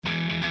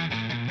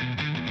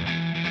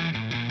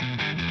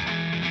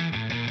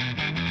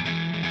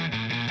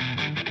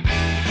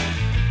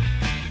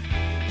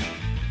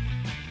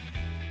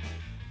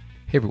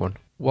Hey everyone,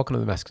 welcome to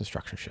the Mess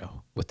Construction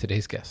Show with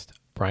today's guest,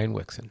 Brian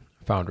Wixon,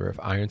 founder of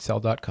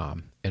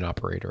IronCell.com and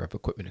operator of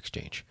Equipment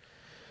Exchange.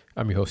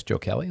 I'm your host, Joe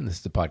Kelly, and this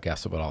is a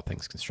podcast about all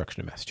things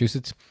construction in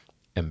Massachusetts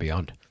and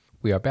beyond.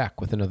 We are back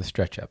with another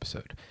stretch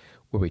episode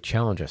where we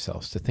challenge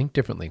ourselves to think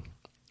differently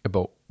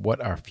about what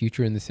our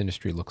future in this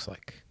industry looks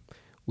like.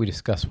 We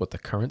discuss what the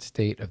current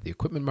state of the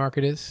equipment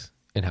market is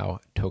and how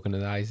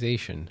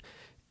tokenization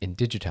and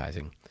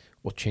digitizing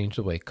will change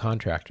the way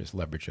contractors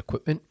leverage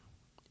equipment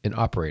and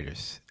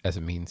operators as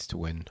a means to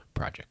win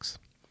projects.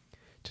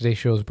 Today's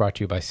show is brought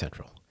to you by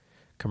Central,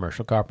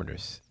 commercial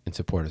carpenters and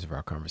supporters of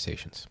our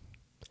conversations.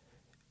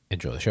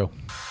 Enjoy the show.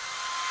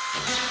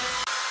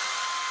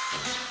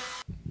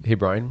 Hey,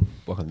 Brian.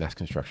 Welcome to the Mass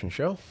Construction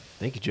Show.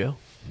 Thank you, Joe.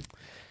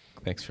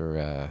 Thanks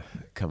for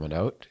coming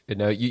out. And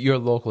now you're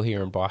local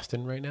here in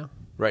Boston right now?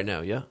 Right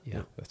now, yeah.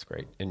 Yeah, that's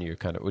great. And you're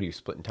kind of, what are you,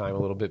 splitting time a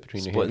little bit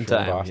between New Splitting Hampshire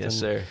and time, Boston? yes,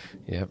 sir.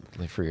 Yep,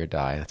 live free or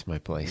die. That's my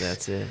place.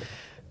 That's it.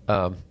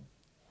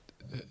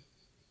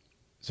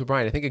 So,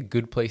 Brian, I think a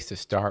good place to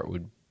start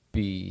would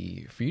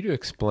be for you to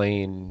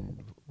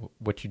explain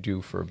what you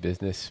do for a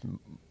business.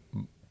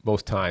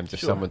 Most times,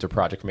 if Sure. someone's a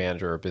project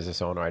manager or a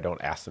business owner, I don't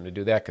ask them to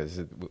do that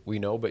because we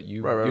know, but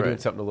you're doing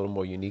something a little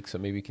more unique. So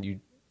maybe can you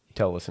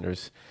tell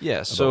listeners?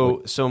 Yeah,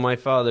 so my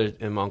father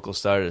and my uncle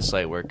started a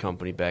site work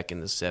company back in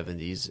the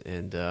 70s,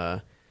 and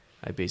I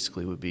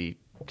basically would be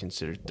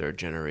considered third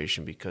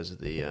generation because of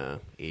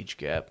the age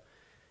gap.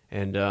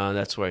 And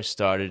that's where I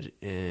started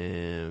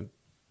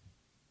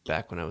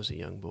back when I was a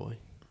young boy.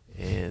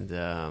 And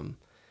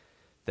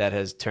that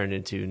has turned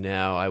into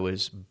now I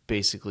was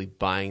basically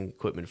buying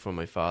equipment from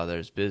my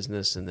father's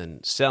business and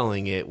then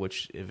selling it,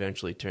 which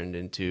eventually turned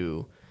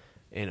into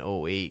in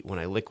 2008 when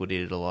I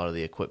liquidated a lot of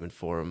the equipment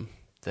for him.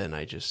 Then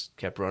I just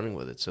kept running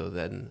with it. So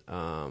then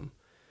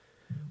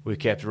we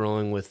kept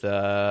rolling with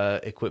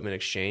Equipment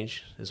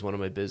Exchange is one of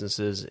my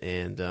businesses,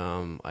 and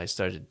I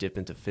started to dip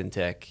into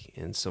fintech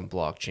and some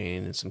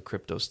blockchain and some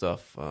crypto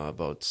stuff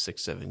about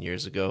 6-7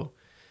 years ago,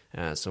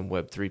 some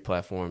Web3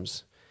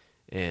 platforms,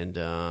 and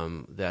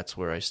that's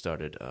where I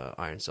started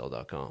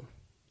IronCell.com.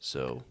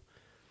 So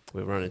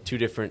we're running two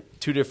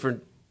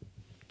different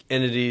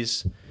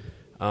entities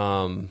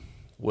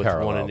with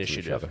Parallel one to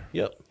initiative. each other.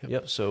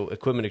 Yep. So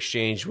Equipment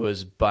Exchange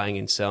was buying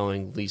and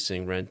selling,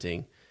 leasing,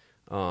 renting,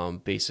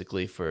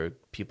 basically for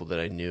people that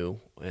I knew,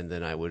 and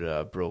then I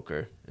would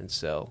broker and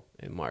sell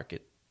and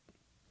market.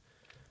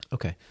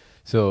 Okay.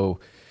 So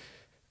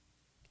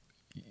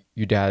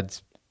your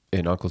dad's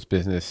and uncle's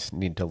business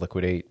need to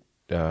liquidate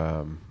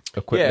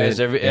equipment.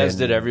 Yeah, as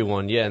did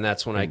everyone. Yeah, and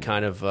that's when I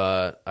kind of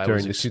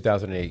during the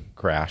 2008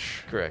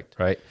 crash. Correct.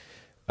 Right.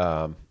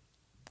 And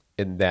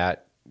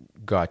that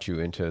got you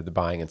into the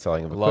buying and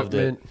selling of Loved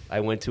equipment. it. I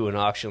went to an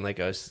auction,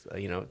 like I was,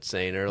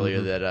 saying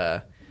earlier, that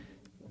I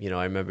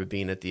remember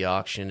being at the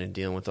auction and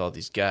dealing with all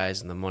these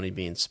guys and the money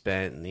being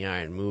spent and the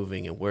iron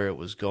moving and where it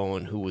was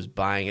going, who was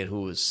buying it,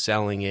 who was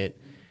selling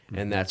it,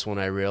 and that's when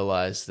I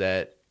realized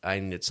that I,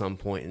 at some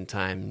point in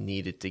time,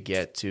 needed to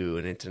get to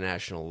an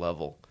international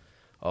level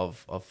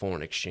of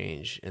foreign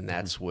exchange, and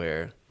that's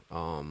where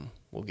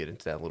we'll get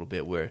into that a little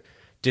bit, where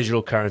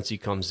digital currency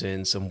comes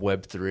in, some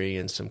Web3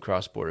 and some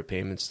cross-border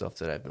payment stuff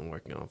that I've been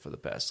working on for the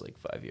past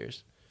 5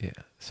 years. Yeah.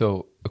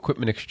 So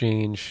Equipment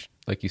Exchange,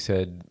 like you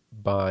said,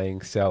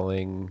 buying,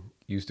 selling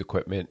used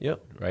equipment.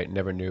 Yep. Right.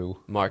 Never new.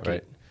 Marketing,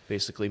 Right?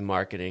 basically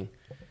marketing.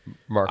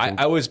 Marketing.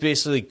 I was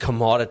basically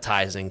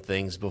commoditizing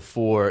things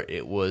before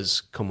it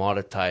was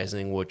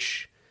commoditizing,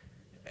 which,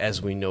 as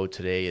we know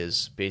today,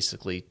 is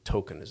basically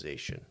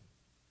tokenization.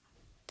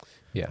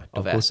 Yeah,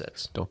 of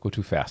assets. Don't go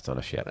too fast on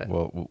us yet.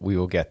 Right. We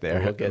will get there.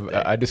 We'll get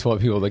there. I just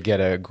want people to get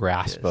a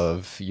grasp Yes.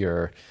 of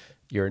your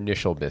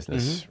initial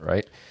business,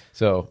 right?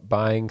 So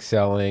buying,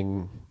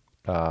 selling,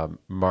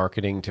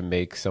 marketing to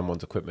make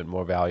someone's equipment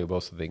more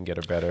valuable so they can get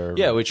a better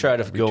Yeah, we try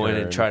to go in and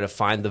return. try to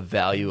find the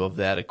value of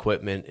that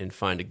equipment and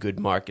find a good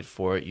market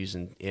for it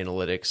using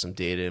analytics, some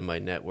data in my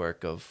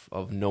network of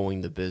knowing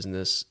the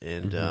business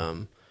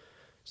and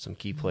some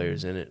key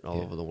players in it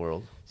all over the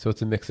world. So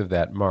it's a mix of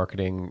that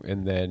marketing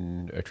and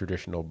then a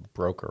traditional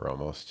broker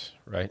almost,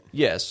 right?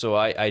 Yeah, so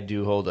I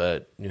do hold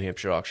a New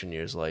Hampshire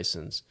auctioneer's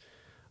license,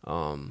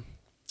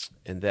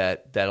 and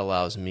that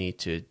allows me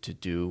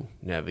to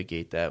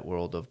navigate that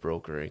world of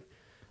brokering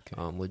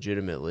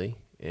legitimately.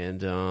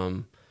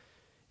 And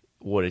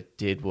what it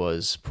did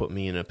was put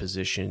me in a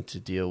position to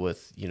deal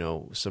with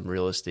some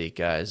real estate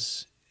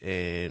guys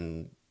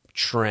and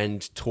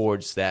trend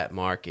towards that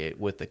market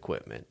with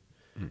equipment.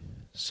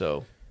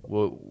 So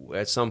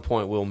at some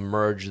point we'll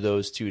merge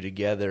those two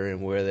together,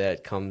 and where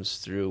that comes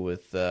through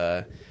with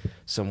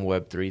some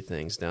Web3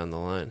 things down the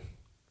line.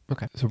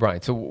 Okay. So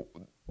Brian,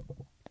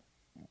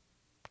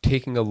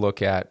 taking a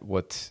look at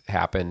what's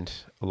happened,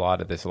 a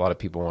lot of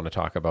people want to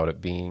talk about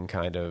it being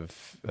kind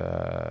of,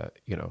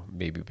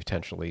 maybe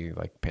potentially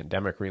like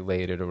pandemic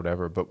related or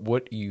whatever, but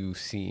what are you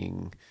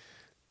seeing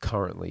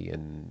currently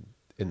in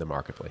the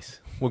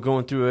marketplace? We're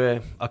going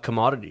through a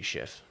commodity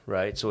shift,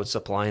 right? So it's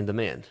supply and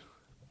demand.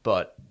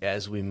 But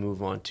as we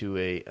move on to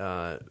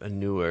a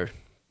newer,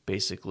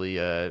 basically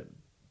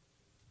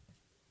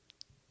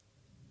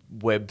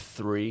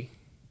Web3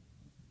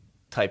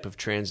 type of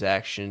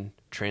transaction,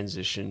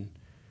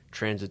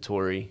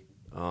 transitory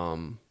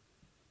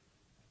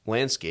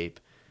landscape,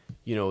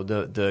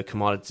 the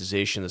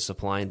commoditization, the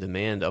supply and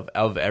demand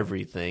of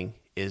everything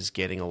is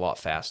getting a lot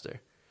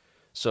faster.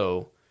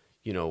 So,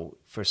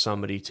 for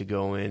somebody to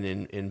go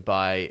in and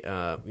buy,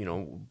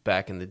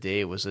 back in the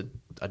day, it was a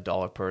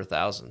dollar per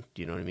 1,000.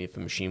 Do you know what I mean? If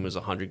a machine was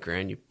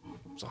 $100,000,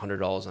 it's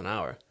 $100 an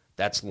hour.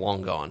 That's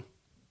long gone.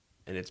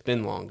 And it's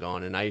been long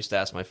gone. And I used to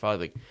ask my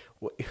father,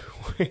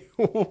 like,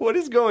 what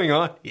is going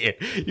on here?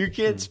 You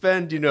can't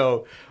spend,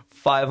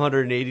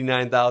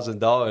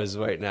 $589,000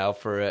 right now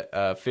for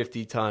a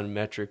 50-ton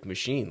metric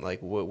machine. Like,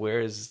 where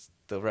is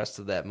the rest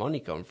of that money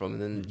come from?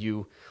 And then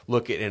you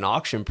look at an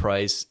auction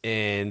price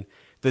and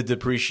the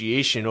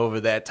depreciation over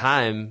that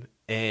time,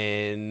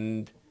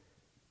 and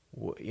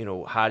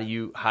how do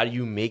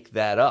you make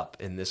that up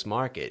in this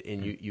market?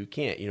 And you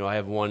can't. I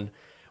have one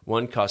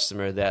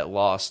customer that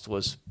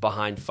was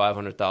behind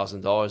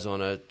 $500,000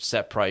 on a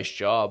set price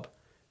job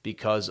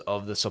because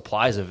of the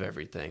supplies of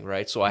everything,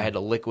 right? So I had to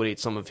liquidate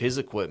some of his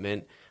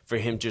equipment for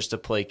him just to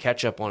play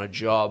catch up on a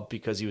job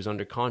because he was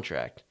under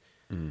contract.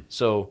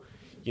 So,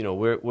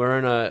 we're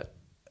in a,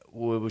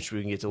 which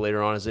we can get to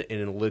later on, is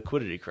in a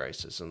liquidity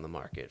crisis in the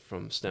market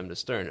from stem to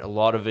stern. A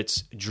lot of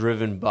it's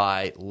driven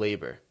by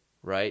labor,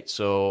 right?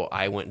 So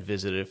I went and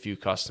visited a few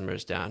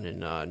customers down in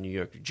New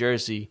York, New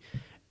Jersey,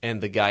 and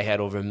the guy had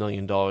over $1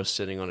 million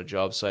sitting on a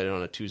job site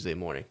on a Tuesday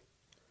morning.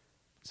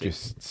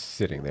 Just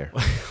sitting there.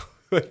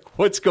 Like,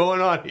 what's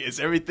going on? Is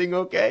everything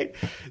okay?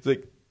 It's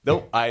like,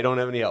 nope, I don't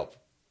have any help.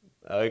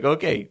 I'm like,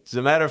 okay. As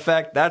a matter of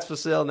fact, that's for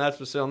sale, and that's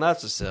for sale, and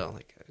that's for sale.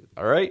 Like,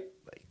 all right.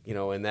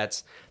 And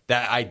that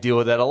I deal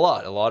with that a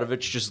lot. A lot of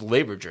it's just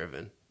labor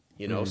driven.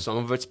 Some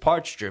of it's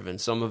parts driven.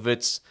 Some of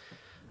it's,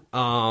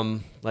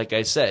 like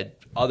I said,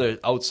 other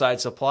outside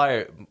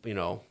supplier,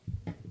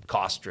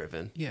 cost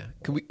driven. Yeah.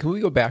 Can we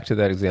go back to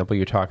that example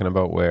you're talking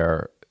about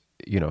where,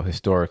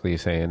 historically you're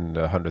saying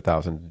a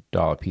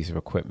 $100,000 piece of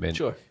equipment,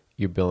 Sure,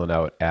 you're billing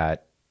out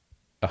at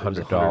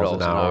 $100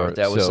 an hour.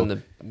 That was in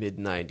the mid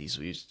 90s.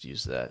 We used to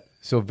use that.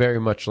 So very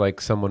much like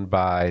someone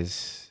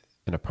buys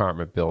an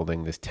apartment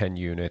building, there's 10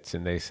 units,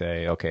 and they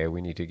say, okay,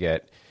 we need to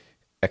get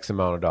X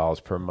amount of dollars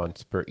per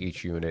month per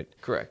each unit.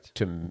 Correct.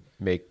 To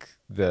make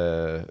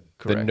the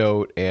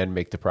note and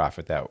make the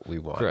profit that we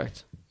want.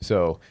 Correct.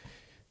 So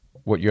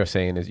what you're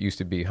saying is it used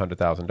to be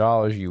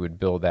 $100,000. You would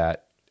bill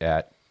that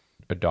at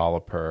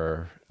 $1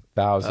 per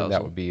 1,000.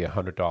 That would be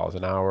 $100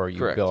 an hour. You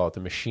Correct. bill out the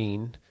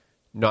machine,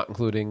 not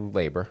including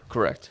labor.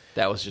 Correct.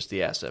 That was just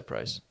the asset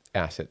price.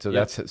 Asset. So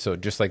Yep. so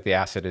just like the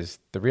asset is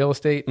the real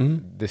estate,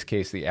 in this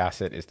case the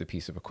asset is the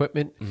piece of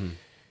equipment.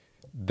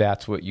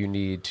 That's what you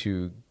need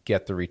to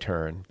get the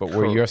return. But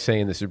where you're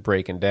saying this is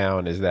breaking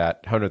down is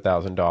that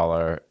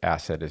 $100,000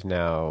 asset is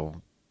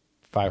now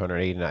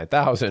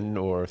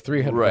 $589,000 or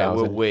 $300,000. Right,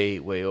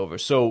 we're way over.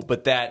 So,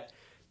 but that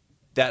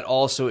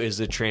also is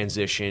the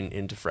transition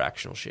into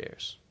fractional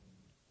shares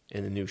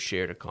in the new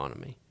shared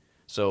economy.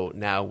 So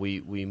now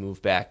we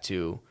move back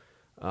to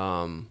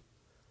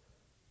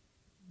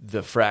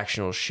the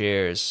fractional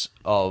shares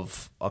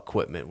of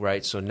equipment,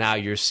 right? So now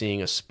you're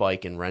seeing a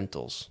spike in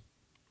rentals.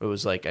 It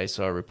was like, I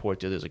saw a report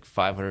there, there's like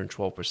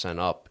 512%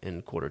 up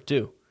in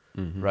Q2,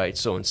 right?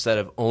 So instead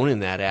of owning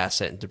that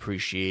asset and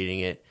depreciating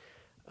it,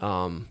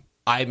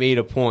 I made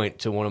a point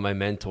to one of my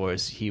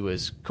mentors. He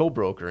was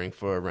co-brokering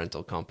for a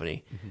rental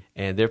company,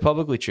 and they're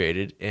publicly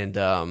traded. And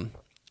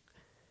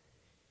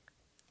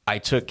I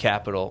took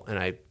capital and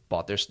I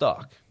bought their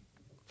stock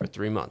for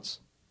 3 months.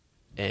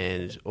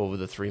 And over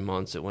the 3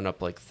 months, it went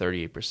up like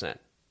 38%.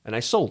 And I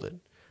sold it.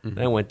 And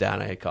I went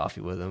down, I had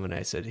coffee with him, and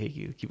I said, hey,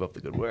 you keep up the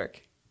good work.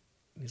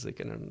 He's like,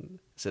 and I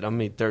said, I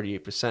made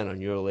 38%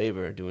 on your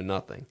labor doing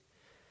nothing.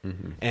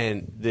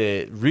 And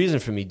the reason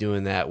for me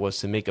doing that was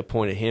to make a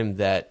point of him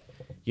that,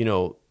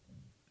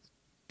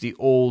 the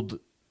old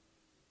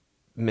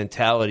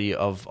mentality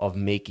of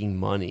making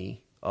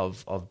money,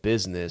 of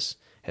business,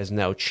 has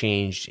now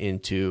changed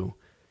into,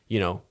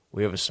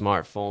 we have a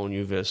smartphone, you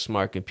have a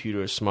smart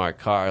computer, a smart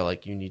car,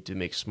 like you need to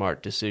make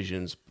smart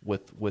decisions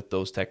with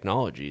those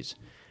technologies,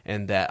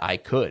 and that I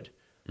could,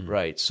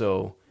 right?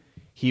 So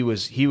he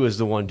was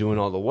the one doing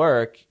all the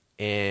work,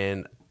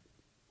 and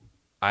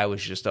I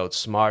was just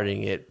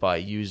outsmarting it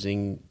by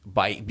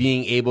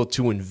being able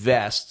to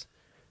invest,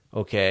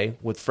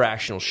 with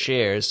fractional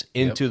shares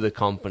into the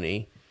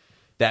company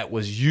that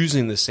was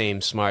using the same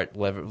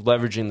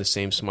leveraging the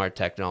same smart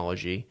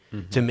technology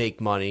to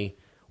make money.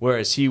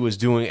 Whereas he was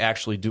doing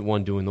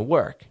the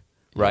work,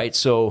 right?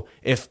 So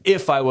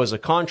if I was a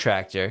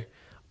contractor,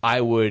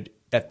 I would,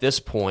 at this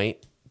point,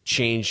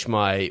 change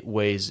my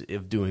ways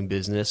of doing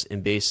business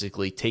and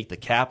basically take the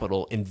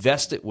capital,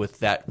 invest it with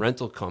that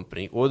rental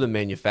company or the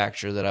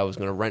manufacturer that I was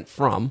going to rent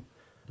from,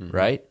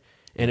 right?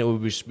 And it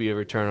would just be a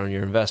return on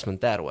your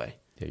investment that way.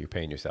 Yeah, you're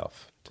paying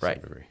yourself to Right.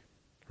 some degree.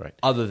 Right.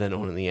 Other than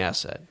owning the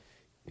asset.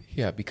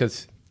 Yeah,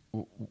 because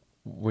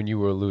when you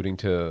were alluding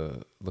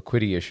to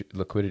liquidity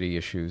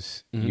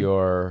issues,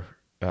 your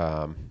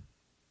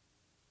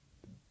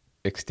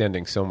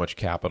extending so much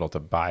capital to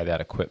buy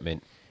that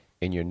equipment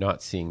and you're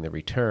not seeing the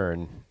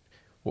return,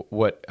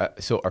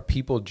 so are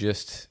people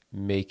just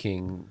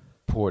making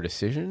poor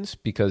decisions?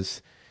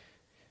 Because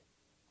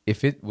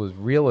if it was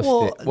real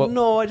estate,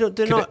 no, I don't.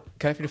 They're not.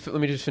 Let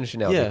me just finish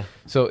an analogy. Yeah.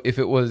 So if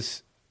it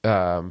was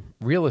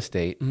real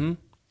estate,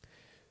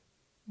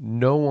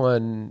 no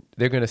one,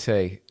 they're going to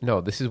say,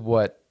 no, this is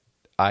what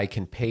I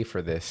can pay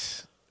for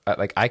this.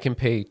 Like I can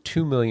pay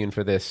 $2 million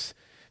for this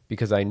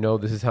because I know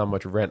this is how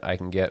much rent I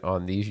can get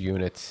on these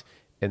units,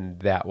 and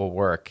that will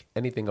work.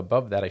 Anything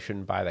above that, I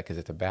shouldn't buy that because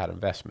it's a bad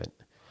investment.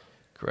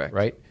 Correct.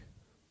 Right?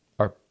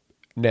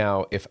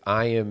 Now, if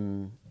I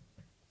am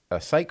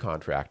a site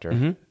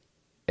contractor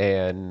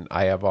and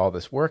I have all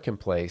this work in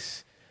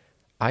place,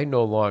 I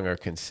no longer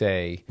can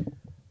say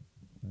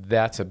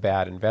that's a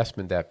bad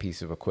investment, that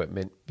piece of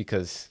equipment,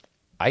 because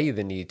I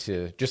either need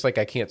to, just like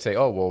I can't say,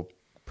 oh, well,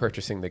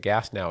 purchasing the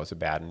gas now is a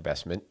bad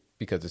investment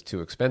because it's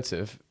too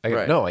expensive.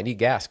 No, I need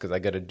gas because I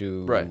got to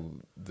do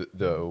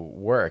the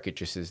work.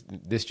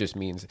 This just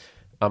means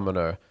I'm going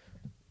to,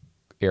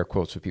 air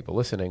quotes for people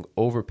listening,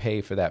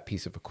 overpay for that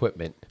piece of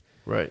equipment.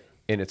 Right.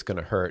 And it's going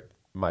to hurt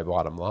my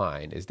bottom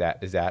line. Is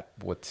that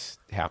what's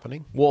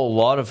happening? Well, a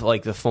lot of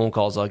like the phone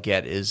calls I'll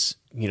get is,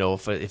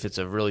 if it's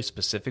a really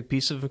specific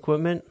piece of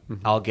equipment,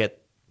 I'll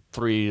get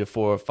 3 to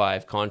 4 or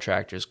 5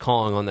 contractors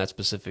calling on that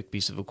specific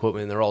piece of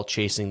equipment, and they're all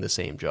chasing the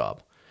same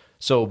job.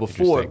 So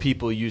before,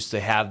 people used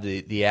to have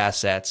the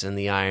assets and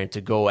the iron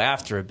to go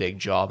after a big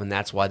job, and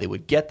that's why they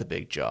would get the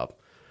big job.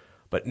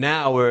 But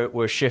now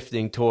we're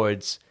shifting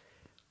towards,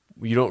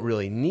 you don't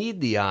really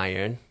need the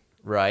iron,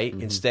 right?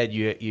 Instead,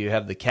 you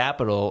have the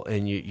capital,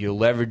 and you're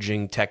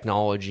leveraging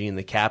technology and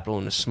the capital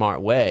in a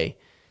smart way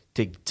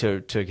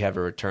to have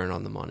a return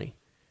on the money.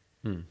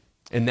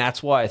 And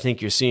that's why I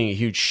think you're seeing a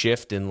huge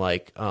shift in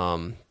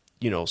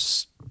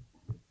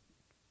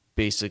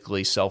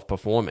basically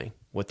self-performing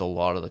with a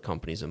lot of the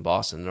companies in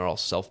Boston. They're all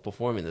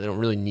self-performing. They don't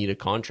really need a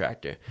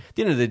contractor. At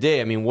the end of the day,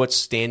 I mean, what's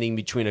standing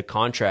between a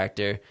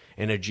contractor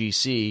and a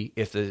GC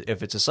if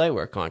it's a site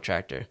work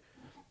contractor?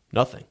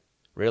 Nothing,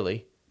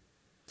 really.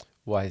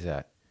 Why is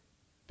that?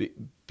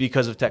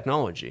 Because of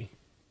technology.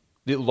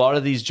 A lot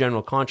of these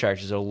general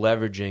contractors are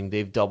leveraging,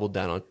 they've doubled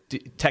down on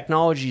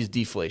technology is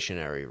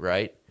deflationary,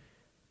 right?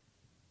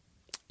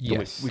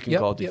 Yes. We can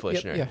call it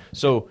deflationary. Yeah.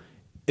 So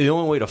the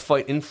only way to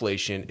fight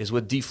inflation is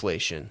with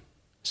deflation.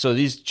 So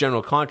these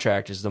general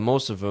contractors, the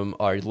most of them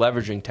are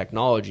leveraging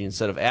technology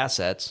instead of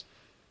assets,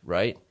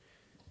 right?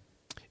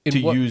 Could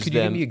you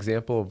give me an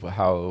example of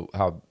how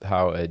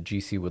a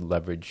GC would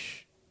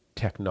leverage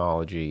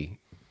technology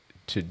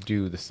to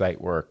do the site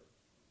work,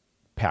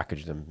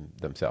 package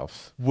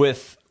themselves?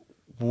 With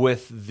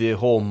the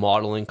whole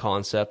modeling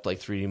concept, like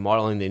 3D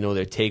modeling, they know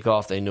their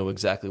takeoff, they know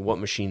exactly what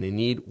machine they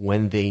need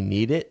when they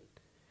need it,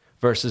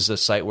 versus a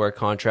site work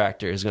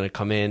contractor is going to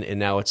come in and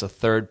now it's a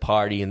third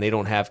party and they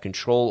don't have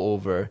control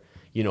over,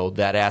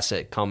 that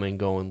asset coming,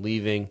 going,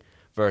 leaving,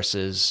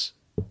 versus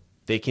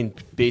they can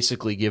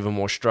basically give a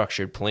more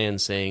structured plan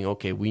saying,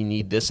 okay, we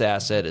need this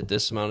asset at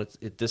this amount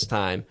at this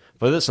time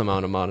for this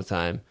amount of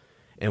time,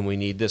 and we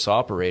need this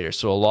operator.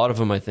 So a lot of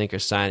them, I think, are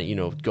signing,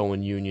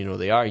 going union, or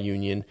they are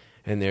union,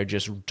 and they're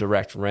just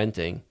direct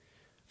renting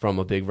from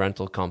a big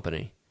rental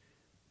company.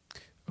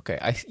 Okay.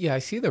 I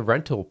see the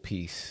rental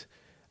piece.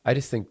 I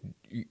just think,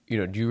 do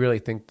you really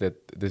think that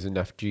there's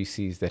enough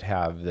GCs that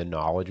have the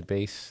knowledge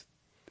base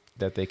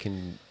that they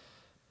can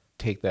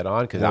take that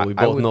on? Because we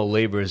both know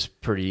labor is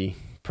pretty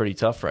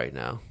tough right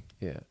now.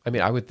 Yeah. I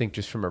mean, I would think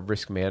just from a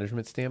risk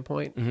management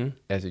standpoint,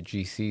 as a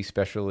GC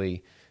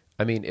especially,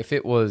 I mean, if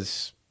it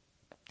was,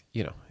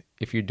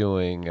 if you're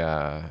doing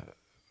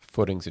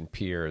footings and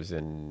piers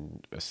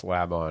and a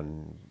slab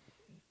on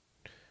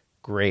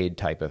grade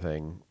type of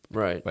thing,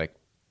 right? Like,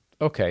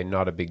 okay,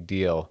 not a big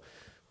deal.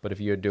 But if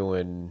you're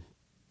doing,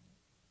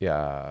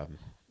 slurry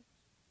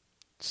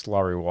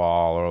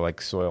wall or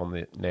like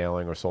soil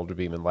nailing or soldier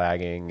beam and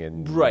lagging,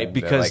 and right,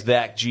 because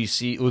that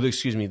GC,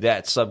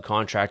 that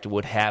subcontractor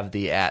would have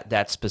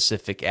that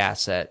specific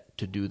asset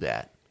to do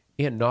that,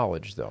 and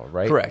knowledge though,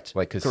 right? Correct.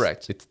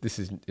 Correct.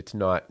 It's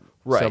not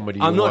right.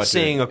 Somebody. I'm not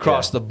saying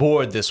across the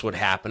board this would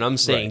happen. I'm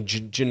saying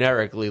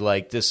generically,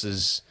 like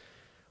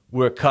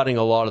we're cutting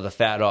a lot of the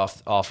fat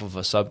off of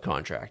a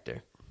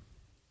subcontractor.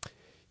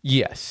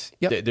 Yes.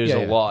 Yep. There's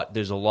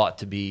a lot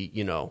to be,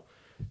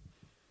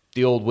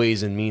 the old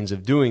ways and means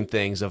of doing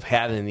things, of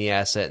having the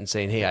asset and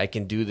saying, hey, I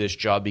can do this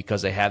job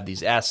because I have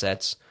these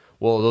assets.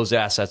 Well, those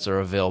assets are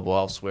available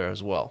elsewhere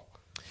as well.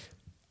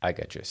 I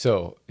got you.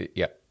 So,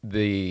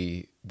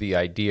 the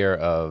idea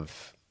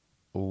of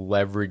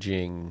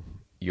leveraging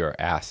your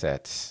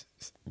assets,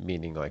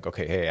 meaning like,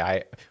 okay,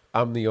 hey,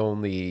 I'm the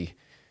only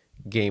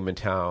game in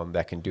town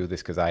that can do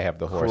this because I have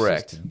the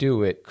horses to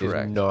do it,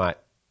 is not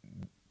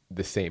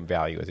the same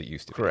value as it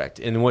used to be. Correct.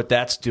 And what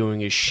that's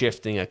doing is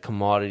shifting a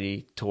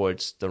commodity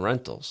towards the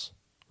rentals,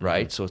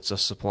 right? So it's a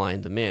supply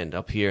and demand.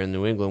 Up here in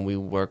New England, we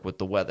work with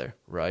the weather,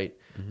 right?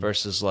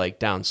 Versus like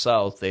down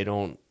south, they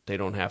don't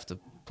have to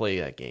play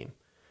that game.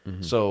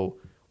 So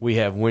We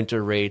have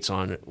winter rates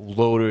on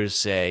loaders,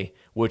 say,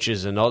 which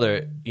is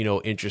another,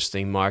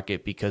 interesting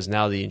market because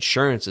now the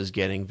insurance is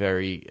getting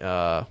very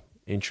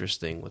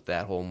interesting with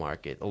that whole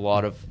market. A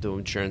lot of the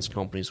insurance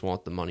companies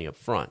want the money up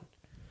front.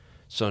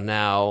 So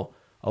now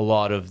a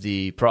lot of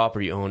the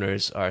property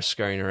owners are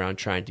scurrying around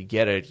trying to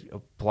get a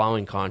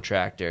plowing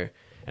contractor,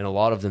 and a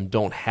lot of them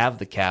don't have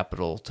the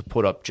capital to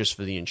put up just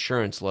for the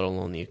insurance, let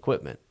alone the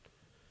equipment.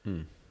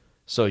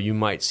 So you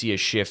might see a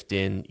shift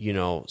in,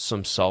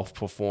 some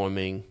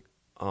self-performing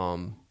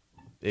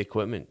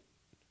equipment,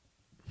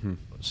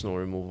 snow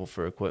removal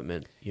for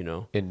equipment,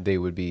 And they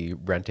would be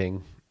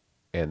renting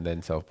and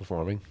then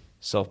self-performing?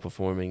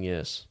 Self-performing,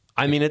 yes.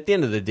 I mean, at the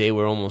end of the day,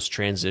 we're almost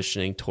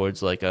transitioning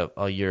towards like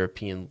a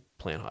European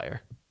plant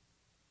hire.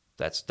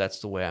 That's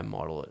the way I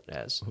model it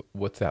as.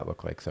 What's that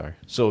look like? Sorry.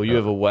 So you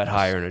have a wet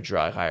hire and a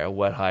dry hire. A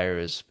wet hire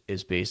is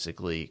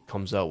basically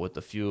comes out with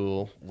the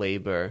fuel,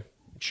 labor,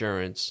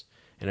 insurance,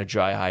 and a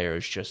dry hire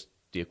is just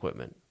the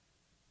equipment.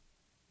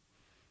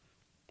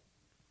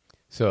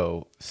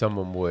 So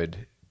someone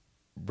would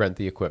rent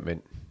the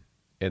equipment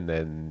and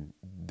then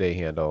they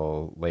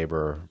handle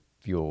labor,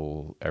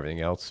 fuel,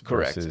 everything else.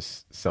 Correct.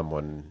 Versus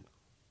someone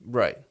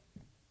Right.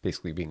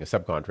 basically being a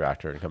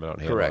subcontractor and coming out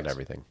and handling Correct.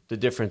 everything. The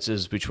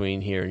differences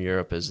between here and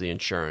Europe is the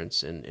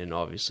insurance and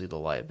obviously the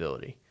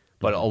liability.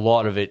 But a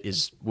lot of it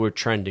is we're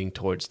trending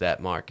towards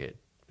that market,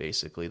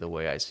 basically, the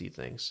way I see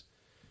things.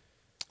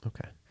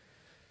 Okay.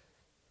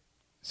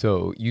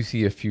 So you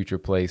see a future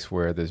place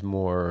where there's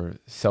more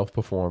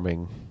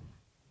self-performing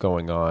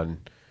going on,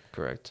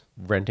 Correct.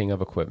 renting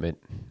of equipment,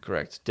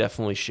 Correct.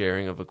 Definitely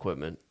sharing of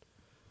equipment.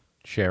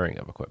 sharing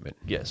of equipment.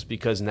 Yes,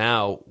 because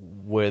now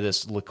where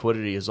this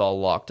liquidity is all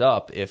locked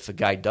up, if a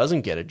guy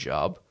doesn't get a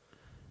job,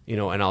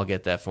 and I'll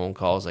get that phone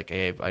call, it's like,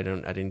 hey, I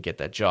didn't get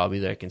that job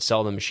either. I can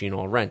sell the machine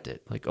or I'll rent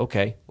it. Like,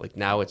 okay, like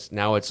now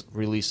it's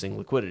releasing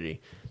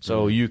liquidity.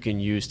 So you can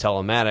use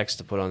telematics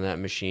to put on that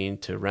machine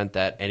to rent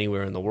that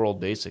anywhere in the world,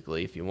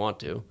 basically, if you want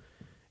to,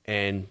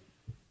 and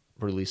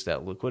release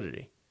that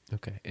liquidity.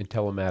 Okay. And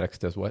telematics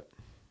does what?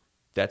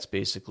 That's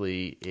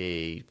basically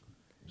a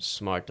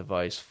smart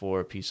device for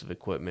a piece of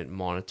equipment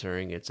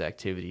monitoring its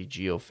activity,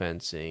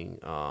 geofencing,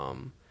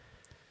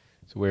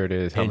 So where it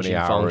is, how many engine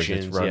hours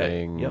it's functions, yeah.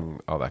 running, Yep.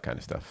 all that kind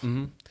of stuff.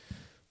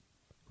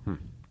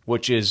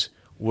 which is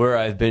where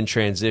I've been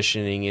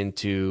transitioning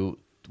into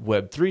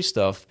Web3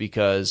 stuff,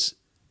 because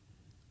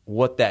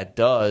what that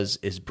does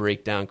is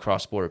break down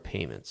cross-border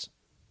payments.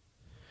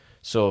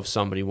 So if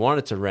somebody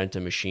wanted to rent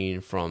a machine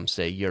from,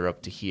 say,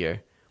 Europe to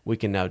here, we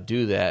can now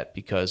do that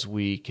because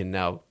we can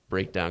now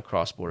break down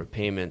cross-border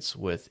payments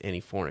with any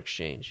foreign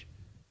exchange.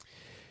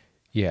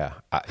 Yeah.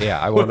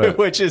 I want to.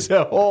 Which is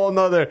a whole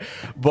nother,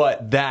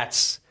 but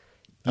that's,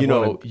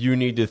 wanna- you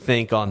need to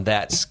think on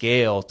that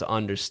scale to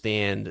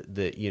understand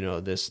that,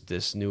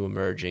 this new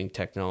emerging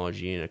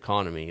technology and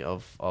economy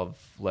of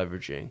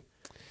leveraging.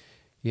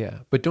 Yeah.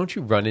 But don't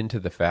you run into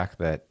the fact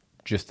that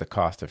just the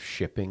cost of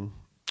shipping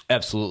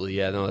Absolutely.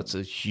 Yeah, no, that's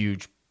a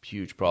huge,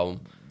 huge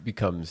problem.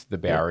 becomes the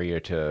barrier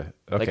to,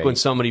 okay. Like when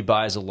somebody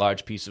buys a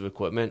large piece of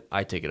equipment,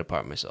 I take it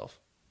apart myself.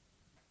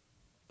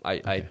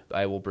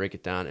 I will break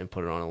it down and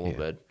put it on a little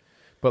bed.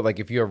 But like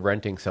if you're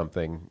renting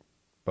something,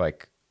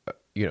 like,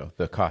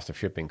 the cost of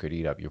shipping could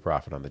eat up your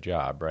profit on the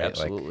job, right?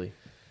 Absolutely. Like,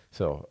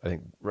 so I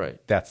think Right.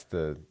 that's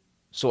the,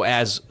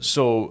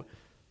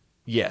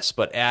 Yes,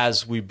 but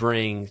as we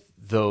bring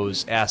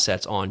those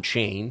assets on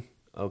chain,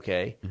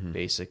 okay,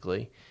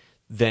 basically,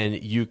 then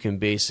you can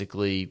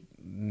basically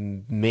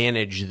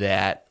manage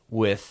that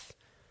with,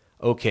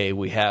 okay,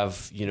 we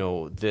have,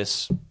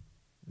 this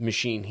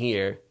machine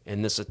here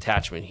and this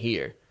attachment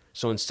here.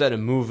 So instead of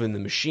moving the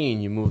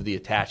machine, you move the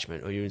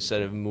attachment, or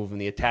instead of moving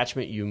the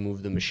attachment, you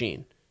move the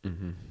machine.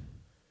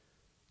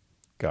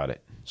 got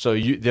it. So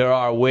there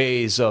are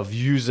ways of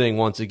using,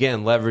 once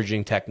again,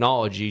 leveraging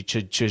technology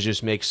to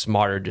just make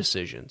smarter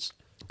decisions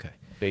Okay.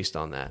 based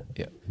on that.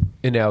 Yeah.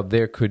 And now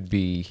there could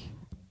be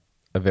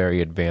a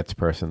very advanced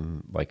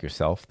person like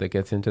yourself that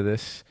gets into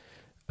this.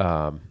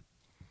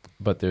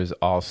 But there's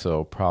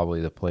also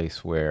probably the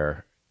place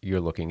where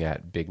you're looking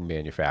at big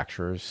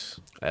manufacturers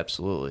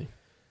Absolutely.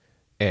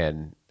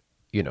 and,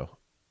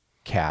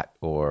 Cat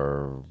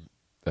or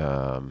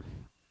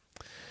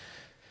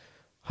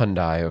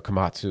Hyundai or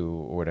Komatsu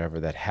or whatever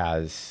that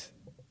has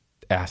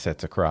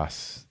assets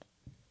across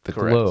the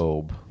Correct.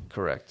 globe.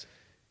 Correct.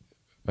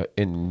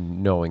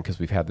 In knowing, because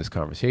we've had this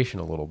conversation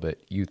a little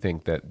bit, you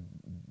think that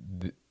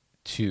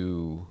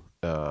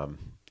and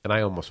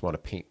I almost want to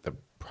paint the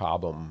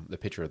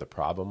picture of the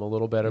problem a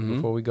little better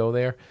before we go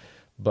there,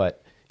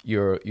 but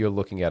you're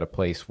looking at a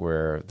place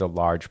where the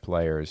large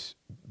players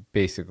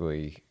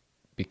basically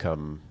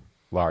become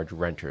large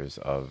renters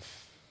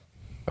of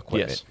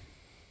equipment, Yes.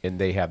 and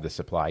they have the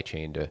supply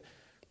chain to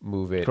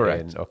move it.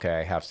 Correct. And okay,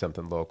 I have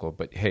something local,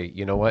 but hey,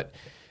 you know what?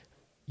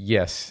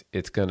 Yes,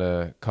 it's going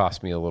to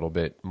cost me a little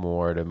bit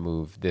more to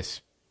move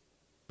this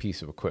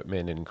piece of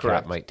equipment, and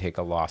Correct. Cat might take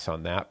a loss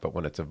on that. But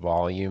when it's a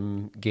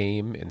volume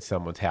game and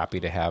someone's happy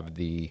to have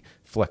the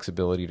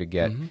flexibility to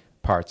get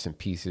parts and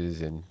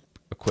pieces and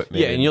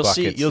equipment. Yeah, and you'll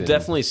buckets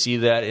definitely see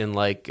that in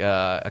like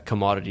a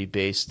commodity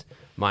based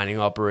mining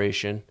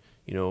operation.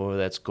 Whether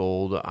that's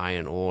gold,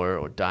 iron ore,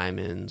 or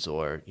diamonds,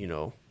 or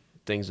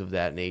things of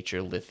that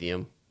nature,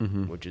 lithium,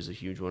 which is a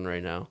huge one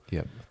right now.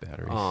 Yeah,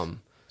 batteries.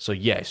 So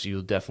yes,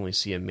 you'll definitely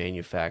see a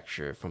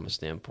manufacturer from a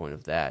standpoint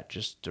of that,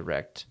 just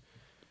direct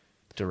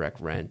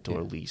rent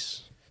or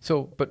lease.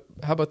 So, but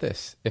how about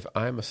this? If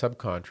I'm a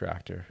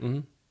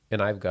subcontractor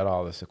and I've got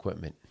all this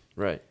equipment,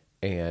 Right.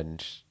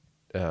 and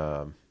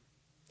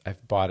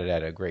I've bought it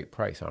at a great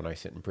price, aren't I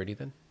sitting pretty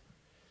then?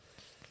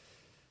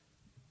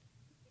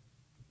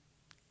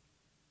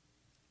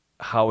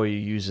 How are you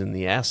using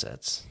the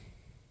assets?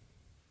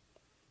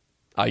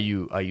 Are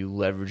you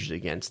leveraged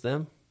against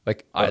them?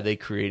 Like, Are they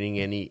creating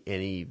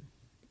any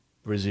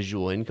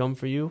residual income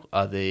for you?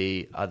 Are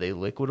they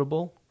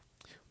liquidable?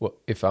 well,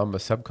 if I'm a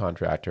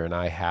subcontractor and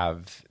I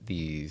have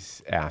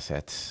these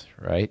assets,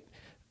 right,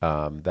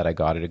 that I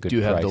got at a good price. Do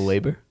you have the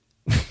labor?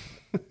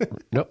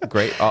 No,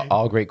 great.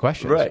 All great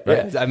questions. Right.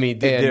 Yeah. I mean,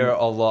 there are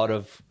a lot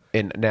of.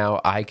 And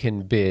now I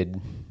can bid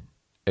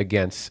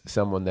against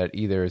someone that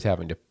either is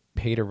having to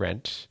pay to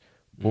rent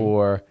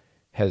or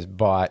has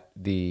bought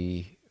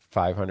the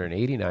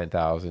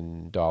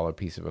 $589,000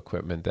 piece of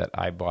equipment that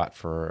I bought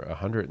for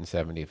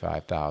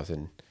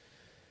 $175,000.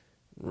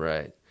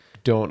 Right.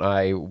 Don't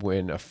I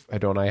win?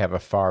 Don't I have a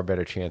far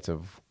better chance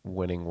of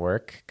winning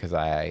work because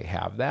I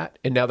have that?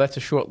 And now that's a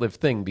short-lived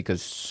thing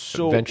because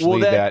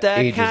eventually that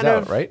ages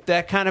out, right?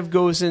 That kind of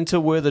goes into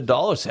where the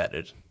dollar's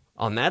headed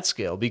on that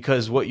scale,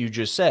 because what you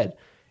just said,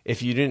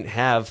 if you didn't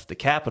have the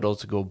capital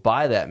to go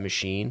buy that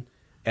machine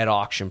at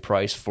auction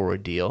price for a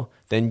deal,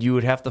 then you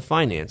would have to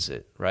finance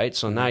it, right?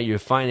 So now you're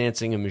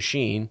financing a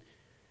machine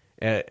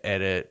at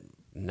a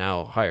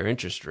now higher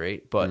interest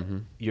rate, but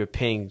you're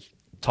paying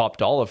top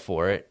dollar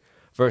for it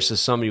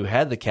versus somebody who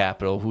had the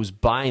capital who's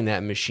buying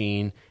that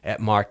machine at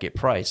market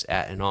price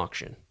at an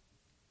auction.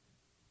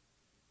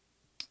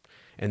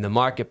 And the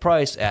market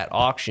price at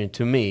auction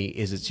to me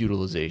is its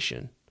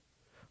utilization.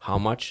 How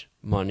much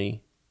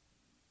money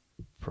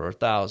per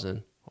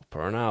 1,000 or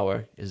per an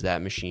hour is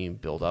that machine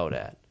built out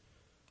at?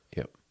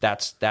 Yep.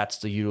 That's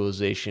the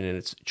utilization and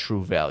its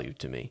true value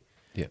to me.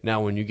 Yep.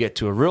 Now, when you get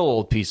to a real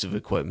old piece of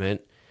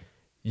equipment,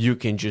 you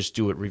can just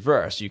do it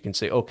reverse. You can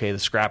say, okay, the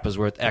scrap is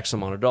worth X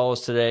amount of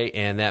dollars today,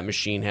 and that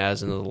machine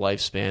has another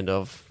lifespan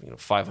of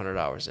 500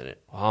 hours in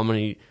it.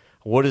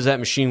 What is that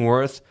machine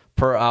worth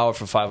per hour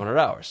for 500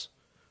 hours,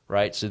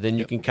 right? So then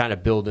you can kind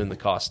of build in the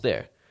cost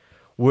there.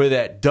 Where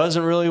that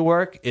doesn't really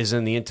work is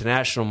in the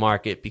international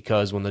market,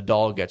 because when the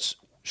dollar gets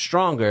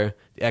stronger,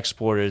 the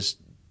exporters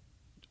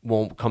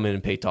won't come in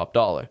and pay top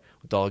dollar.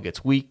 The dollar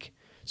gets weak.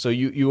 So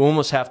you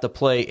almost have to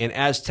play, and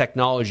as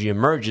technology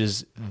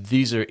emerges,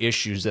 these are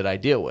issues that I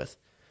deal with.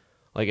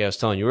 Like I was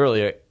telling you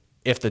earlier,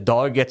 if the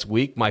dollar gets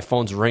weak, my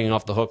phone's ringing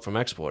off the hook from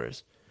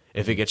exporters.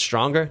 If it gets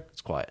stronger,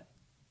 it's quiet.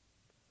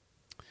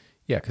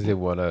 Yeah, because they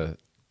want to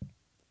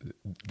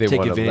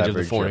take advantage of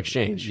the foreign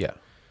exchange. Yeah.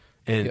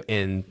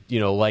 And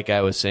like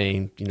I was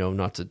saying,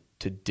 not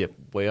to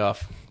dip way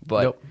off,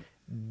 but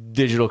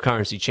digital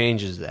currency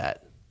changes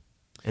that.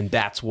 And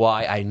that's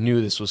why I knew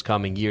this was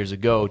coming years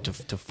ago,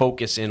 to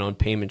focus in on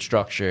payment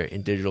structure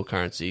in digital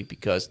currency,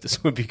 because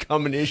this would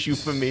become an issue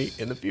for me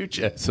in the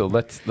future. So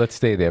let's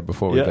stay there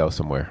before we go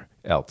somewhere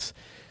else,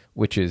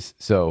 which is,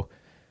 so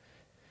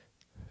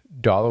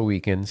dollar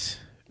weakens,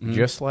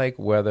 just like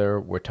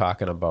whether we're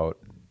talking about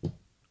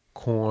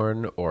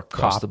corn or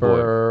Across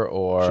copper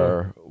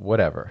or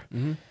whatever.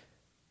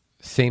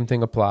 Same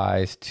thing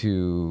applies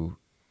to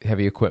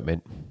heavy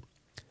equipment.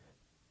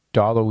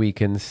 Dollar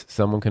weakens,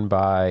 someone can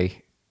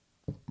buy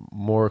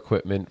more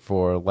equipment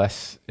for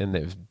less,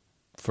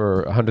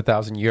 for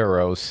 100,000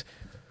 euros.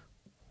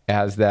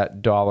 As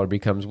that dollar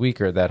becomes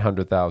weaker, that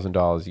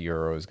 $100,000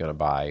 euro is going to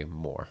buy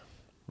more,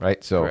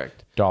 right? So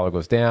Correct. Dollar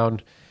goes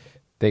down,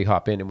 they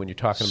hop in, and when you're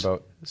talking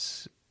about,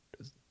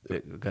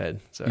 Go ahead.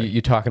 Sorry.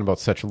 you're talking about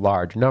such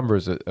large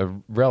numbers, a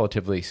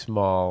relatively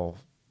small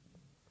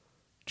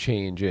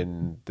change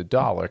in the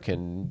dollar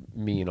can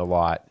mean a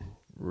lot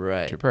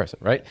Right. to a person,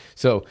 right?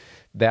 So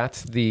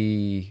that's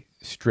the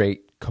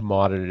straight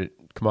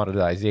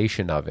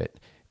commoditization of it.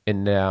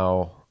 And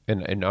now,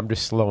 and I'm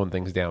just slowing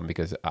things down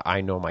because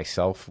I know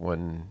myself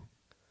when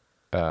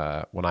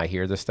I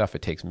hear this stuff,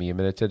 it takes me a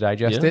minute to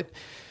digest it.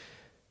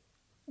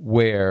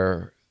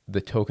 Where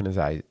the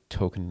tokenization,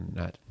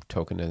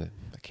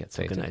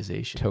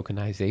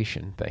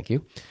 thank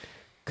you,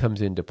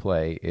 comes into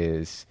play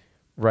is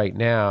right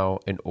now,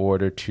 in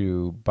order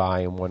to buy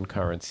in one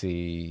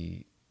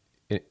currency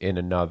in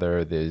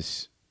another,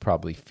 there's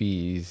probably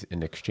fees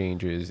and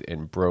exchanges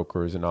and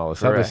brokers and all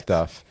this other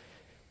stuff.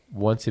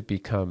 Once it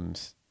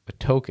becomes a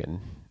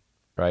token,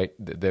 right,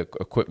 the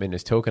equipment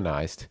is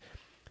tokenized,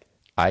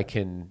 I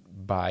can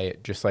buy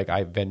it just like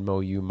I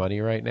Venmo you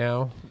money right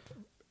now.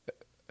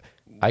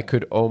 I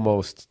could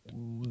almost...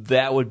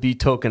 That would be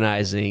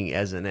tokenizing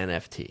as an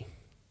NFT,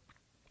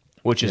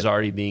 which is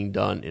already being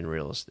done in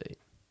real estate.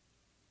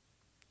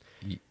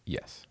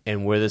 Yes.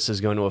 And where this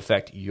is going to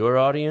affect your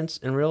audience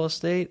in real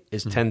estate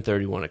is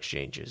 1031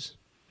 exchanges.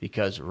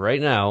 because right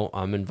now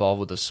I'm involved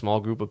with a small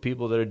group of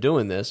people that are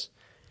doing this,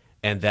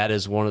 and that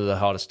is one of the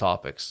hottest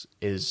topics.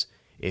 Is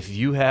if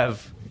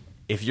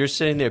you're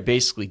sitting there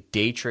basically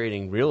day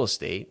trading real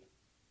estate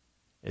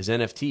as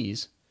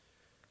NFTs,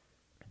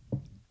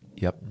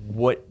 Yep.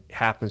 what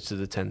happens to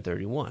the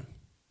 1031?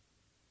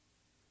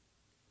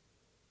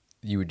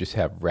 You would just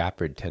have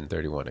rapid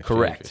 1031 exchanges.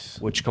 Correct,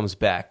 which comes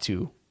back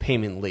to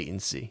payment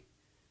latency.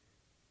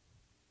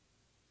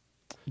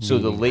 So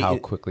Meaning how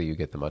quickly you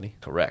get the money.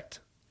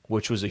 Correct,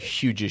 which was a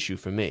huge issue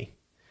for me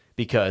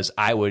because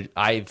I'll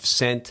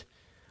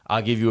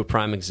give you a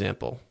prime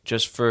example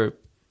just for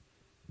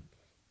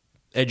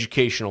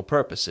educational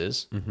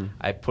purposes.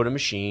 I put a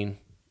machine,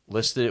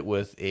 listed it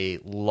with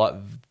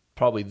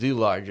probably the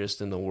largest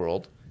in the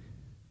world,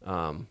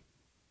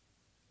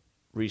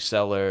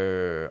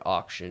 reseller,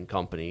 auction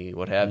company,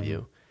 what have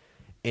you,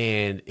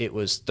 and it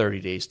was 30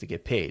 days to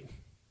get paid.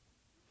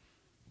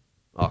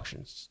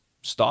 Auctions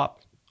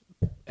stopped,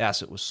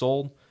 asset was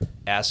sold,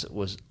 asset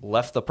was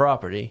left the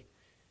property,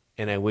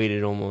 and I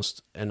waited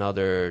almost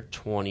another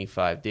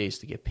 25 days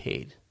to get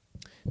paid.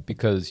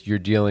 Because you're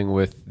dealing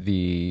with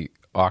the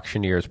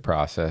auctioneer's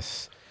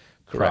process,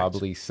 Correct.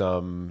 probably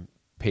some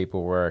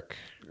paperwork,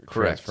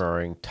 Correct.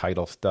 transferring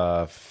title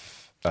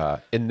stuff,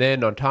 and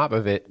then on top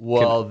of it,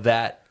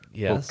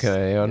 Yes.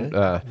 Okay.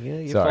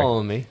 You're Sorry.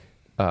 following me.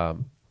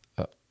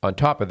 On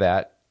top of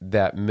that,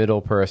 that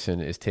middle person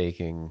is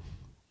taking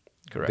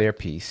Correct. their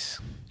piece,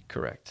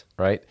 Correct.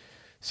 right?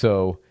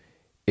 So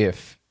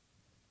if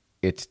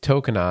it's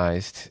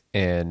tokenized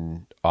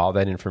and all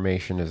that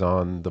information is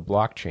on the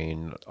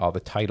blockchain, all the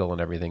title and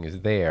everything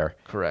is there.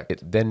 Correct.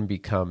 It then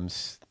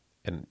becomes,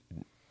 and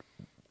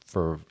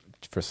for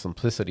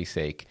simplicity's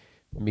sake,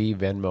 me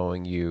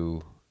Venmoing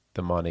you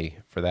the money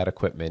for that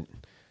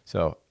equipment.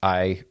 So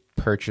I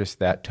purchase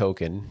that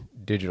token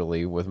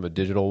digitally with my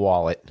digital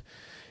wallet,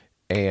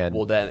 and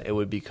Well, then it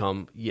would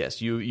become,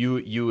 yes, it would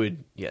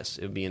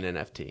be an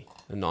NFT,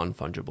 a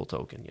non-fungible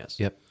token, yes.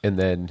 yep, and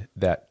then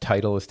that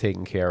title is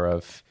taken care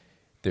of.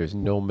 There's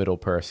no middle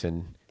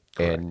person,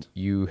 and Correct.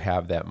 you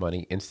have that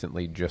money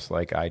instantly, just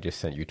like I just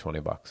sent you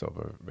 $20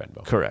 over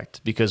Venmo.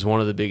 Correct, because one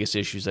of the biggest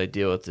issues I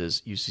deal with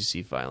is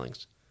UCC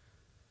filings.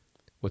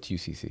 What's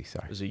UCC?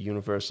 Sorry. It's a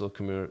Universal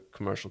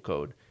Commercial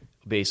Code.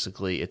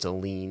 Basically, it's a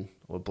lien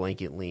or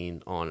blanket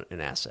lien on an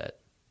asset.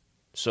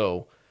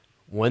 So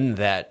when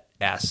that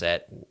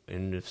asset,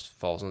 and it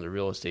falls under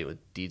real estate with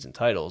deeds and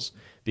titles,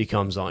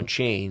 becomes on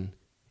chain,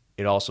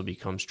 it also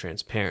becomes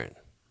transparent.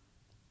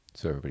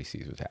 So everybody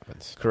sees what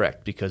happens.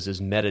 Correct, because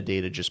there's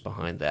metadata just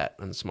behind that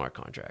on the smart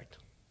contract.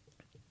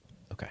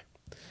 Okay.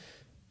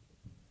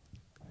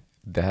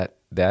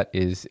 That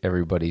is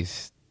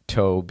everybody's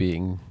toe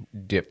being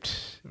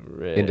dipped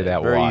into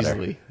that Very water.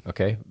 easily.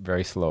 Okay,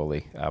 very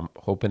slowly. I'm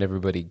hoping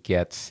everybody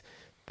gets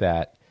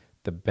that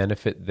the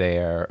benefit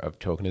there of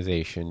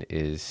tokenization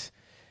is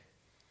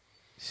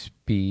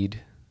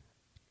speed,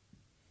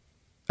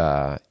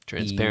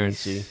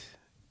 Transparency.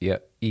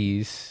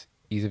 ease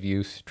of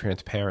use,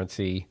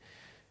 transparency,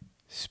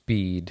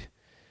 speed,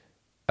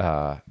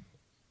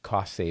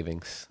 cost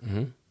savings,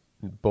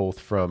 both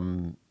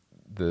from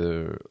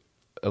the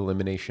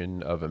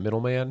elimination of a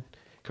middleman.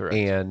 Correct.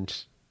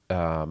 And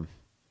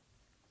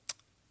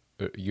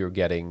you're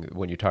getting,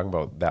 when you're talking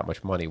about that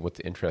much money, what's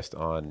the interest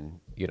on,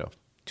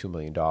 $2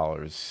 million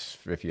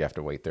if you have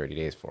to wait 30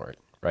 days for it,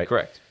 right?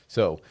 Correct.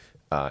 So,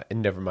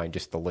 and never mind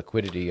just the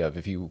liquidity of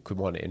if you could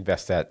want to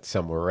invest that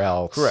somewhere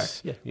else.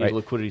 Correct. Yeah, you right? have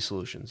liquidity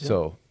solutions. Yeah.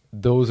 So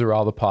those are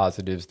all the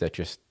positives that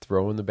just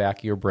throw in the back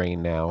of your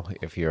brain now.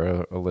 If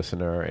you're a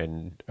listener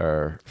and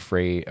are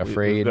afraid,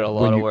 We've got a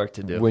lot of work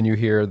to do. when you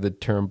hear the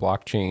term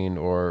blockchain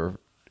or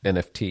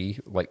NFT,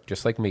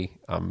 just like me,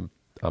 I'm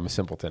a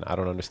simpleton. I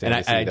don't understand.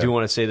 And I do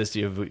want to say this to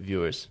your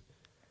viewers: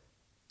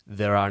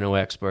 there are no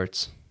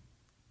experts.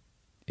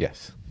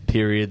 Yes.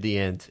 Period. The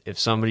end. If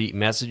somebody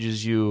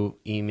messages you,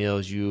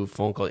 emails you,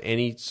 phone call,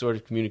 any sort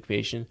of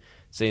communication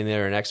saying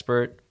they're an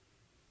expert,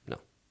 no.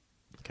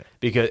 Okay.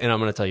 And I'm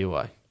going to tell you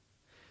why.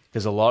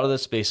 Because a lot of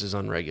this space is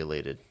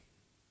unregulated.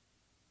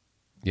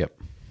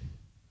 Yep.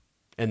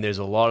 And there's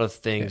a lot of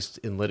things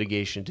in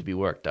litigation to be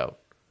worked out.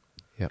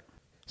 Yep.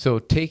 So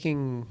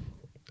taking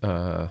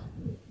the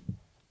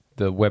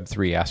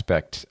Web3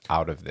 aspect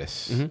out of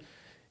this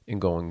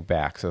and going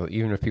back. So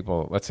even if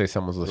people, let's say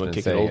someone's listening Want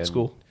and to kick it saying, old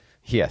school?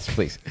 Yes,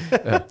 please.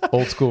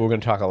 Old school, we're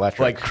going to talk electric.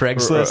 Like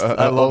Craigslist?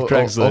 I love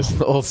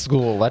Craigslist. Old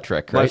school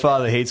electric, right? My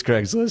father hates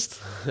Craigslist.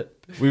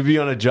 We'd be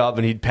on a job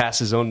and he'd pass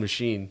his own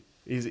machine.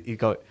 He'd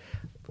go,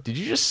 "Did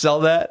you just sell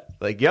that?"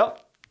 Like, "Yep.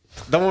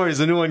 Don't worry, there's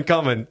a new one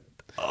coming."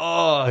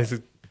 Oh, he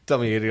said, "Tell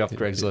me to get off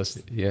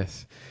Craigslist."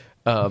 Yes.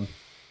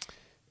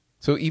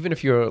 So even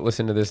if you're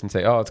listening to this and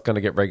say, "Oh, it's going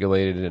to get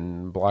regulated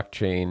and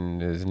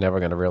blockchain is never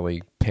going to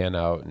really pan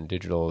out and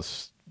digital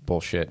is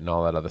bullshit and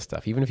all that other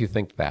stuff," even if you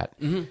think that,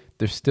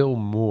 there's still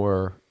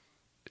more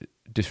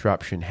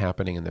disruption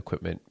happening in the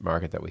equipment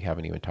market that we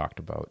haven't even talked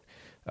about.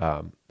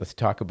 Let's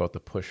talk about the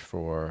push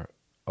for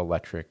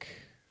electric.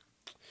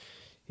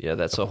 Yeah,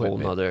 that's a whole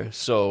Equipment. nother.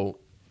 So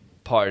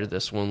part of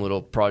this one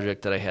little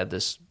project that I had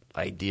this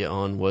idea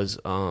on was,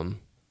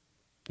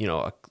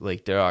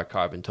 like there are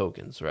carbon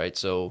tokens, right?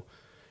 So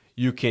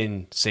you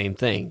can, same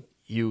thing,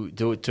 you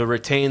do it to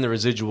retain the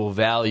residual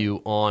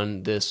value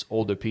on this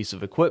older piece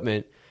of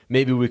equipment.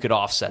 Maybe we could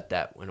offset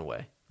that in a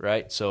way,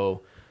 right?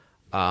 So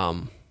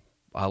I'll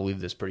leave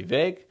this pretty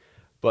vague,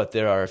 but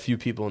there are a few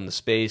people in the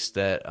space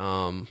that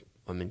I'm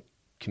in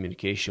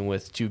communication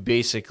with to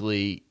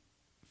basically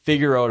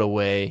figure out a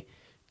way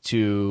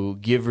to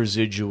give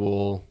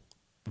residual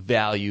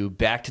value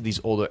back to these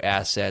older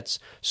assets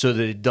so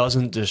that it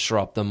doesn't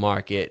disrupt the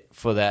market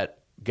for that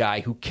guy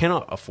who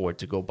cannot afford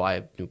to go buy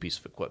a new piece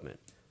of equipment.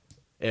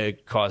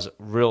 It cause a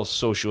real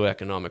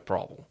socioeconomic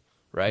problem,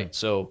 right?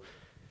 So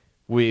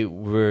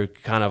we're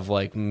kind of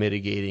like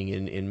mitigating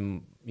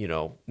and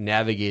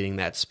navigating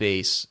that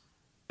space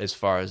as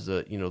far as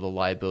the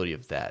liability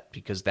of that,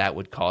 because that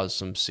would cause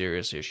some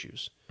serious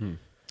issues.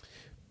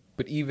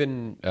 But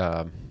even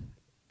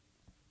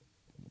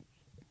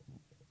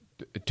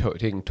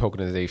taking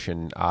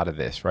tokenization out of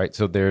this, right?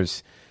 So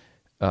there's,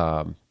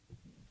 we're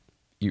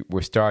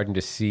starting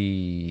to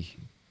see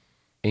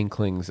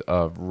inklings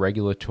of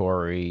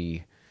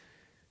regulatory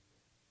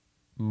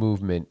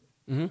movement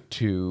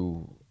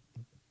to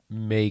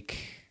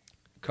make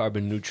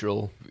Carbon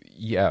neutral.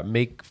 Yeah,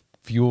 make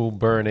fuel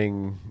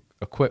burning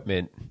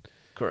equipment.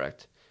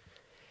 Correct.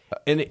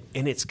 And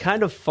it's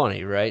kind of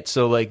funny, right?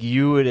 So like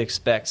you would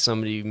expect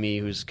somebody, me,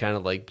 who's kind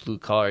of like blue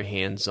collar,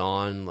 hands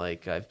on,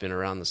 like I've been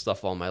around the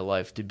stuff all my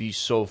life, to be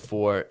so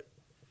for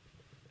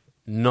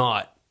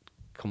not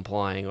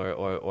complying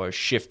or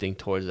shifting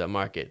towards that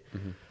market.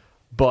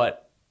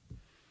 But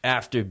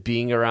after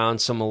being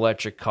around some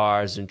electric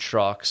cars and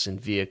trucks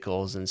and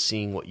vehicles and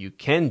seeing what you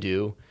can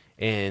do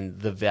and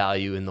the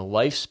value and the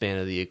lifespan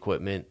of the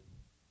equipment,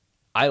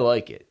 I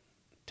like it,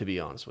 to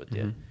be honest with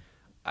you.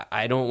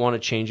 I don't want to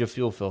change a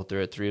fuel filter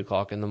at 3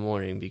 o'clock in the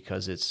morning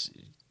because it's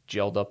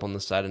gelled up on the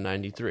side of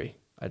 93.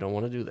 I don't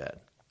want to do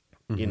that.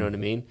 You know what I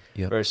mean?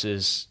 Yep.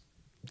 Versus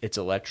it's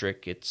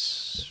electric,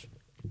 it's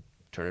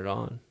turn it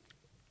on.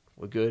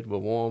 We're good, we're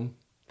warm.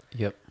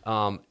 Yep.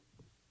 And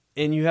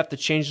you have to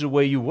change the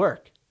way you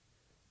work.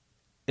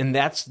 And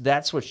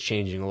that's what's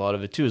changing a lot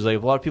of it too. Is like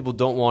a lot of people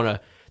don't want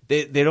to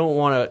they don't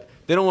want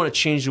to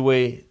change the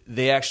way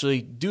they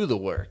actually do the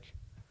work.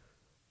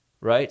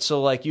 Right?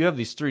 So like you have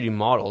these 3D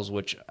models,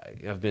 which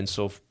I've been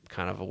so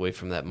kind of away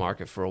from that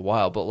market for a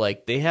while, but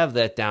like they have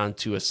that down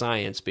to a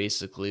science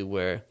basically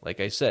where, like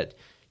I said,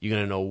 you're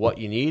going to know what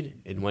you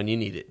need and when you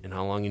need it and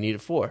how long you need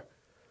it for.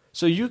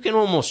 So you can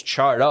almost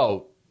chart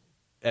out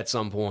at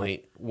some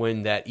point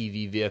when that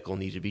EV vehicle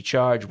needs to be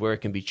charged, where it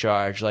can be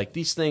charged. Like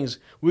these things,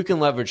 we can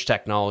leverage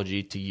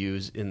technology to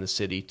use in the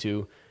city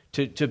to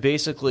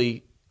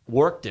basically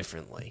work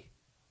differently.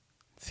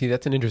 See,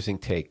 that's an interesting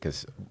take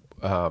because...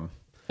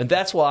 And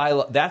that's why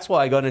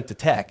I got into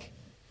tech,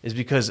 is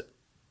because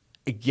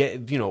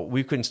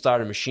we couldn't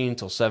start a machine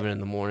until 7 in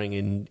the morning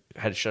and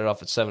had to shut it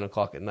off at 7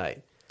 o'clock at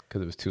night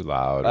because it was too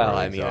loud. Well, or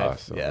I mean,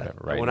 exhaust or yeah. whatever,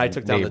 right? When I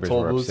took down the Neighbors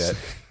toll were booths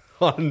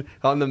upset.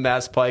 on the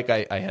Mass Pike,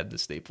 I had the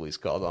state police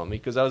called on me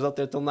because I was out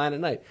there till 9 at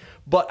night.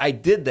 But I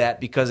did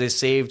that because I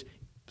saved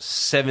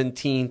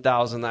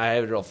 $17,000. I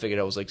had it all figured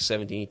out. It was like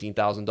 $17,000,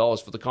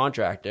 $18,000 for the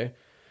contractor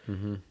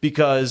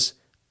because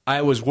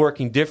I was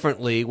working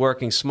differently,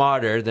 working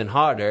smarter than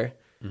harder.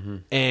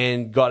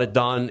 And got it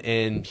done,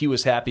 and he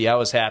was happy. I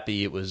was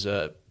happy. It was,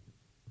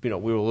 we were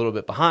a little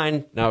bit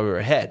behind. Now we were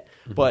ahead.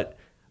 But,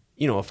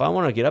 if I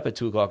want to get up at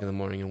 2 o'clock in the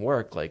morning and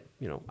work, like,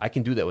 I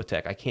can do that with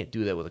tech. I can't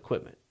do that with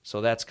equipment.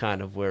 So that's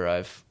kind of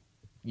where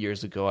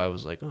years ago, I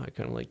was like, oh, I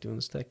kind of like doing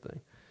this tech thing.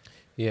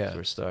 Yeah. That's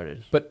where it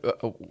started. But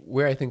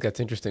where I think that's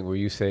interesting, where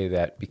you say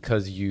that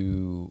because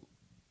you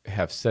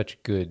have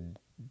such good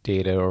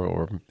data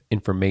or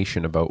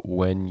information about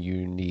when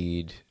you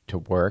need to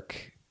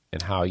work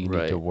and how you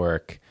need to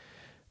work,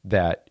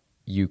 that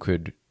you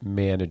could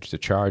manage the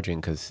charging.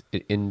 Because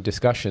in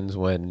discussions,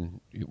 when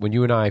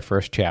you and I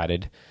first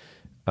chatted,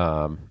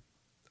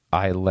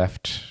 I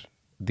left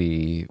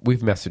we've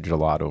messaged a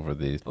lot over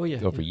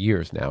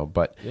years now,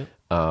 but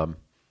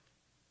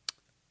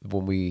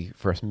when we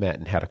first met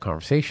and had a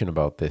conversation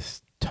about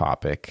this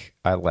topic,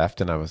 I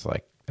left and I was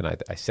like, and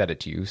I said it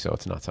to you, so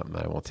it's not something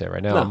that I won't say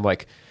right now. No. I'm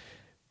like,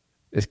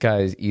 this guy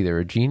is either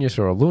a genius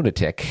or a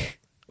lunatic.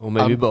 Well,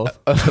 maybe both.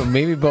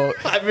 Maybe both.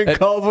 I've been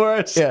called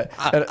worse. Yeah,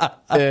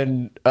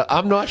 and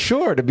I'm not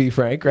sure, to be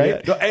frank.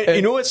 Right? Yeah. And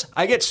you know what's?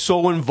 I get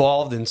so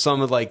involved in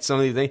some of these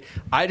things.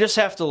 I just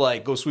have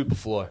to go sweep a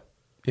floor.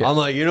 Yeah. I'm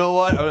like, you know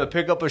what? I'm gonna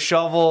pick up a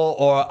shovel,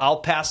 or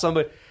I'll pass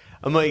somebody.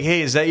 I'm like,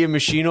 hey, is that your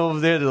machine over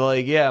there? They're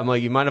like, yeah. I'm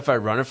like, you mind if I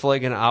run it for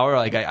like an hour?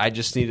 Like, I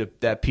just need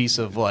that piece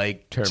of turn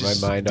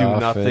just my mind do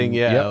off. nothing.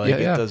 It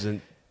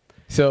doesn't.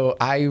 So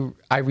I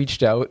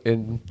reached out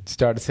and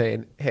started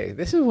saying, hey,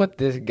 this is what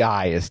this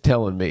guy is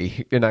telling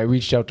me. And I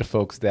reached out to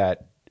folks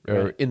that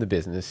are in the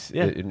business,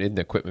 in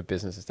the equipment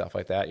business and stuff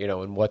like that,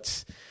 and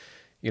what's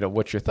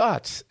your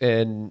thoughts?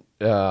 And,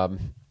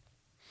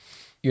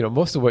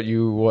 most of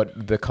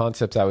what the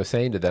concepts I was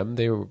saying to them,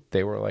 they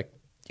were like,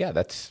 yeah,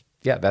 that's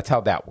Yeah, that's how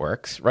that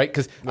works, right?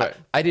 Because Right.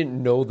 I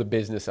didn't know the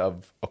business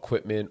of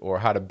equipment or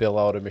how to bill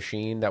out a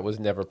machine. That was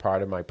never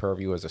part of my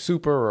purview as a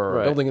super or a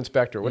Right. building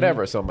inspector or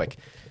whatever. So I'm like,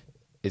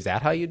 is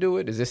that how you do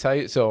it? Is this how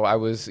you? So I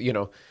was,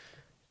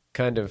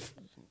 kind of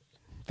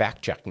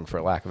fact checking,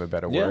 for lack of a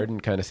better Yeah. word,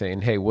 and kind of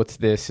saying, hey, what's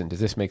this? And does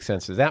this make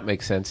sense? Does that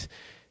make sense?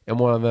 And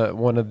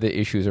one of the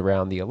issues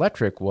around the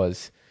electric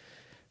was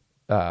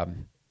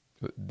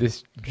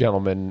this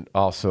gentleman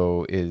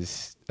also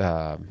is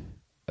a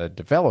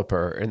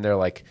developer, and they're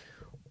like,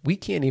 we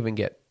can't even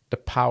get the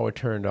power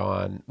turned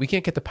on. We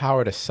can't get the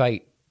power to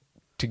site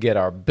to get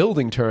our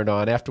building turned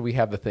on after we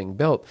have the thing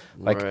built.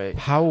 Like, Right.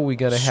 how are we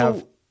going to So-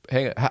 have?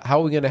 Hang on, how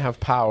are we going to have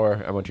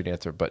power? I want you to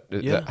answer, but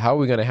Yeah. how are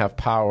we going to have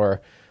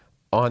power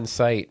on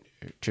site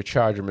to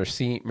charge a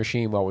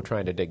machine while we're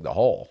trying to dig the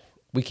hole?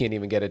 We can't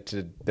even get it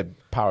to the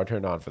power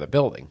turned on for the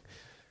building.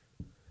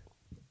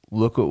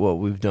 Look at what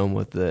we've done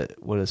with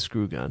a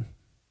screw gun.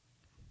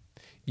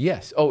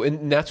 Yes. Oh,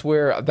 and that's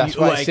why Like,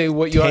 I say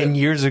what you 10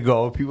 years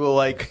ago, people were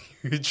like,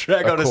 you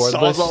drag out a cordless.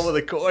 sawzall with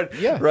a cord.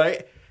 Yeah.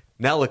 Right?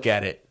 Now look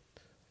at it.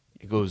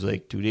 It goes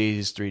like 2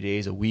 days, 3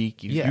 days, a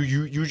week.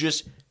 You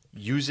just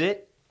use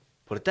it,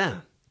 put it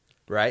down.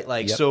 Right?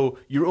 Like, Yep. so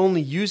you're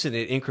only using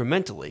it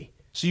incrementally.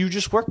 So you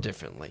just work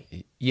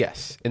differently.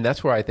 Yes, and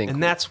that's where I think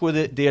And that's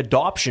where the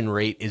adoption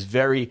rate is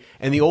very,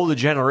 and the older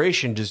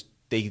generation just,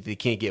 they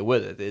can't get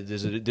with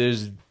it.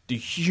 There's the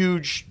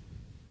huge,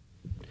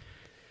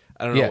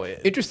 I don't know.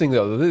 Interesting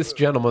though, this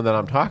gentleman that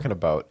I'm talking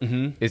about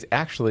Mm-hmm. is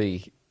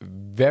actually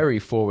very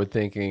forward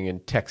thinking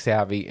and tech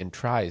savvy and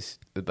tries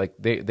like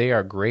they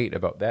are great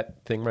about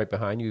that thing right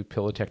behind you,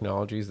 Pillar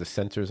Technologies, the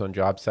sensors on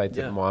job sites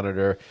Yeah. that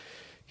monitor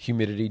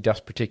humidity,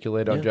 dust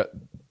particulate on Yeah.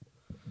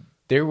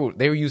 they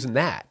were using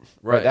that.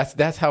 Right.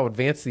 That's how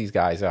advanced these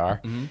guys are.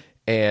 Mm-hmm.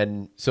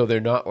 And so they're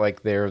not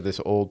like they're this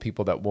old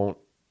people that won't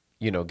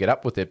get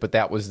up with it, but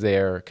that was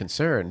their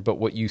concern. But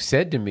what you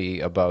said to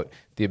me about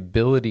the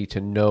ability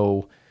to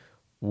know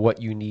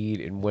what you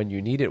need and when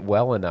you need it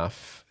well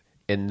enough,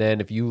 and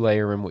then if you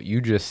layer in what you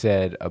just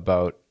said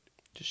about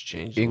Just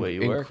change the way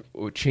you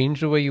work.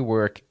 change the way you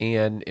work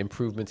and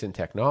improvements in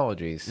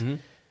technologies, Mm-hmm.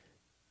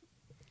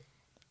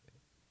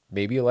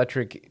 maybe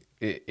electric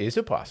is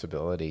a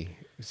possibility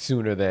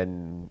sooner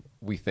than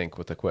we think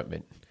with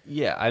equipment.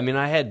 Yeah, I mean,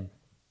 I had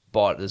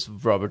bought this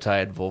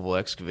rubber-tired Volvo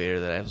excavator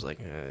that I was like,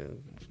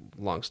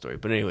 long story.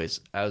 But anyways,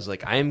 I was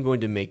like, I am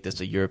going to make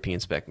this a European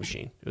spec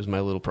machine. It was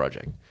my little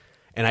project.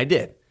 And I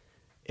did.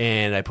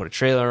 And I put a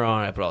trailer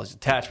on it. I put all these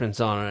attachments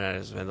on it.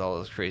 I spent all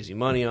this crazy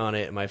money on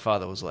it. And my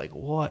father was like,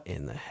 what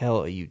in the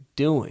hell are you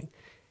doing?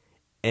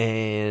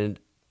 And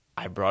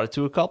I brought it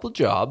to a couple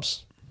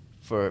jobs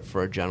for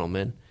a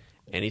gentleman,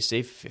 and he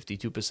saved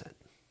 52%.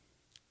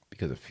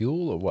 Because of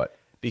fuel or what?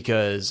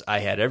 Because I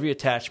had every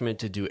attachment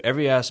to do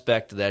every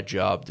aspect of that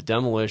job, the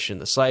demolition,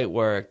 the site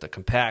work, the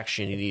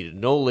compaction. He needed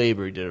no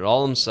labor. He did it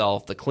all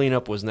himself. The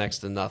cleanup was next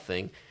to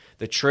nothing.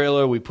 The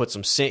trailer, he put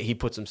some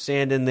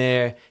sand in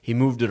there. He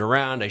moved it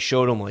around. I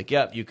showed him, like,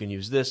 yep, you can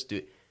use this.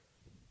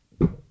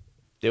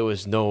 There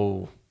was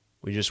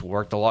we just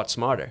worked a lot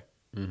smarter.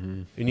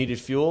 Mm-hmm. If you needed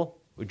fuel,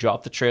 we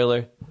dropped the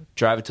trailer,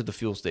 drive it to the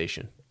fuel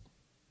station.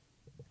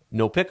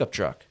 No pickup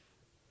truck,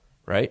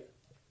 right?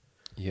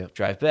 Yeah.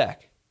 Drive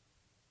back.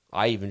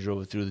 I even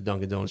drove it through the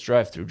Dunkin' Donuts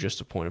drive-through just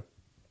to point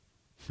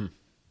of.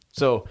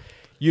 So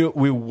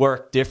we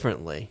work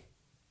differently,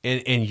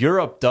 and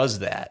Europe does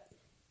that.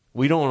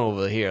 We don't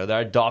over here.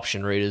 Our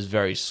adoption rate is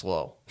very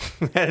slow.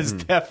 That is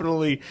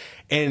definitely,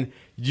 and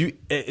you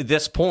at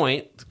this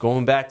point,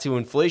 going back to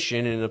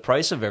inflation and the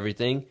price of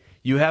everything,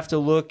 you have to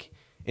look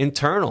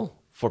internal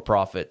for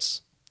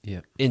profits.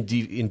 Yeah. In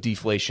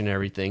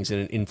deflationary things in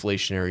an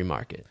inflationary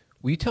market.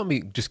 Will you tell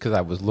me, just because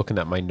I was looking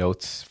at my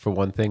notes for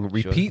one thing,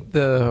 repeat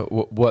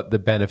what the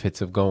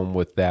benefits of going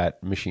with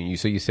that machine?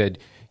 So you said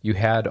you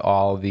had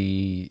all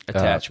the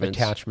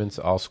attachments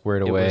all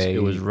squared away.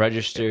 It was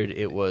registered.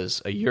 It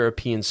was a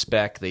European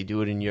spec. They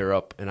do it in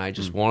Europe, and I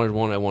just wanted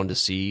one. I wanted to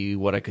see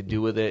what I could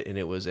do with it, and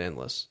it was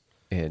endless.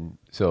 And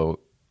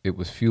so it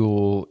was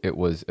fuel. It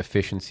was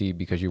efficiency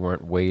because you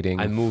weren't waiting.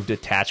 I moved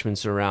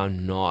attachments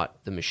around,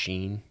 not the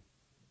machine.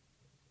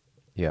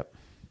 Yep.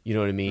 You know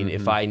what I mean?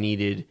 If I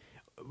needed...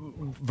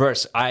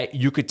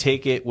 you could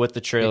take it with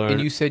the trailer.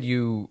 And you said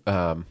you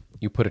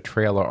put a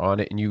trailer on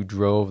it and you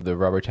drove the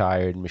rubber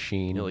tired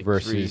machine like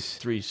versus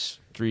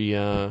three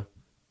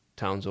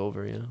towns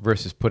over, yeah.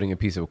 versus putting a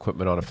piece of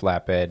equipment on a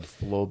flatbed.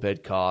 Low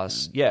bed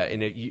costs, yeah.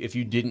 And if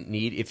you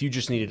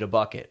just needed a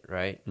bucket,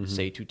 right?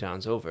 Say 2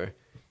 towns over,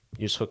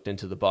 you just hooked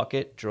into the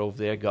bucket, drove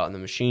there, got in the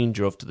machine,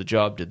 drove to the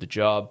job, did the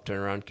job, turned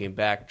around, came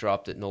back,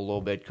 dropped it. No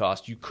low bed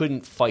cost. You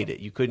couldn't fight it.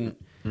 You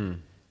couldn't.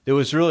 There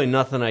was really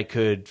nothing I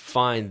could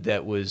find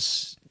that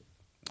was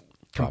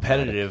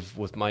competitive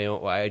with my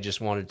own. I just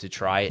wanted to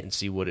try it and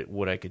see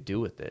what I could do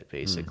with it,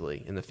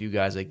 basically. And the few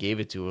guys I gave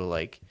it to were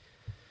like,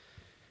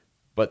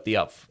 but the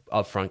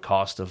upfront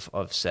cost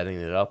of setting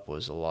it up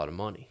was a lot of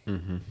money.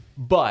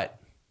 But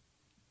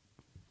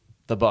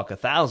the buck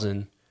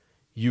 $1,000,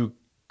 you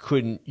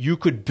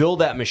could build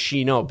that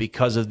machine out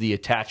because of the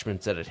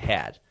attachments that it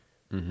had.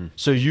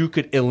 So you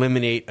could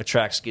eliminate a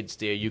track skid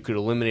steer, you could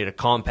eliminate a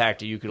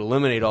compactor, you could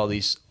eliminate all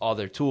these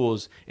other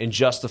tools and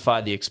justify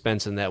the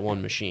expense in that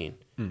one machine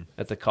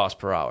at the cost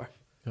per hour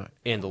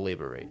and the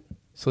labor rate.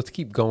 So let's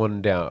keep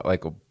going down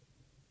like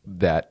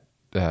that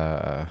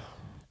that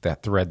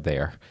thread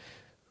there,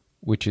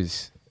 which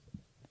is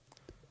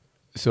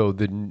so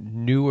the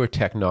newer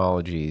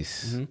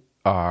technologies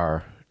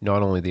are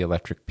not only the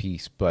electric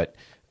piece, but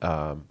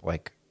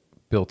like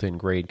built-in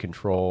grade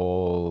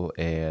control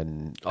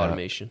and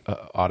automation.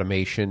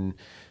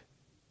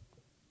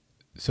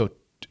 So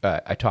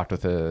I talked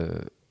with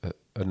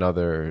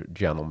another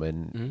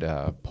gentleman,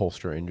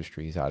 Polster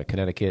Industries out of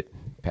Connecticut,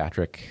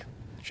 Patrick.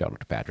 Shout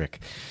out to Patrick.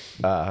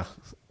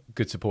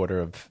 Good supporter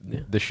of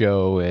the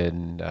show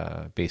and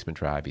Basement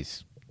Tribe.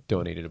 He's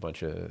donated a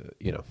bunch of,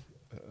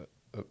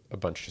 a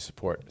bunch to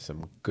support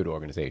some good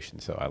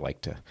organizations. So I like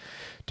to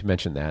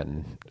mention that.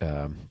 And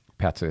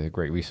Pat's a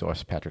great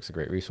resource. Patrick's a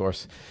great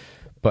resource.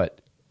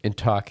 But in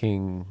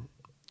talking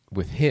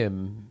with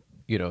him,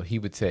 he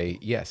would say,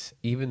 yes,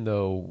 even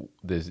though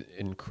there's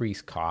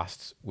increased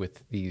costs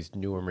with these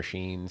newer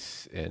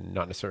machines and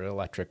not necessarily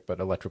electric, but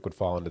electric would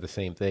fall into the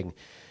same thing,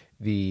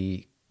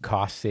 the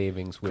cost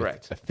savings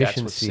with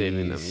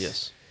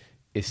efficiencies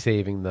is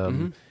saving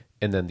them.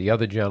 And then the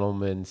other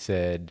gentleman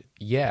said,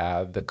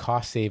 yeah, the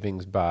cost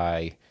savings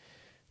by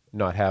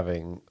not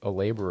having a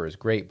laborer is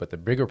great, but the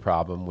bigger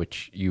problem,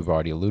 which you've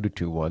already alluded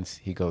to once,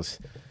 he goes,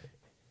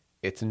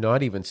 it's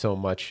not even so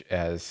much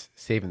as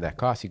saving that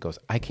cost. He goes,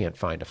 I can't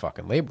find a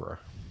fucking laborer.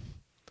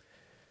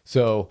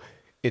 So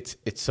it's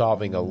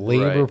solving a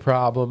labor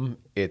problem.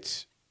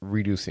 It's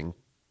reducing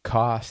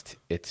cost.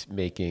 It's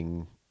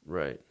making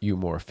you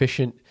more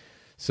efficient.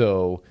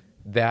 So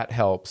that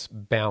helps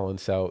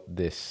balance out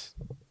this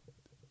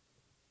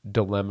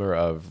dilemma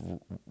of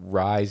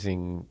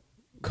rising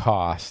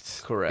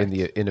costs and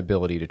the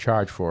inability to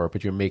charge for it,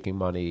 but you're making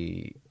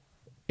money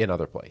in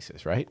other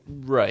places, right?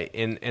 Right.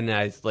 And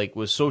I like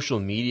with social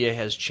media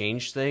has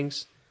changed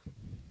things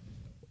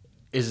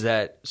is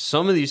that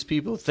some of these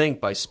people think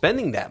by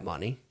spending that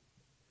money,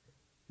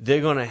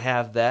 they're going to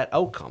have that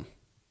outcome.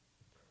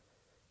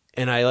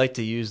 And I like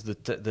to use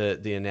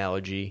the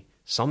analogy,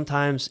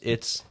 sometimes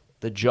it's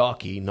the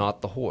jockey,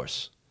 not the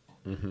horse.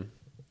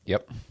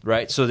 Yep.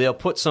 Right? So they'll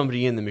put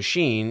somebody in the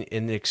machine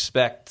and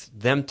expect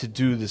them to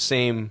do the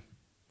same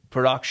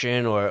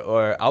production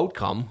or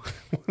outcome.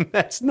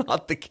 That's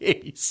not the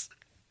case.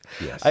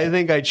 Yes. I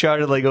think I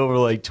charted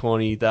over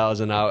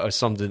 20,000 hours or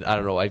something. I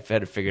don't know. I've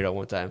had to figure it out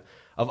one time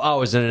of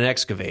hours in an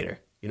excavator.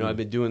 I've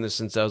been doing this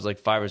since I was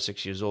 5 or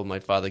 6 years old. My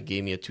father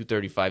gave me a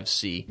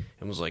 235C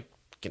and was like,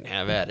 can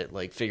have at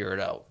it, figure it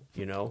out,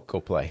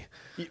 Go play.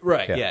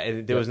 Right, yeah.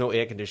 And there was no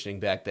air conditioning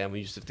back then. We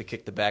used to have to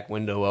kick the back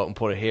window out and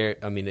put an air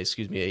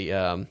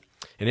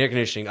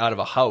conditioning out of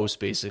a house,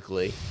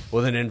 basically,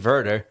 with an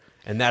inverter.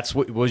 And that's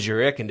what was your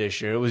air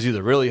conditioner. It was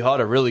either really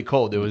hot or really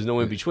cold. There was no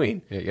in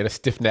between. Yeah, you had a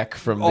stiff neck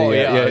from it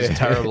was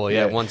terrible.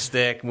 Yeah, one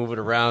stick, move it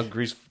around,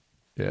 grease,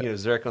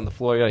 zerk on the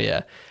floor.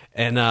 Yeah.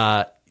 And,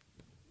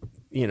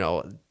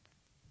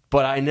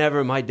 but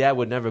my dad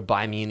would never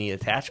buy me any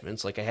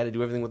attachments. I had to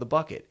do everything with a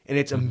bucket. And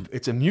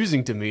it's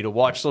amusing to me to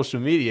watch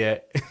social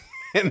media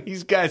and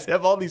these guys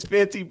have all these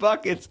fancy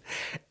buckets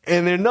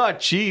and they're not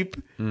cheap.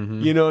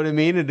 You know what I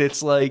mean? And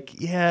it's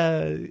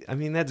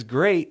that's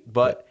great.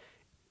 But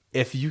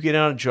if you get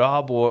on a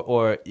job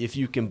or if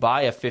you can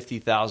buy a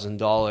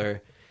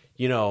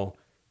 $50,000,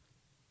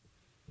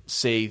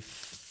 say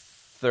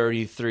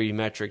 33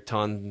 metric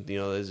ton,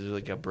 there's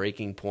a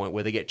breaking point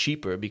where they get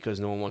cheaper because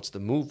no one wants to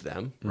move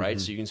them,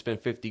 right? So you can spend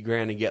 50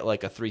 grand and get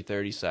a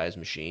 330 size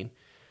machine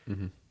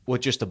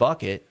with just a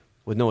bucket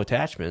with no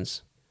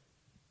attachments.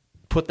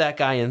 Put that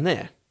guy in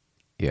there.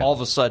 Yeah. All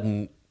of a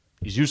sudden,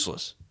 he's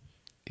useless.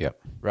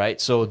 Yep.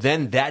 Right? So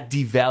then that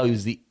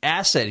devalues the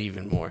asset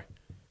even more.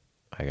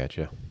 I got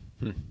you.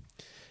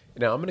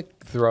 Now I'm going to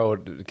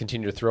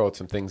continue to throw out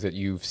some things that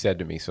you've said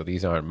to me. So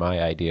these aren't my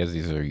ideas;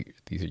 these are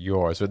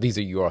yours, or these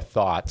are your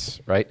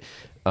thoughts, right?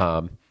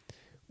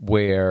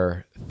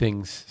 Where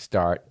things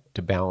start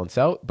to balance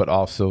out, but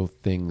also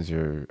things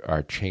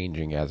are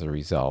changing as a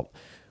result.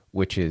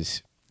 Which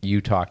is,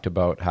 you talked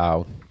about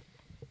how,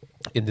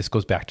 and this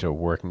goes back to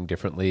working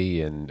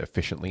differently and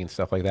efficiently and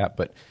stuff like that.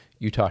 But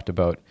you talked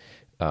about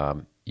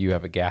you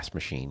have a gas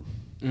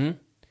machine.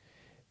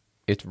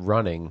 It's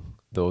running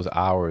those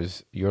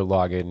hours. You're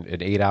logging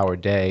an 8-hour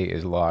day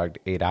is logged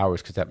 8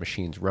 hours because that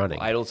machine's running.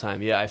 Idle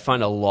time, yeah. I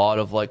find a lot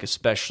of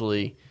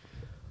especially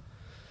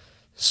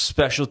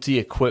specialty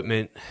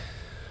equipment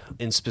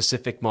in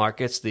specific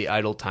markets, the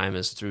idle time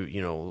is through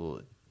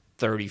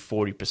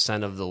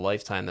 30-40% of the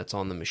lifetime that's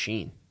on the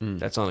machine.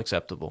 That's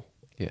unacceptable.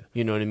 Yeah.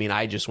 You know what I mean?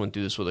 I just went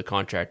through this with a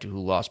contractor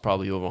who lost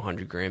probably over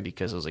 $100 grand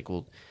because I was like,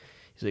 well,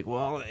 he's like,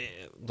 well,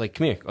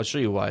 come here. I'll show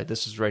you why.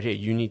 This is right here.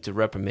 You need to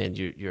reprimand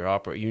your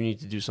operator. You need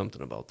to do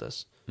something about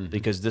this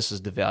because this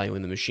is the value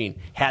in the machine.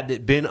 Had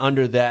it been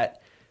under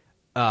that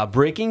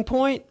breaking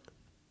point,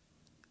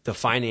 the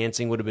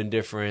financing would have been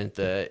different.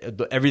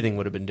 Everything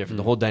would have been different.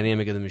 The whole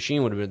dynamic of the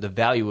machine would have been, the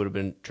value would have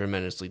been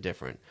tremendously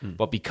different.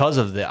 But because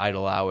of the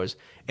idle hours,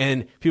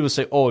 and people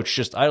say, oh, it's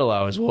just idle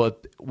hours. Well,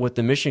 with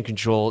the mission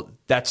control,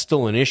 that's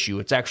still an issue.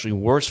 It's actually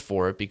worse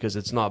for it because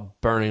it's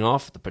not burning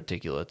off the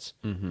particulates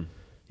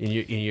in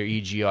your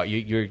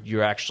EGR.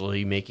 You're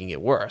actually making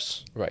it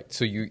worse. Right.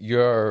 So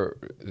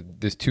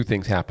there's two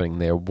things happening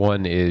there.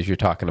 One is you're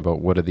talking about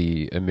what are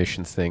the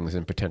emissions things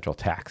and potential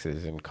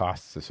taxes and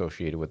costs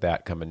associated with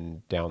that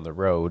coming down the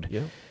road.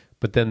 Yeah.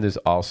 But then there's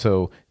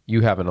also,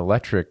 you have an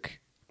electric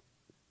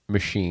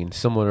machine,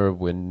 similar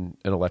when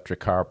an electric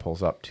car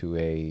pulls up to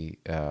a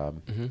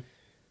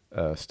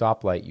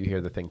stoplight, you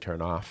hear the thing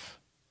turn off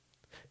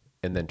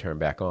and then turn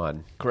back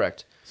on.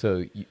 Correct.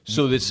 So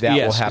that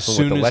will happen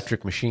with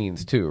electric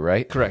machines too,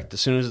 right? Correct.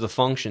 As soon as the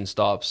function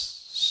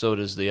stops, so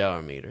does the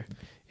hour meter.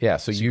 Yeah,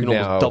 so you can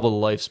now almost double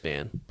the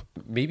lifespan.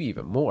 Maybe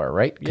even more,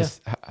 right?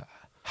 Because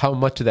how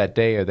much of that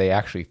day are they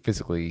actually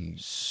physically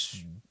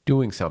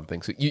doing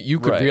something? So you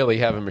could really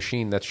have a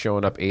machine that's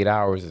showing up 8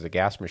 hours as a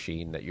gas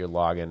machine that you're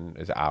logging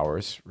as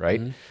hours,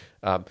 right?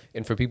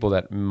 And for people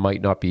that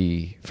might not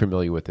be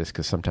familiar with this,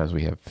 because sometimes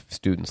we have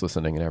students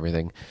listening and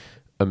everything,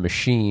 a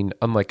machine,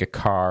 unlike a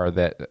car,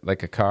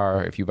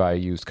 if you buy a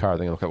used car,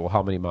 they look at, well,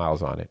 how many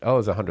miles on it? Oh,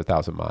 it's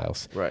 100,000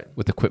 miles. Right.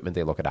 With equipment,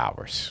 they look at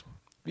hours.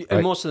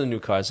 And most of the new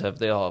cars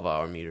they all have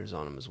hour meters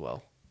on them as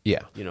well.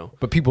 Yeah. You know.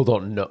 But people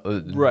don't know.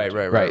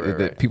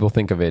 Right. People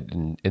think of it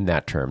in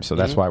that term. So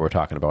that's why we're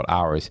talking about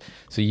hours.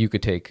 So you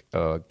could take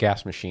a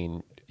gas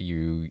machine,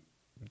 you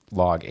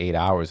log 8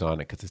 hours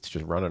on it because it's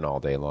just running all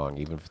day long,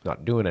 even if it's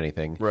not doing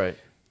anything. Right.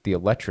 The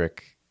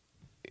electric,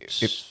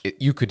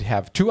 you could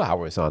have 2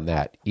 hours on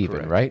that even,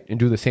 Correct. right? And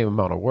do the same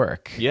amount of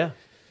work. Yeah.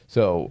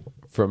 So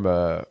from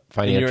a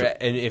financial...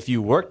 And if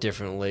you work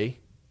differently,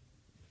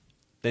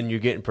 then you're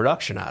getting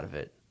production out of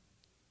it.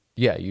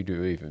 Yeah, you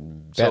do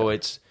even better. So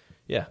it's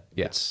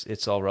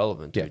all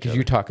relevant. Yeah, because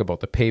you talk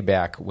about the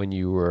payback when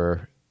you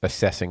were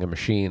assessing a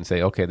machine,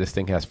 say, okay, this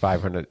thing has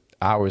 500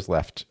 hours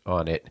left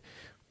on it.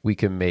 We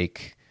can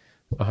make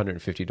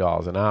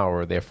 $150 an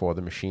hour. Therefore,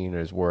 the machine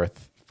is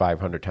worth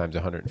 500 times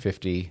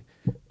 150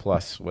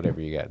 plus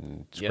whatever you get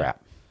in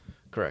scrap. Yeah.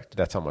 Correct.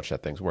 That's how much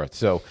that thing's worth.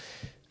 So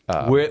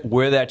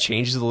where that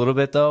changes a little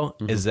bit, though,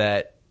 is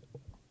that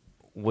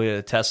with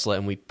a Tesla,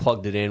 and we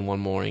plugged it in one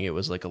morning, it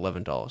was like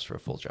 $11 for a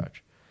full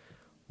charge.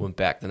 Went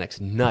back the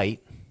next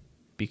night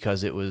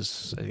because it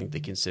was, I think they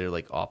consider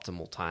like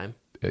optimal time.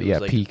 It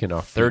was like peak and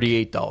off.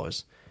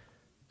 $38.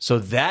 So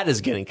that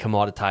is getting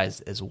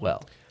commoditized as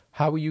well.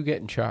 How were you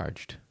getting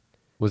charged?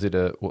 Was it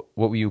what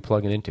were you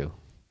plugging into?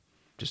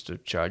 Just a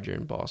charger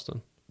in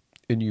Boston.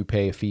 And you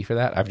pay a fee for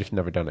that? I've just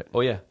never done it.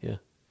 Oh yeah.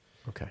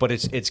 Okay. But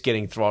it's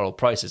getting throttle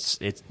price.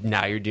 It's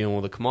now you're dealing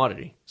with a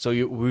commodity. So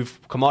we've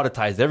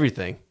commoditized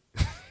everything.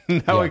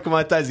 Now we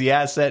commoditize the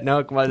asset. Now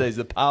we commoditize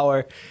the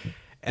power.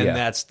 And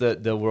that's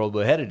the world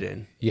we're headed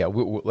in. Yeah,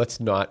 let's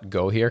not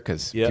go here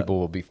because people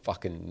will be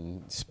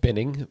fucking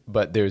spinning.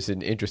 But there's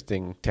an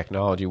interesting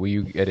technology where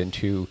you get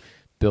into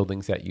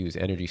buildings that use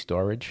energy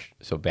storage,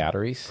 so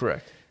batteries.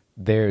 Correct.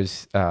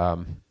 There's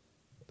a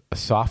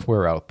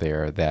software out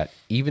there that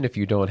even if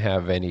you don't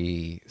have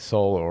any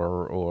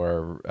solar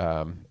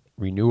or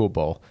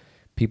renewable,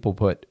 people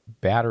put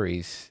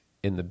batteries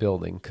in the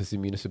building because the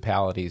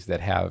municipalities that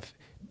have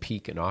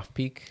peak and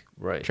off-peak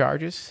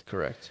charges.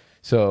 Correct.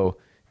 So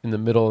in the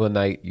middle of the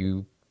night,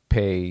 you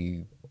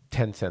pay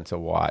 10 cents a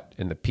watt.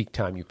 In the peak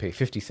time, you pay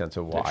 50 cents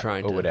a watt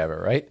or whatever,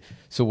 right?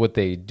 So what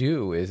they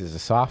do is a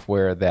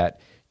software that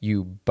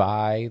you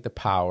buy the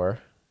power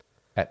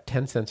at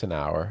 10 cents an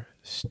hour,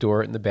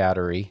 store it in the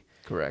battery.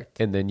 Correct.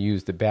 And then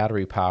use the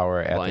battery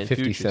power at the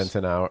 50 cents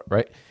an hour,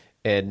 right?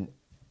 And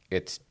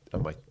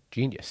I'm like,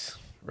 genius,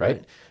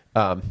 right?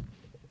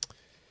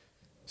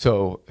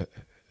 So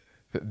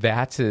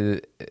that's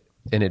an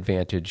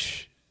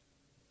advantage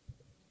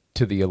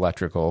to the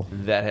electrical.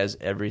 That has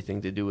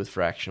everything to do with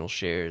fractional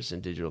shares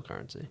and digital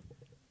currency,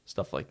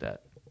 stuff like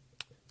that.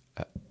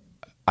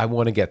 I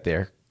want to get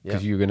there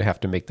because you're going to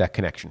have to make that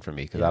connection for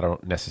me because I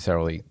don't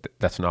necessarily,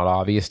 that's not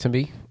obvious to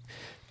me.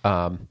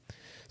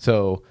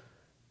 So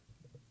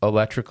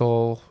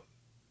electrical,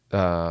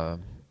 I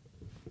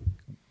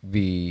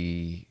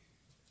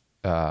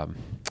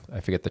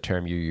forget the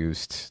term you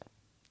used.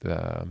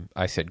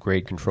 I said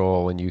grade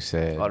control and you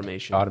said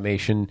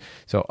automation.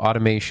 So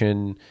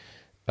automation,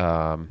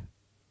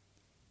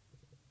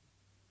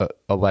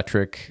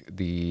 electric,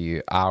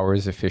 the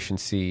hours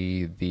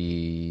efficiency,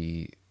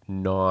 the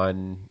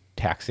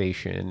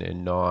non-taxation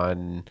and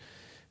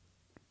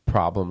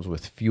non-problems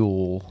with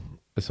fuel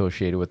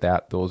associated with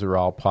that. Those are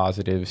all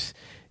positives.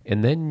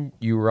 And then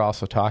you were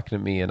also talking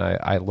to me, and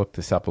I looked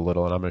this up a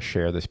little, and I'm going to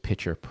share this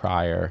picture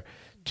prior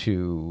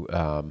to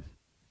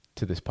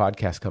this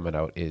podcast coming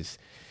out, is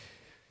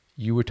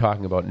you were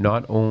talking about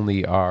not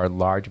only are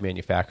large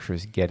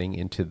manufacturers getting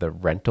into the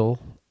rental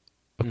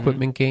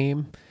equipment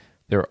game,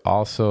 they're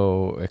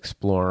also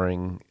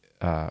exploring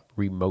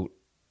remote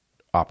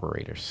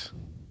operators.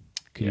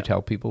 Can you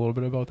tell people a little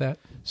bit about that?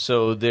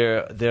 So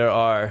there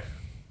are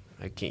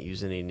I can't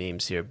use any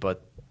names here,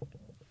 but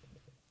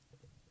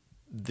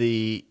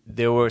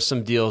there were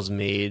some deals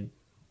made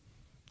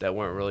that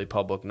weren't really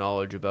public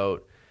knowledge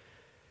about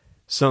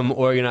some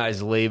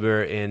organized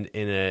labor in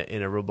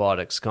a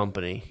robotics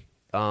company.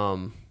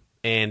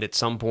 And at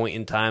some point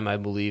in time, I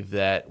believe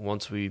that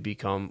once we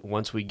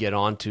get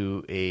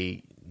onto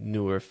a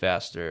newer,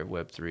 faster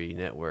Web3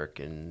 network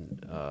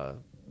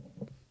and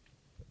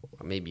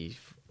maybe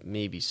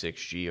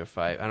 6G or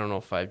 5, I don't know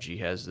if 5G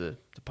has the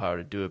power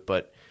to do it,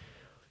 but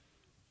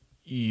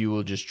you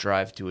will just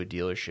drive to a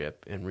dealership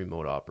and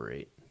remote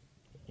operate.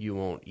 You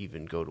won't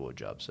even go to a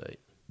job site.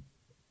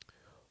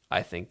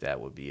 I think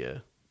that would be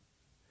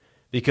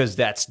because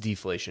that's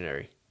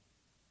deflationary.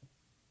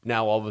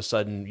 Now, all of a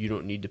sudden, you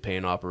don't need to pay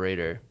an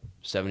operator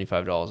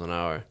 $75 an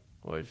hour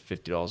or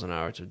 $50 an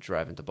hour to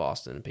drive into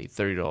Boston and pay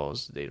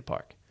 $30 a day to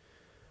park,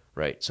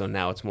 right? So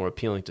now it's more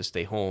appealing to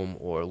stay home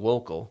or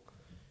local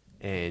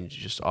and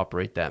just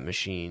operate that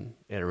machine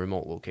at a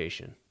remote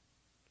location.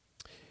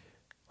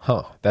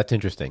 Huh, that's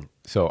interesting.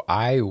 So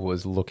I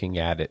was looking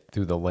at it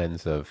through the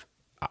lens of,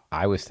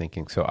 I was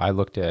thinking, so I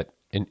looked at,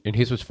 and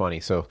here's what's funny.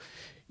 So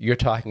you're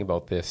talking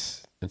about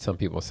this, and some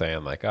people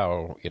saying like,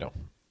 oh,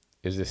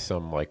 is this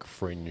some like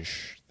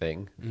fringe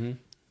thing? Mm-hmm.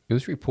 It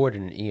was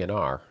reported in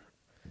ENR.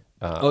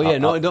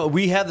 No,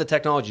 we have the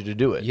technology to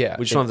do it. Yeah.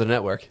 We just don't have the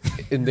network.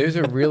 And there's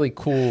a really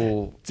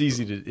cool...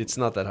 It's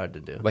not that hard to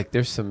do. Like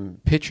there's some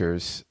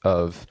pictures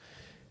of,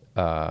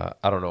 I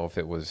don't know if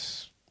it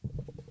was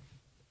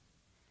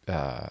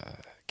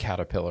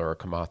Caterpillar or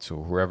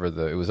Komatsu, whoever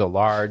it was a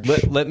large...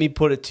 Let me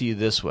put it to you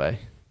this way.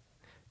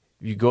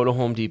 You go to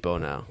Home Depot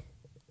now.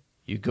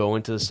 You go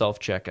into the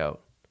self-checkout.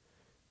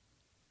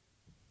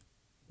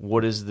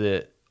 What is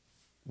the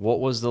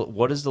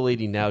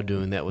lady now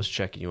doing that was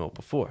checking you out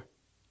before?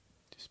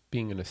 Just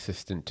being an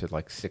assistant to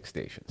like 6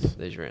 stations.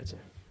 There's your answer.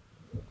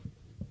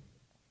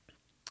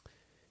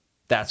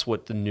 That's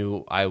what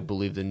I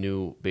believe the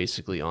new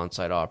basically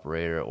on-site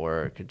operator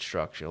or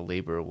construction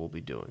laborer will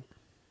be doing.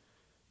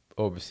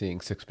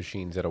 Overseeing 6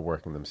 machines that are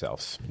working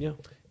themselves. Yeah.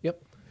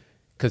 Yep.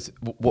 Because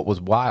what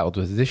was wild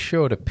was this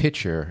showed a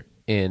picture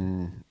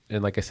and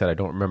like I said, I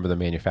don't remember the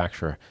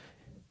manufacturer.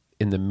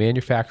 In the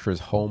manufacturer's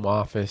home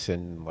office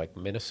in like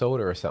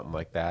Minnesota or something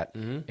like that,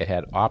 It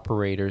had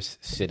operators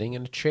sitting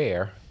in a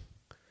chair.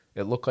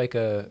 It looked like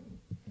a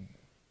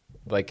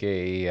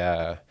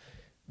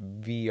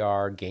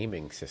VR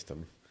gaming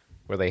system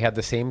where they had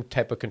the same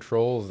type of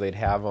controls they'd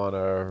have on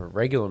a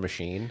regular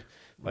machine,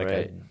 like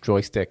a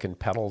joystick and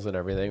pedals and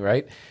everything,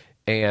 right?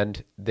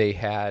 And they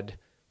had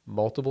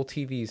multiple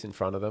TVs in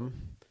front of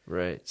them.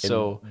 Right.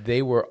 So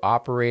they were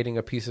operating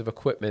a piece of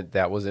equipment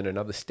that was in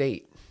another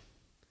state.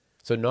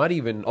 So not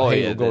even,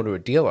 we're going to a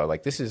dealer.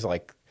 Like this is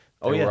like,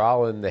 we're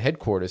all in the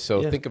headquarters.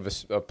 So think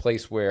of a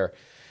place where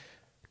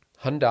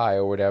Hyundai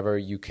or whatever,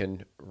 you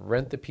can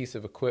rent the piece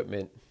of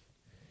equipment,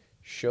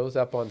 shows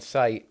up on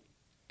site,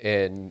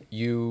 and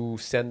you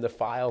send the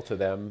file to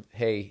them.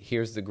 Hey,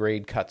 here's the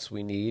grade cuts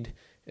we need.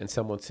 And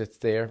someone sits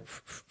there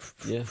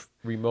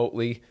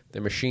remotely. The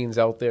machine's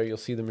out there. You'll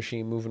see the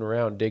machine moving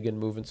around, digging,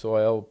 moving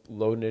soil,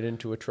 loading it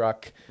into a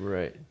truck.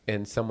 Right.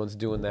 And someone's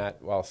doing that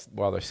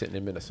while they're sitting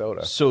in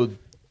Minnesota. So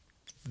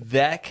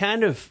that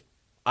kind of,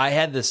 I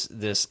had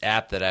this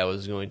app that I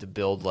was going to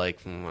build like,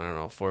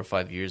 4 or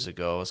 5 years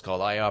ago. It's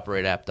called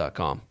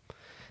iOperateApp.com.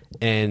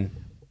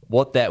 And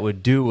what that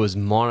would do was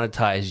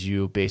monetize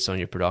you based on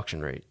your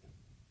production rate.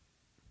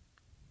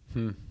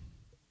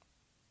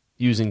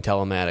 Using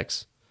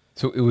telematics.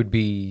 So it would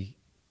be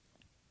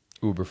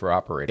Uber for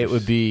operators. It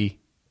would be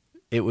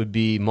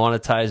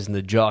monetizing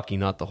the jockey,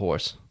 not the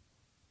horse.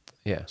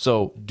 Yeah.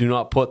 So do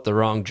not put the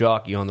wrong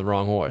jockey on the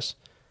wrong horse.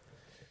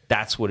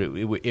 That's what it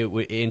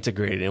would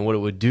integrate. And what it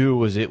would do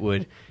was it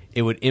would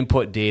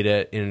input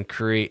data and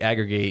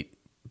aggregate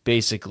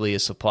basically a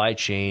supply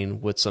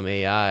chain with some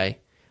AI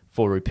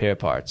for repair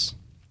parts.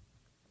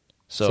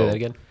 So say that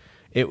again.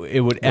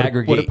 It would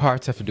aggregate. What do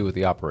parts have to do with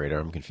the operator?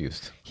 I'm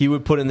confused. He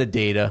would put in the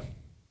data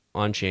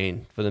on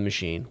chain for the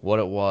machine, what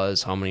it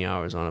was, how many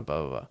hours on it,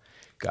 blah, blah, blah.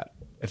 Got it.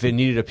 If it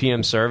needed a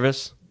PM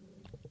service,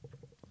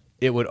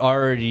 it would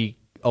already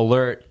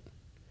alert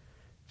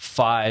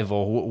 5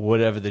 or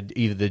whatever,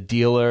 either the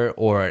dealer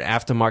or an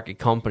aftermarket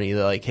company.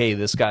 They're like, hey,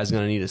 this guy's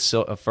going to need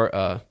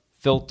a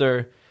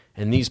filter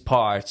and these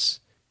parts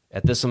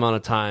at this amount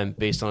of time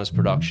based on his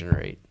production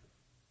rate.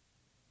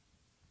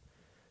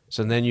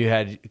 So then you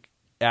had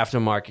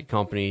aftermarket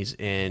companies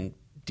and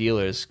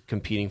dealers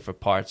competing for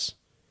parts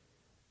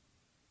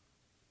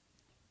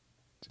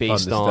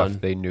based on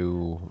stuff they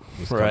knew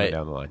was coming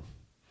down the line.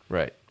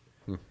 Right.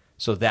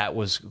 So that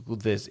was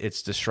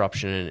its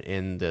disruption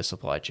in the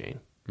supply chain.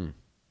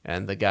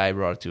 And the guy I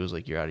brought it to was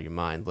like, you're out of your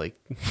mind. Like,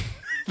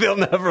 they'll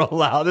never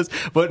allow this.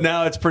 But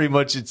now it's pretty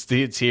much,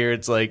 it's here.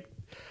 It's like,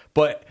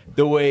 but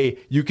the way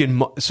you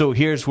can, so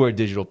here's where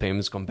digital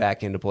payments come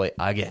back into play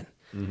again.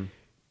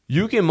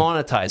 You can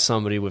monetize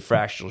somebody with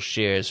fractional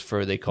shares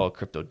for, they call it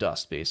crypto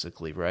dust,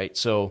 basically, right?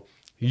 So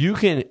you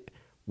can,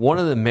 one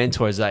of the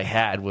mentors I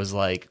had was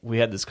like, we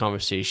had this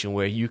conversation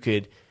where you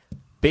could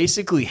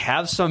basically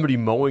have somebody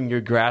mowing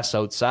your grass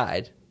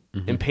outside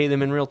and pay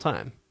them in real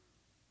time.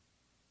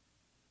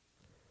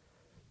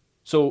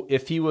 So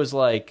if he was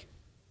like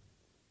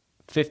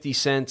 50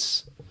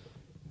 cents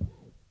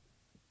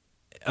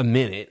a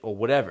minute or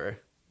whatever,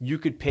 you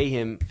could pay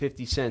him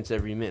 50 cents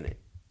every minute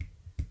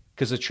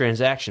because the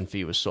transaction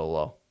fee was so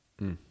low.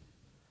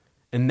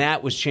 And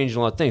that was changing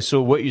a lot of things.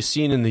 So what you're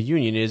seeing in the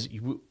union is,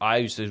 I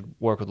used to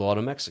work with a lot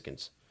of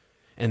Mexicans,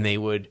 and they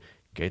would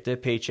get their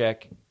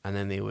paycheck, and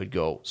then they would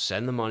go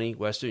send the money,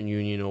 Western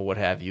Union or what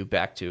have you,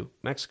 back to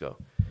Mexico.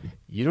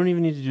 You don't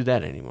even need to do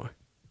that anymore.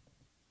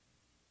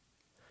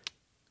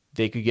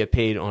 They could get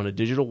paid on a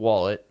digital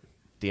wallet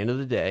at the end of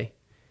the day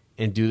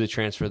and do the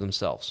transfer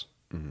themselves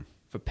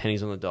for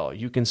pennies on the dollar.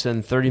 You can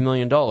send $30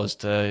 million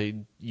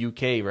to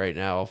UK right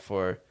now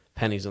for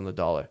pennies on the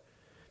dollar.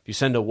 If you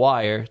send a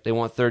wire, they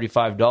want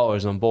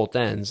 $35 on both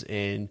ends,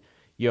 and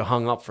you're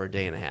hung up for a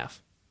day and a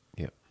half.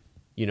 Yeah.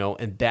 You know,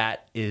 and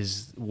that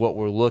is what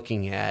we're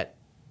looking at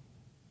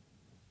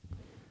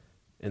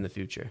in the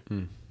future.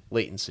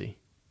 Latency.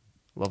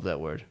 Love that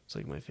word. It's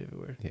like my favorite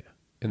word. Yeah.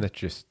 And that's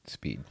just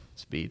speed.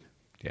 Speed.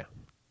 Yeah.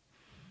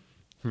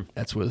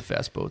 That's where the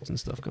fast boats and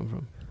stuff come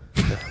from.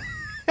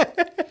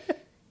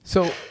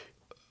 So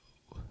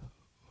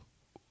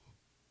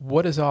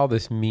what does all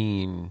this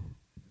mean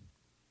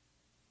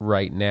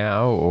right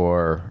now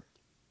or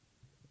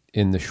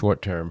in the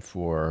short term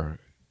for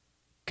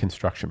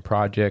construction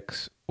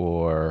projects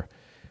or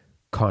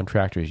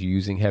contractors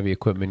using heavy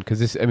equipment? Because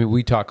this, I mean,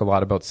 we talk a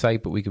lot about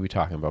site, but we could be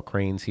talking about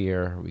cranes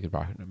here. We could be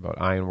talking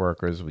about iron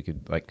workers. We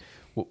could, like,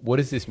 what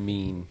does this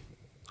mean?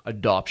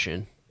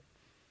 Adoption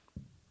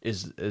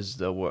is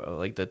the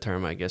like the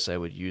term I guess I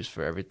would use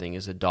for everything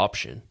is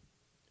adoption.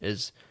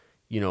 Is,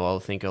 you know, I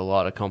think a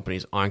lot of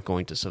companies aren't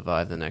going to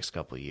survive the next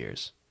couple of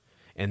years.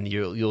 And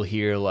you'll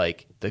hear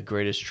like the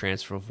greatest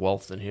transfer of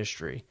wealth in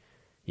history.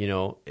 You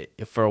know,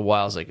 for a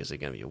while it's like, is it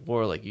going to be a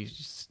war? Like, you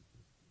just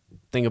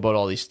think about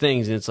all these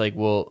things, and it's like,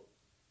 well,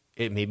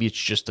 maybe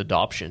it's just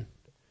adoption.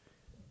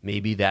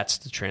 Maybe that's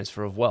the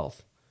transfer of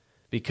wealth,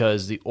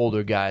 because the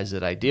older guys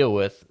that I deal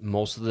with,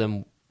 most of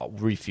them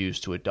refuse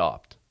to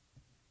adopt,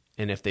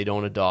 and if they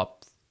don't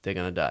adopt, they're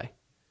going to die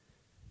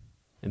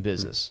in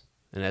business.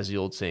 And as the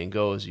old saying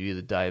goes, you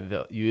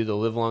either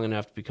live long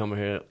enough to become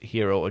a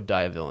hero or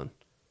die a villain.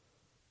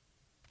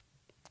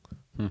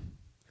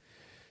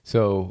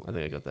 So I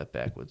think I got that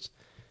backwards.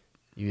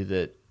 You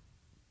either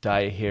die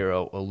a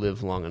hero or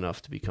live long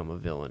enough to become a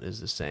villain is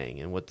the saying.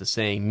 And what the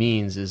saying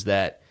means is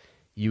that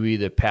you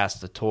either pass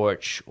the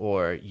torch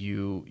or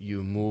you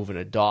move and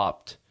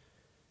adopt,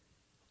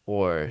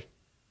 or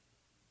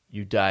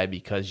you die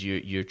because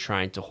you're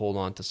trying to hold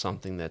on to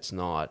something that's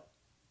no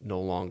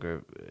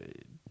longer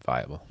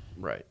viable.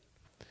 Right.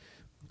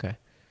 Okay.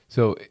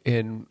 So,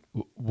 and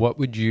what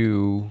would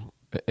you,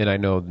 and I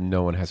know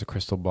no one has a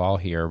crystal ball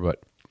here,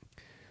 but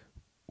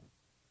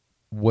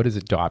what does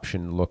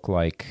adoption look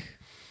like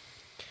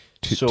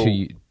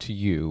to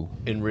you?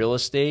 In real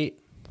estate?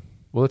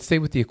 Well, let's stay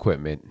with the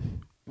equipment.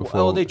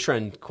 Well, they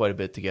trend quite a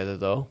bit together,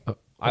 though. Oh, okay.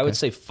 I would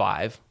say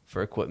 5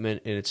 for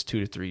equipment, and it's 2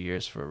 to 3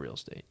 years for real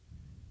estate.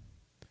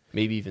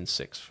 Maybe even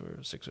 6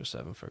 or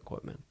 7 for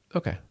equipment.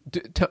 Okay.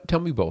 Tell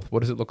me both. What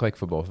does it look like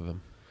for both of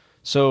them?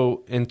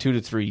 So in 2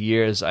 to 3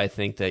 years, I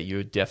think that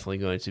you're definitely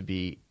going to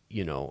be,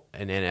 you know,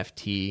 an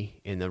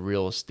NFT in the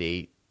real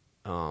estate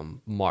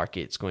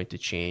market's going to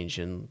change,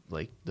 and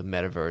like the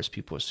metaverse,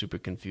 people are super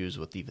confused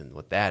with even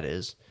what that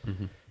is.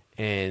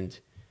 And,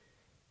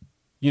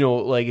 you know,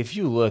 like if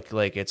you look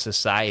like at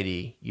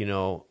society, you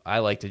know, I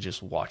like to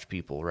just watch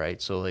people, right?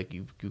 So like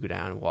you go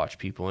down and watch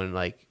people, and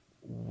like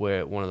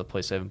where one of the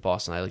places I have in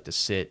Boston, I like to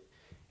sit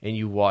and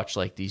you watch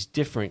like these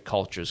different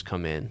cultures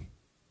come in,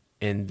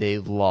 and they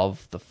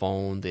love the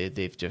phone.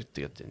 They've just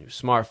got the new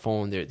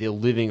smartphone. They're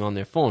living on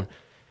their phone.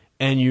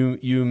 And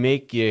you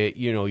make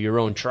your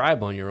own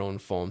tribe on your own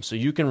phone, so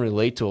you can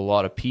relate to a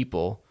lot of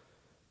people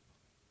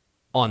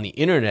on the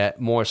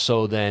internet more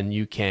so than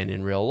you can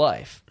in real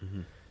life.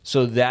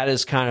 So that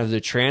is kind of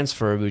the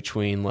transfer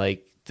between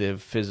like the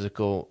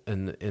physical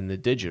and the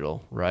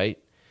digital, right?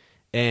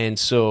 And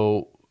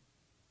so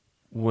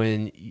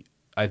when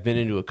I've been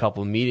into a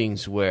couple of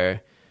meetings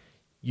where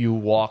you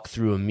walk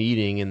through a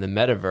meeting in the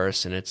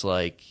metaverse, and it's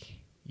like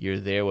you're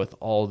there with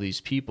all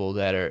these people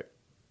that are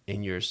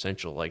in your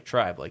essential like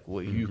tribe, like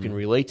what you can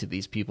relate to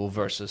these people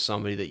versus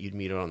somebody that you'd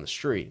meet on the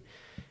street.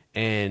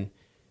 And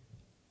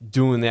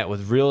doing that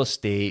with real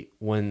estate,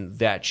 when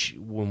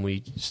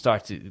we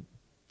start to,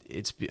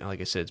 it's like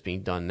I said, it's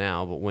being done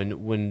now, but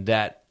when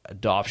that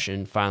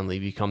adoption finally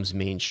becomes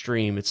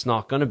mainstream, it's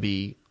not going to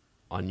be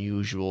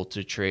unusual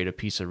to trade a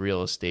piece of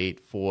real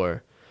estate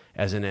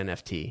as an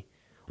NFT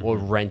or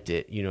rent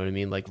it. You know what I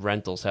mean? Like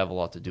rentals have a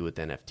lot to do with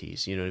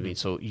NFTs. You know what I mean?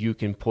 So you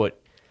can put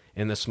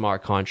in the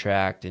smart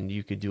contract, and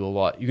you could do a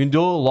lot. You can do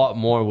a lot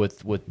more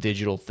with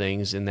digital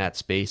things in that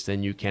space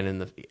than you can in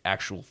the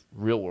actual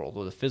real world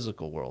or the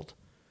physical world.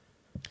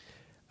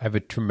 I have a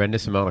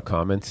tremendous amount of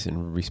comments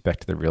in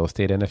respect to the real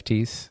estate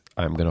NFTs.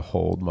 I'm going to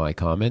hold my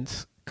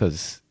comments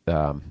because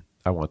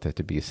I want that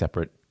to be a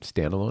separate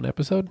standalone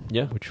episode.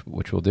 Yeah.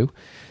 which we'll do.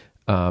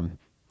 I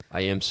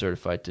am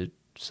certified to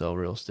sell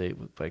real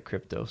estate by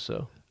crypto,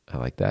 so I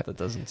like that. that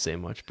doesn't say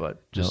much,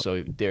 but just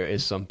so there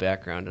is some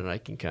background and I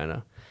can kind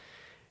of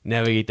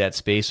navigate that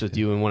space with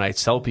you. And when I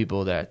tell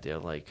people that, they're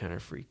like kind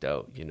of freaked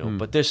out,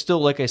 but there's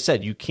still, like I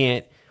said, you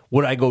can't,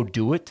 would I go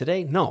do it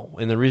today? No.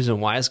 And the reason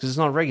why is because it's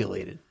not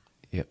regulated.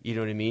 Yep. You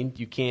know what I mean?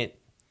 You can't.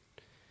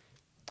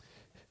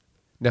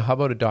 Now, how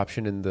about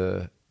adoption in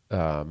the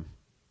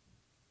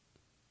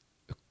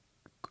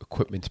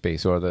equipment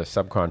space or the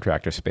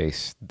subcontractor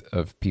space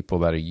of people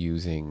that are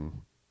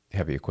using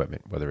heavy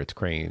equipment, whether it's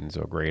cranes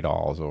or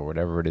gradals or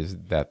whatever it is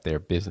that their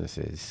business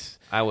is?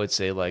 I would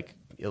say like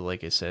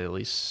I said, at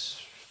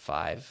least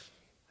 5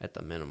 at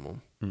the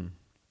minimum.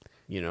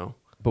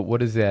 But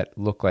what does that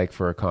look like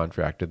for a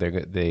contractor?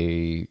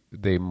 They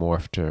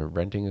morph to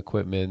renting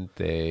equipment.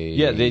 They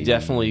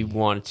definitely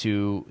want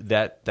to.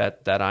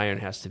 That iron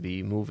has to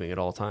be moving at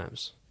all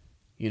times.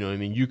 You know what I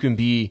mean? You can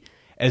be,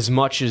 as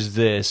much as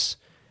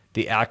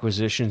the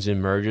acquisitions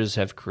and mergers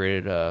have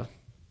created a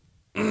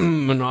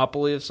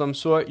monopoly of some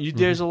sort.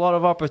 There's a lot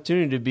of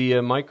opportunity to be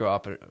a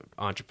micro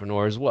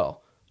entrepreneur as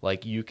well.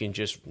 Like you can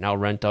just now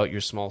rent out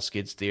your small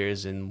skid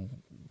steers and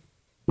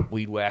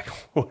weed whack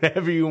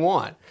whatever you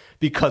want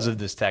because of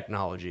this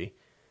technology.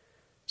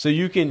 So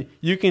you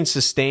can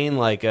sustain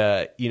like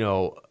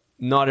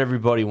not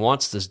everybody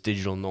wants this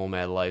digital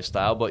nomad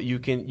lifestyle, but you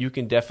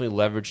can definitely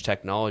leverage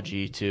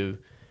technology to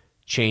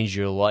change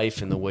your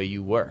life and the way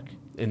you work.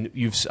 And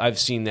I've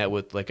seen that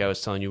with, like I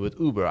was telling you, with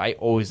Uber. I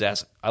always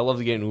ask, I love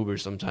to get an Uber.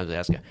 Sometimes I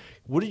ask,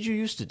 what did you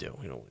used to do?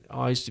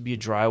 I used to be a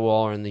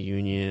drywaller in the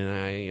union.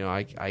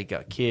 And I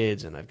got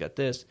kids and I've got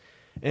this.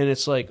 And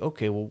it's like,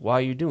 okay, well, why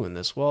are you doing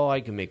this? Well,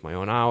 I can make my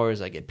own hours.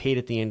 I get paid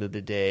at the end of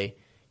the day.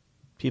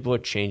 People are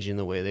changing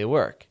the way they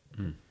work.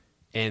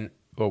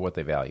 Or what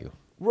they value.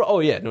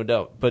 Oh, yeah, no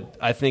doubt. But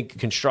I think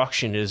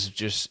construction is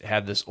just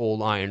have this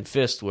old iron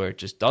fist where it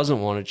just doesn't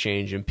want to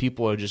change, and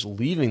people are just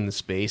leaving the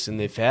space, and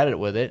they've had it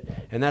with it,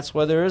 and that's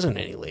why there isn't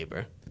any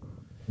labor.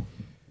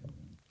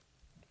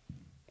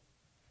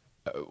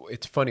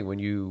 It's funny when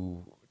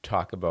you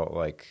talk about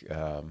like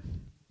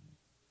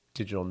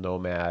digital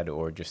nomad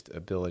or just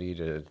ability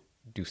to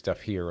do stuff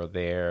here or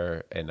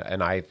there, and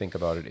I think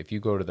about it, if you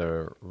go to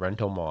the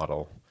rental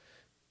model,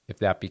 if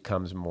that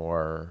becomes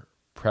more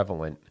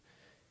prevalent,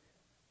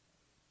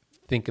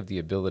 think of the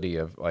ability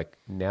of like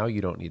now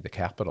you don't need the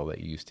capital that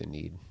you used to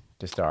need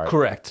to start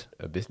Correct.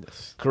 a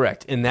business.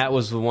 Correct. And that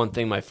was the one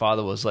thing my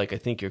father was like, I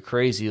think you're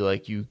crazy.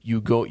 Like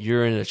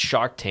you're in a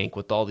Shark Tank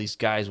with all these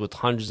guys with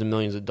hundreds of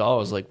millions of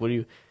dollars. Like, what do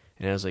you?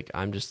 And I was like,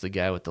 I'm just the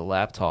guy with the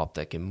laptop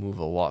that can move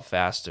a lot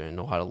faster and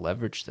know how to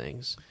leverage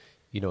things.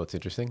 You know what's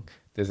interesting?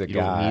 There's a You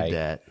guy. don't need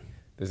that.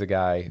 There's a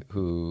guy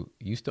who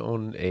used to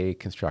own a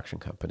construction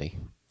company.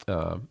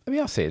 I'll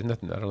say it.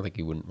 Nothing. I don't think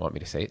he wouldn't want me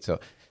to say it. So,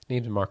 his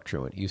name's Mark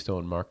Truin. He used to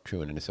own Mark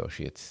Truin and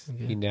Associates.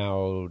 Okay. He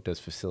now does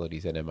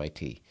facilities at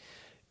MIT,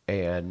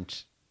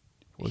 and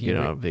we'll get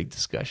on a big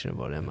discussion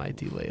about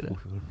MIT later.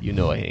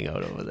 I hang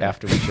out over there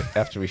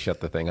after we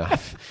shut the thing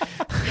off.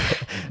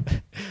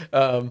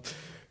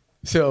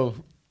 So,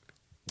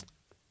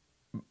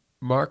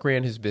 Mark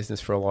ran his business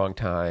for a long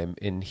time,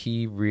 and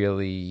he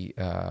really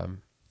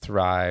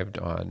thrived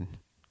on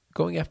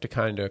going after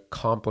kind of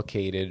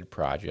complicated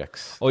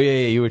projects. Oh,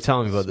 yeah, you were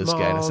telling me about this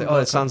guy. And I said,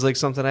 that sounds like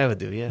something I would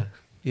do, yeah.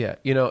 Yeah,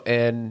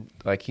 and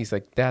like he's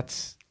like,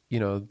 that's,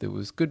 there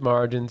was good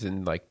margins,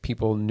 and like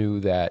people knew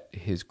that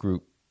his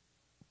group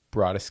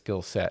brought a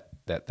skill set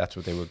that's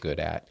what they were good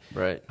at.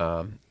 Right.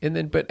 And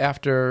then, but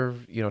after,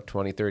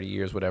 20, 30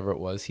 years, whatever it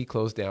was, he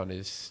closed down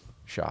his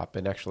shop.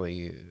 And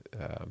actually,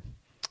 I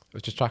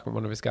was just talking to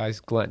one of his guys,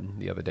 Glenn,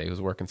 the other day,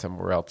 who's working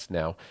somewhere else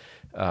now.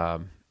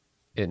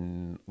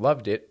 And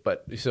loved it,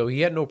 but so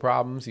he had no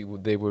problems.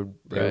 They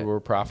were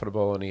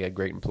profitable, and he had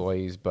great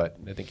employees. But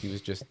I think he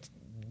was just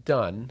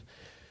done.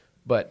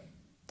 But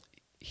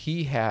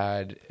he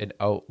had an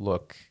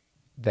outlook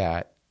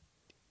that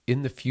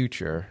in the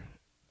future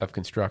of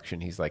construction,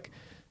 he's like,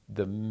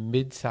 the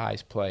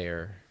mid-sized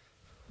player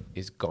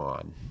is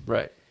gone.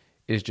 Right,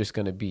 it's just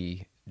going to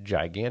be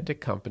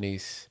gigantic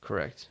companies.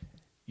 Correct.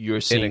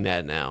 You're seeing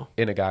that now.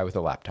 In a guy with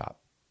a laptop.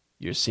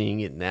 You're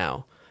seeing it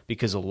now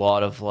because a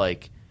lot of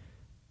like.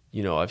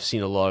 I've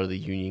seen a lot of the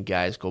union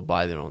guys go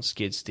buy their own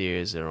skid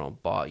steers, their own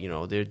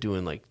they're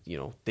doing like,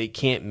 they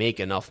can't make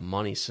enough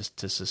money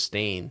to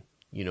sustain,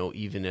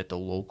 even at the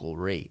local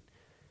rate.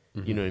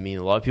 Mm-hmm. You know what I mean?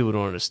 A lot of people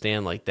don't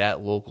understand like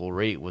that local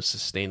rate will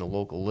sustain a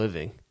local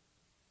living.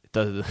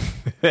 It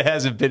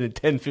hasn't been in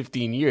 10,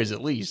 15 years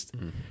at least,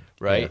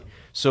 right? Yeah.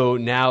 So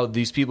now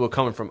these people are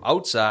coming from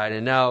outside,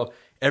 and now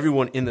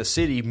everyone in the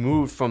city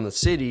moved from the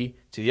city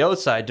to the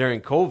outside during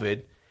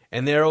COVID.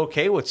 And they're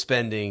okay with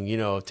spending,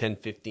 10,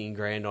 15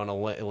 grand on a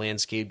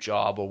landscape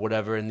job or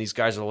whatever. And these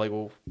guys are like,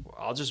 well,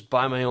 I'll just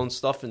buy my own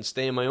stuff and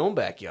stay in my own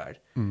backyard.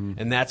 Mm-hmm.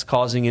 And that's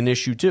causing an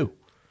issue too,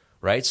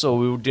 right? So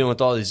we were dealing with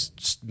all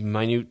these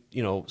minute,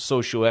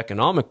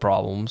 socioeconomic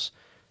problems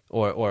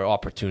or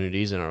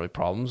opportunities, and not really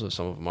problems, or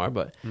some of them are.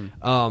 But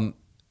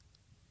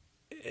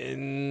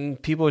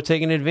and people are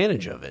taking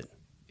advantage of it.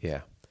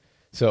 Yeah.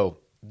 So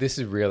this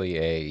is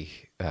really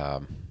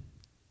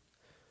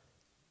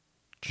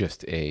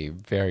just a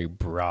very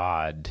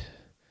broad,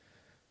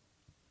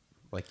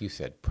 like you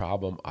said,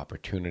 problem,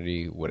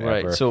 opportunity,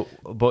 whatever. Right. So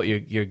about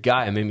your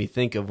guy, it made me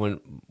think of when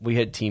we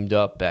had teamed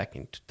up back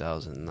in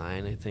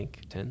 2009, I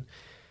think, 10.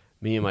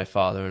 Me and my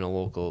father and a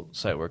local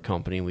site work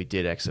company, we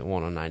did Exit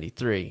 1 on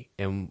 93.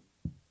 And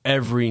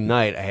every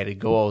night I had to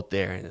go out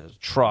there and there was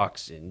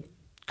trucks and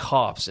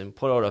cops and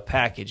put out a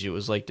package. It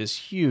was like this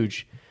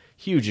huge,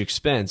 huge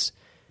expense.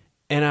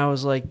 And I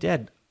was like,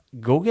 Dad,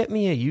 go get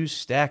me a used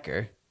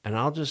stacker and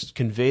I'll just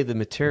convey the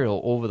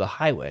material over the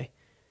highway.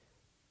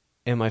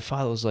 And my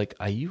father was like,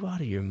 are you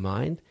out of your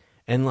mind?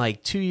 And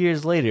like 2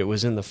 years later, it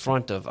was in the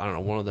front of, I don't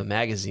know, one of the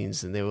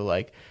magazines. And they were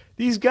like,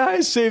 these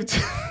guys saved...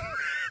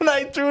 And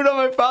I threw it on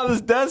my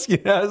father's desk,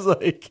 and I was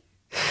like,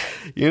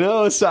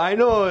 so I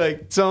know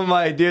like some of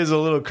my ideas are a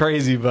little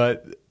crazy,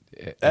 but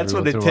that's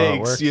what it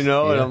takes, And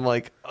I'm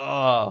like,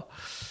 oh.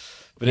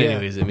 But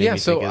anyways, it made me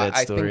think of that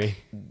story. I think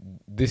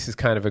this is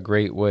kind of a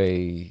great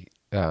way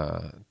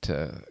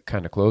to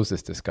kind of close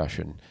this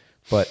discussion,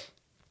 but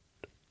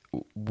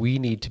we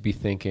need to be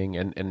thinking,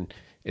 and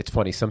it's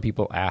funny, some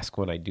people ask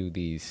when I do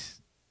these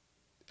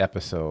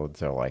episodes,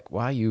 they're like,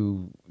 why are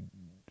you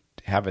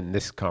having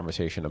this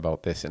conversation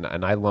about this? And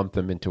I lump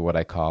them into what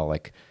I call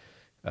like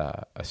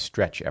a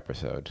stretch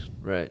episode.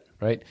 Right.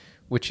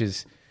 Which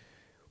is,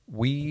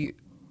 we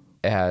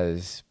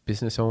as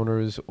business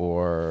owners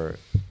or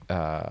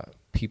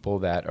people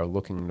that are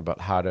looking about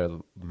how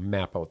to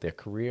map out their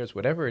careers,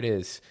 whatever it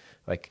is,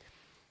 like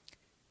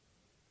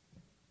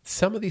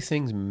some of these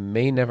things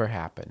may never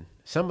happen.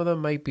 Some of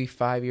them might be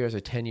 5 years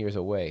or 10 years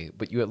away,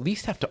 but you at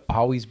least have to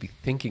always be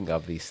thinking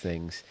of these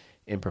things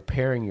and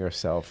preparing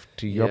yourself,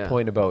 to your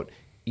point about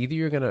either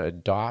you're going to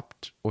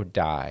adopt or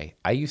die.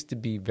 I used to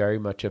be very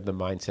much of the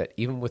mindset,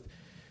 even with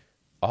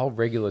all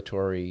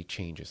regulatory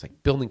changes,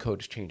 like building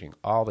code is changing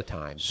all the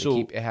time. They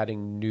keep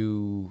adding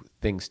new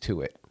things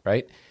to it,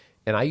 right?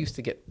 And I used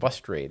to get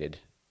frustrated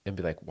and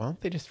be like, why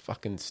don't they just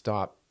fucking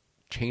stop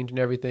changing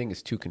everything?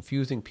 It's too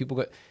confusing.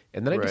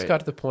 And then I just got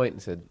to the point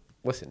and said,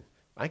 listen,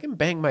 I can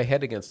bang my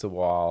head against the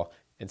wall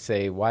and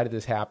say, why did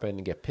this happen,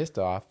 and get pissed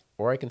off,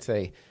 or I can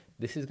say,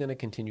 this is going to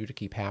continue to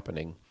keep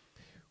happening.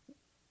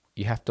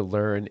 You have to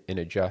learn and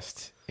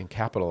adjust and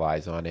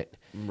capitalize on it.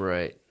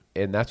 Right.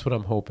 And that's what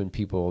I'm hoping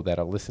people that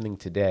are listening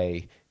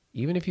today,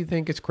 even if you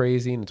think it's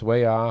crazy and it's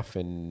way off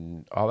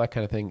and all that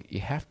kind of thing,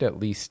 you have to at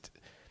least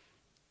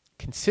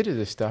consider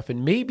this stuff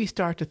and maybe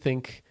start to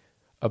think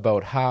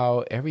about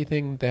how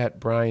everything that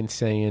Brian's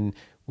saying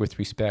with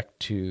respect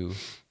to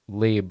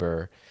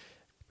labor,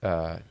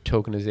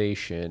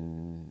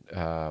 tokenization,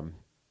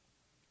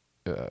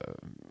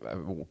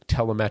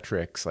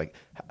 telemetrics, like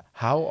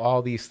how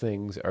all these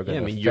things are going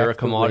to affect. You're a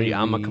commodity,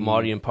 I'm a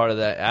commodity, and part of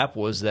that app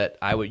was that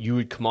you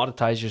would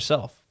commoditize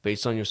yourself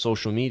based on your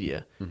social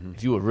media. Mm-hmm.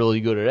 If you were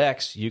really good at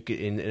X, you could,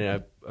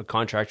 in a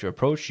contractor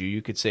approached you,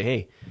 you could say,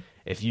 hey,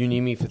 if you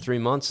need me for 3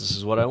 months, this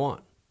is what I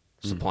want.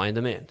 Supply and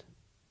demand.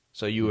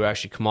 So you were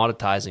actually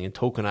commoditizing and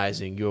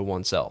tokenizing your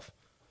oneself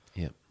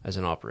as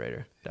an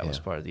operator. That was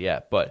part of the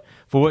app. But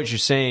for what you're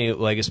saying,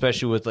 like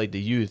especially with like the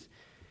youth,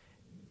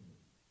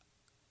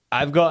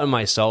 I've gotten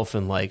myself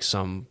in like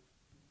some,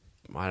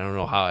 I don't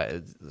know how,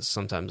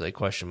 sometimes I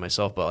question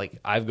myself, but like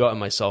I've gotten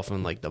myself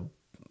in like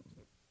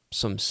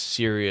some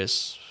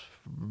serious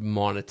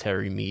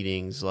monetary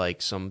meetings,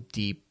 like some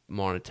deep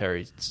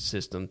monetary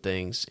system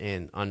things,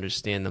 and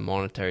understand the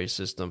monetary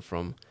system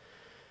from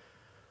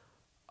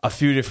a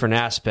few different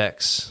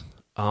aspects.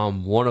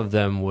 One of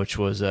them, which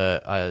was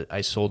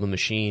I sold a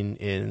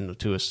machine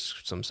to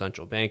some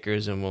central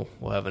bankers, and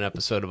we'll have an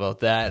episode about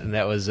that. And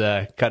that was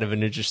kind of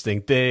an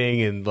interesting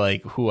thing, and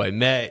like who I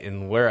met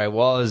and where I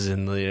was,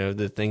 and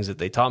the things that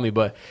they taught me.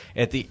 But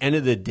at the end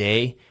of the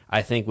day,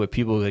 I think where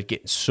people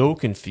get so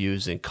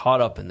confused and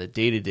caught up in the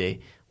day to day,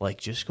 like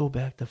just go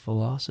back to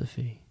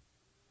philosophy.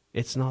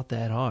 It's not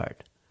that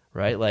hard,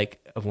 right?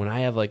 Like when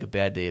I have like a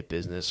bad day at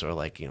business, or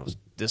like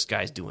this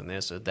guy's doing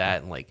this or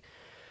that, and like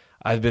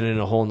I've been in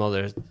a whole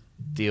nother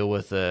deal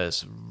with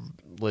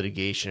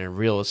litigation and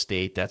real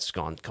estate that's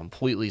gone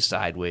completely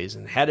sideways.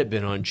 And had it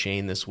been on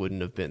chain, this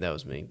wouldn't have been, that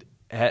was me.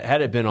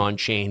 Had it been on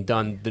chain,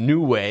 done the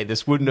new way,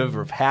 this wouldn't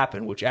have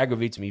happened, which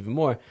aggravates me even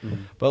more.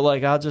 Mm-hmm. But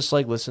like, I'll just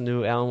like listen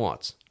to Alan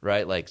Watts,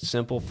 right? Like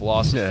simple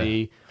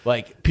philosophy.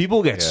 Like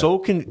people get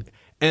so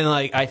and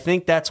like, I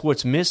think that's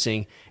what's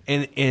missing.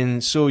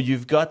 And so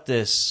you've got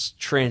this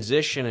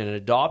transition and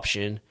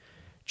adoption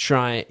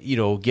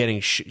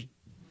getting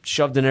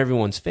shoved in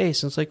everyone's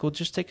face, and it's like, well,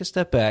 just take a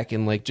step back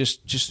and like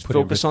just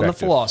focus on the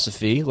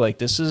philosophy. Like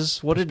this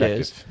is what it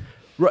is,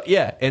 right?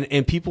 Yeah,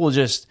 and people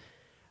just,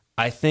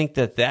 I think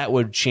that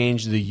would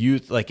change the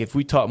youth. Like if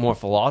we taught more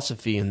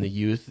philosophy in the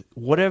youth,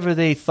 whatever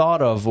they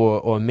thought of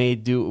or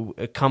made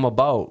come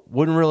about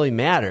wouldn't really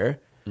matter,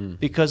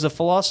 because the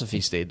philosophy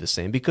stayed the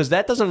same, because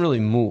that doesn't really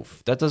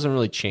move, that doesn't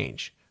really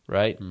change,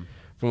 right?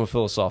 From a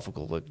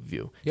philosophical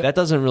view. Yep. That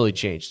doesn't really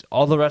change.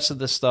 All the rest of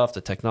this stuff,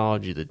 the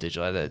technology, the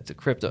digital, the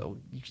crypto,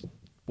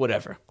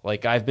 whatever.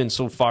 Like I've been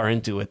so far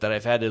into it that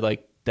I've had to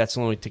like, that's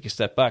the only way to take a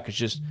step back. It's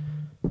just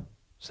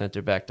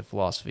center back to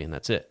philosophy and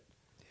that's it.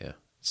 Yeah.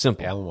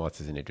 Simple. Alan Watts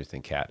is an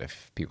interesting cat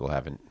if people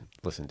haven't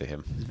listened to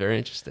him. It's very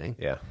interesting.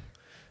 Yeah.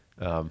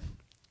 All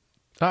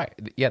right.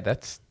 Yeah,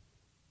 that's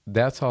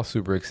all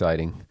super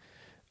exciting.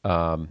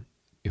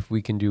 If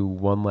we can do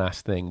one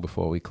last thing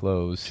before we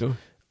close. Sure.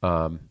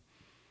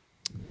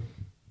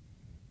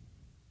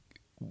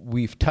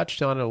 We've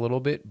touched on it a little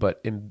bit,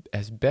 but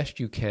as best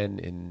you can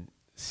in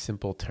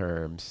simple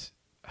terms,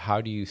 how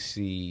do you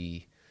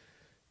see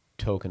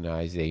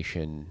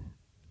tokenization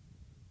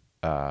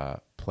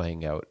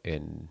playing out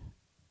in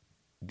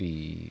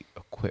the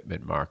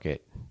equipment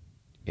market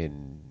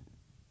in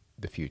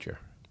the future?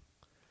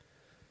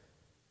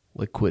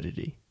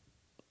 Liquidity.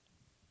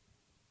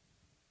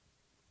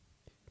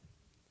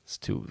 It's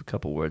a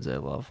couple words I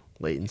love.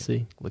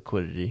 Latency,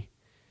 liquidity,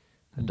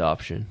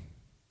 adoption.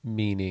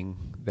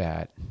 Meaning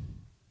that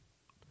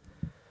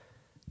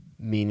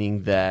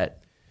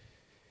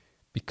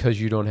because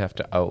you don't have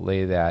to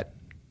outlay that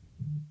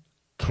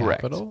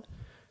capital?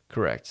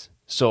 Correct.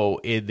 So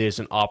there's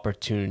an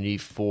opportunity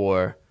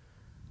for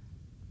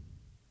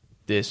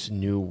this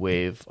new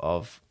wave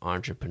of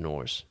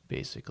entrepreneurs,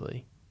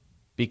 basically.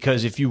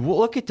 Because if you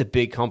look at the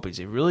big companies,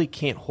 they really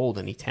can't hold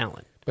any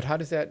talent. But how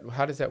does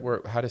that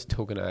work? How does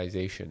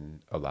tokenization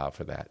allow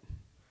for that?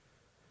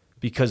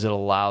 Because it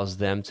allows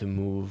them to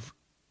move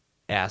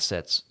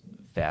assets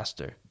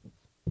faster.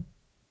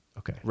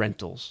 Okay.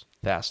 Rentals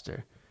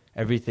faster.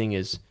 Everything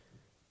is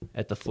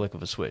at the flick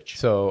of a switch.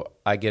 So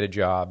I get a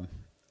job.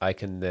 I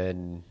can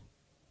then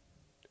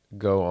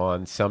go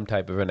on some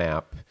type of an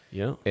app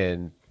Yeah.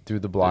 and through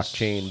the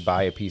blockchain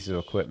buy a piece of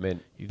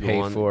equipment, You go pay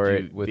on, for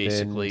you it within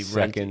basically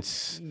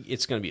seconds.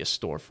 It's going to be a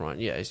storefront.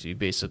 Yeah, so you're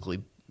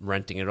basically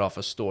renting it off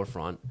a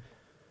storefront.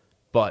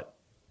 But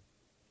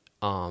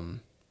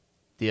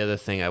the other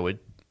thing I would...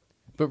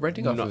 But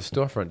renting off of a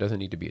storefront doesn't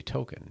need to be a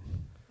token,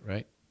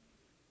 right?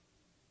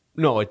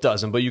 No, it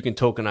doesn't, but you can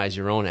tokenize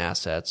your own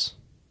assets.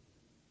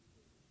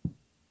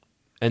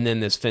 And then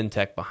there's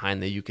fintech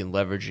behind that you can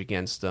leverage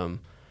against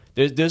them.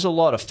 There's a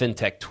lot of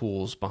fintech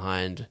tools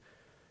behind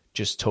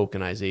just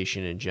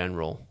tokenization in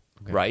general,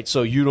 okay. Right?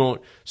 So you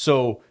don't...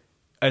 So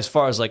as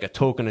far as like a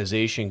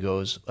tokenization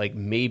goes, like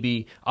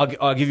maybe...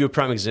 I'll give you a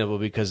prime example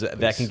because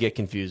that can get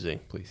confusing.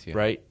 Please, yeah.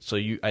 Right? So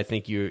I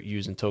think you're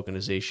using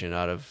tokenization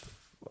out of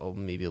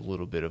maybe a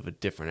little bit of a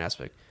different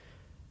aspect.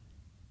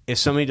 If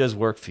somebody does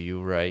work for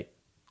you, right,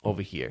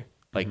 over here,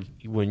 like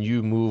when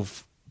you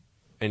move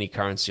any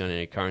currency on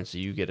any currency,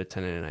 you get a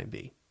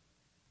 1099B,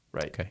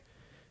 right? Okay.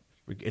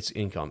 It's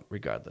income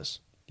regardless.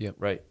 Yep.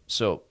 Right?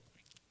 So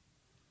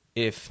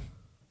if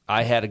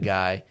I had a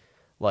guy,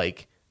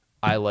 like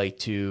I like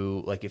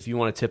to, like if you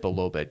want to tip a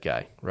low bed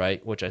guy,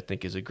 right, which I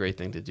think is a great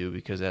thing to do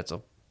because that's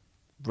a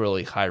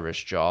really high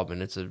risk job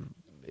and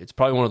it's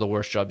probably one of the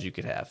worst jobs you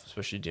could have,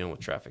 especially dealing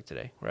with traffic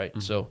today, right?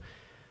 So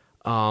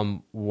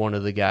one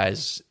of the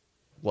guys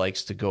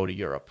likes to go to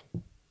Europe.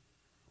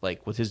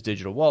 Like with his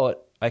digital wallet,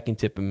 I can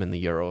tip him in the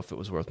euro if it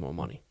was worth more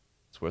money.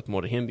 It's worth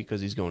more to him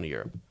because he's going to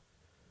Europe.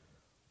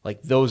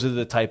 Like those are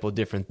the type of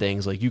different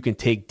things. Like you can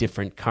take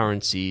different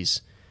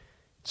currencies.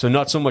 So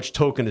not so much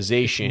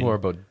tokenization. More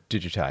about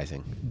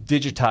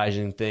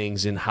digitizing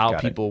things and how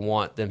people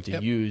want them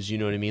to use. You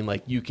know what I mean?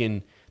 Like you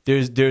can,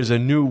 there's a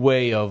new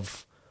way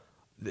of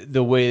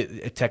the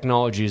way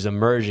technology is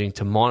emerging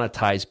to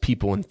monetize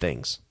people and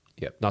things.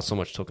 Yep. Not so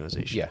much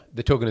tokenization. Yeah.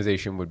 The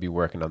tokenization would be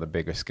working on the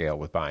bigger scale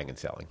with buying and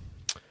selling.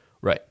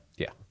 Right.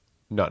 Yeah.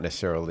 Not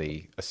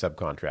necessarily a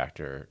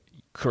subcontractor.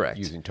 Correct.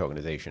 Using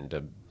tokenization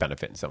to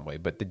benefit in some way,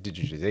 but the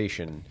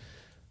digitization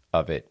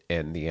of it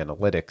and the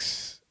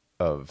analytics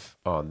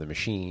on the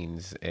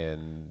machines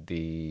and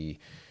the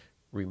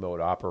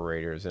remote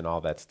operators and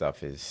all that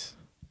stuff is...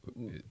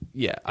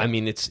 Yeah, I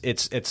mean,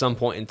 it's at some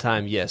point in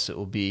time, yes, it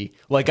will be,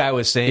 like I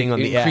was saying on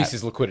the app. It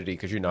increases liquidity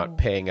because you're not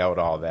paying out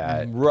all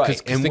that.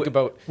 Right. And think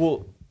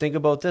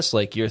about this,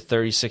 like your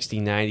 30, 60,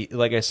 90,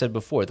 like I said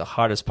before, the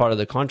hardest part of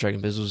the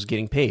contracting business was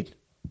getting paid.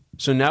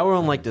 So now we're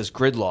on like this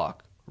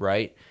gridlock,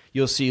 right?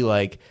 You'll see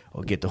like,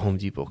 oh, get the Home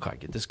Depot card,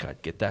 get this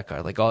card, get that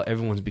card. Like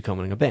everyone's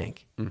becoming a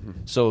bank. Mm-hmm.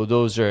 So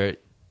those are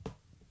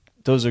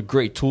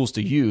great tools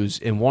to use.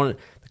 And the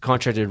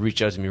contractor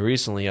reached out to me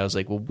recently. I was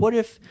like, well, what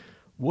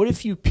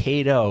if you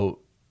paid out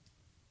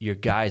your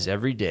guys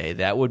every day?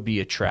 That would be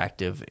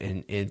attractive,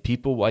 and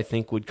people I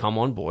think would come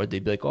on board.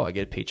 They'd be like, oh, I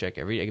get a paycheck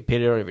I get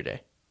paid out every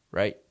day,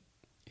 right?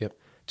 Yep.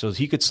 So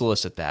he could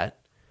solicit that,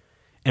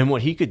 and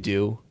what he could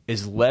do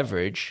is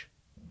leverage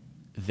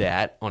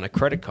that on a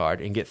credit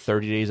card and get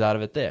 30 days out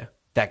of it there.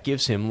 That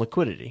gives him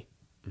liquidity.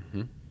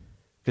 Mm-hmm.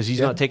 Because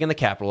he's not taking the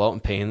capital out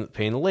and paying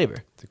the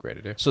labor. It's a great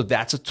idea. So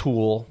that's a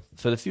tool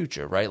for the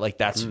future, right? Like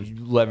that's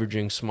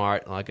leveraging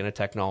smart, like in a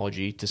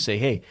technology to say,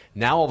 hey,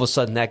 now all of a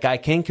sudden that guy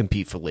can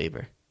compete for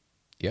labor.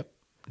 Yep.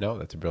 No,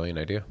 that's a brilliant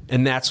idea.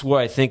 And that's where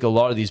I think a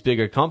lot of these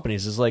bigger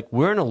companies is like,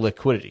 we're in a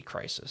liquidity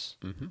crisis,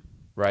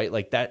 right?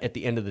 Like that at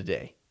the end of the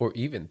day. Or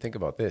even think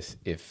about this.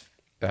 If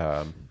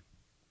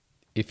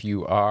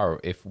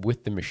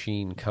with the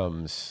machine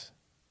comes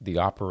the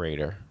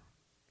operator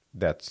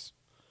that's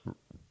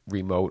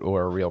remote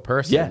or a real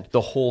person. Yeah,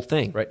 the whole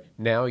thing. Right.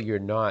 Now you're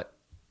not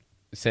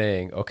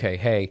saying, okay,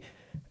 hey,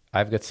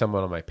 I've got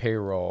someone on my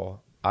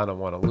payroll. I don't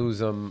want to lose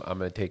them. I'm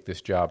going to take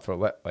this job for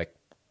like,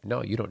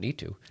 no, you don't need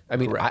to. I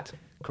mean,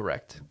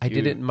 Correct. I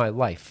did it in my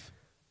life.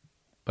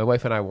 My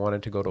wife and I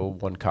wanted to go to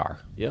one car.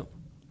 Yep.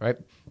 Right.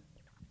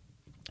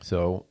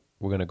 So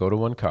we're going to go to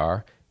one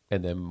car.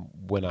 And then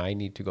when I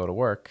need to go to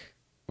work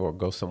or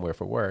go somewhere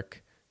for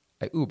work,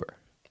 I Uber.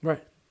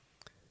 Right.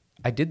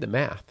 I did the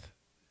math.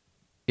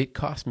 It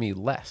cost me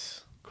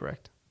less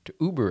Correct. to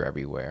Uber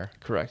everywhere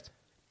Correct.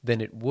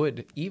 than it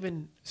would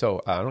even.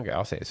 So I don't know.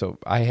 I'll say it. So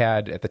I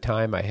had at the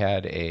time I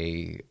had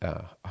a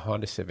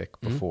Honda Civic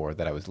before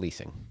that I was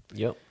leasing.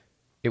 Yep.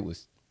 It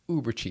was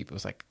uber cheap. It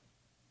was like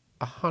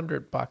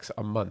 $100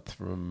 a month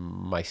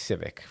from my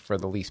Civic for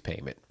the lease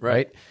payment.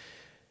 Right.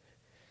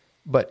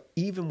 But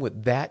even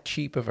with that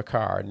cheap of a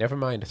car, never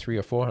mind a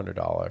 $300 or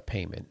 $400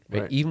 payment,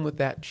 right? Even with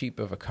that cheap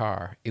of a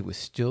car, it was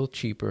still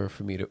cheaper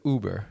for me to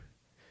Uber.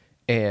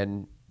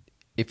 And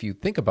if you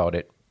think about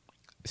it,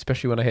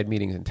 especially when I had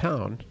meetings in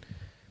town,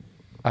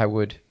 I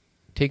would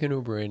take an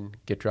Uber in,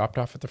 get dropped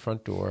off at the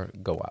front door,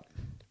 go up,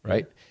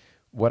 right?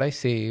 What I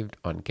saved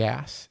on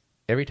gas,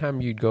 every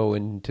time you'd go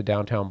into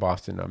downtown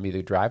Boston, I'm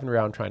either driving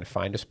around trying to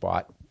find a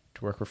spot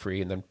to work for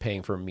free and then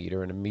paying for a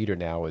meter. And a meter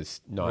now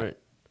is not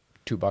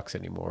 $2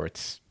 anymore.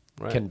 It's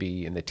can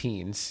be in the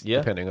teens,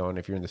 depending on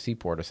if you're in the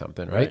seaport or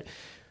something, right?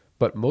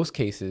 But most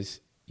cases,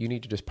 you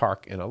need to just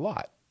park in a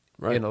lot.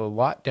 In a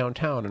lot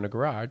downtown in a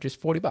garage is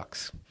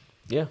 $40.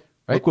 Yeah.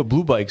 Right? Look what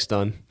Blue Bike's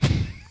done.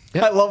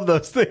 I love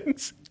those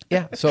things.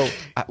 Yeah. So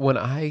when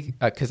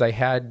because I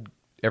had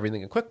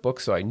everything in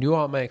QuickBooks, so I knew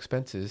all my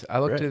expenses. I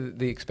looked at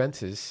the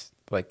expenses,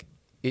 like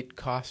it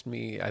cost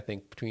me, I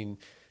think, between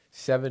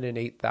 $7,000 and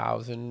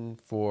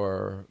 $8,000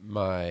 for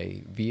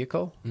my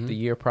vehicle the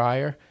year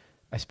prior.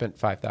 I spent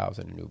 $5,000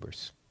 in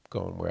Ubers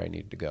going where I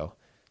needed to go.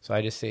 So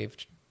I just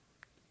saved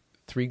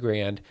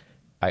 $3,000.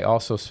 I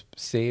also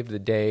saved the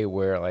day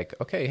where like,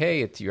 okay,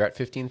 hey, you're at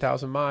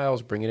 15,000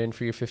 miles, bring it in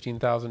for your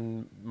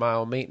 15,000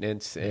 mile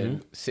maintenance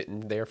and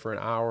sitting there for an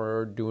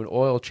hour doing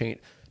oil change.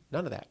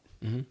 None of that.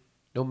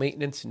 No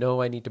maintenance.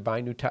 No, I need to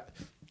buy new tires.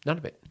 None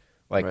of it.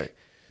 Like,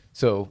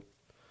 so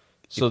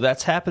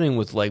that's happening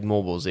with like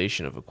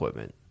mobilization of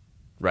equipment,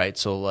 right?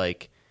 So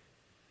like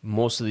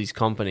most of these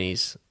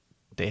companies,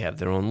 they have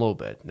their own low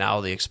bed.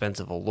 Now the expense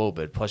of a low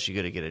bed, plus you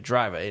got to get a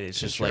driver. And it's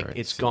just like,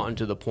 it's gotten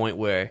to the point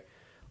where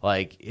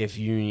like if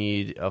you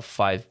need a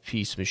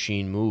 5-piece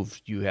machine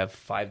moved, you have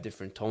 5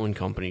 different towing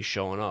companies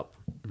showing up.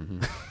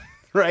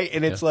 Right?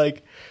 And it's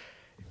like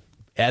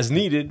as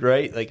needed,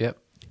 right? Like,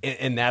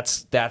 and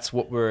that's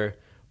what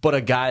but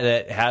a guy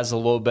that has a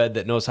low bed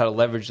that knows how to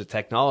leverage the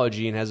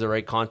technology and has the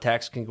right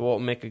contacts can go out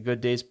and make a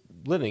good day's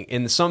living.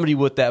 And somebody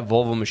with that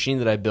Volvo machine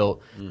that I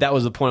built, that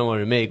was the point I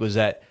wanted to make, was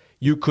that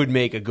you could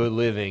make a good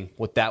living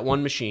with that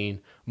one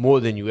machine more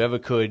than you ever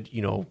could,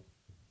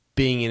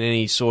 being in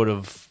any sort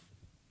of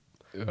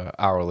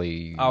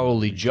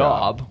hourly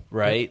job,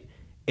 right?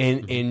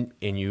 And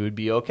you would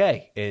be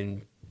okay.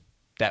 And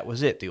that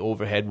was it. The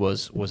overhead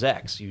was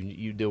X.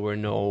 There were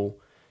no,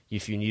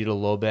 if you needed a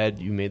low bed,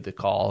 you made the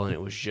call, and it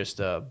was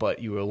just but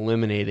you were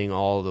eliminating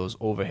all of those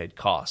overhead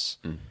costs.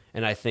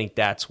 And I think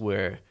that's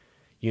where,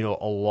 a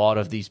lot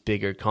of these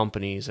bigger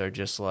companies are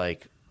just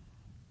like,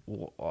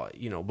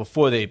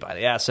 before they buy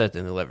the asset,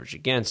 then they leverage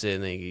against it,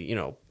 and they,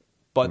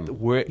 but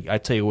where I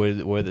tell you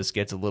where this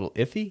gets a little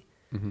iffy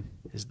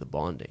is the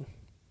bonding.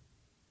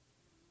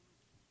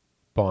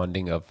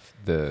 Bonding of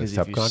the subcontractor. Because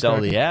if you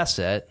sell the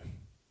asset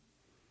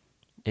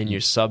and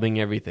you're subbing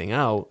everything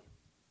out,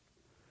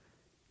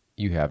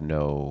 you have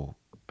no.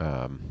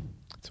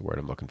 That's the word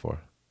I'm looking for.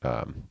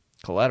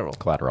 Collateral.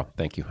 Collateral.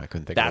 Thank you. I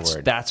couldn't think of the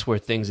word. That's where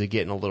things are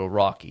getting a little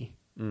rocky.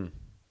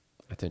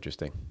 That's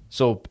interesting.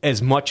 So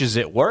as much as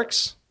it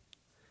works.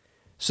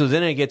 So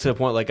then I get to the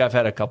point, like I've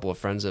had a couple of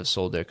friends that have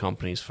sold their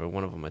companies for,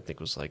 one of them I think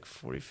was like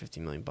 $40-50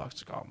 million. Like,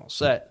 oh, I'm all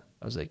set.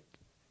 I was like,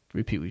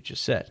 repeat what you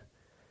just said.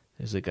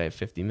 There's a guy at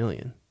 $50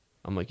 million.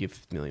 I'm like, you have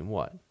 $50 million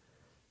what?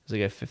 There's a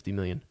guy at $50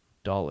 million.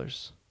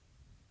 It's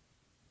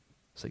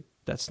like,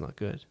 that's not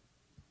good.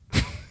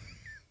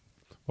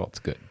 Well, it's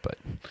good, but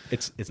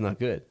it's not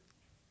good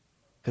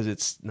because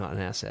it's not an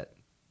asset.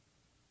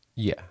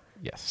 Yeah.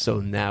 Yes. So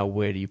now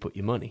where do you put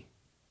your money?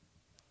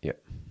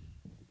 Yep.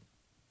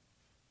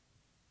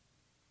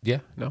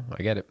 Yeah, no,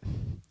 I get it.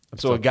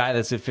 So a guy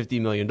that's at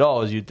 $50 million,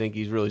 you'd think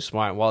he's really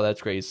smart. Wow,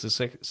 that's great.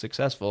 He's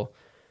successful.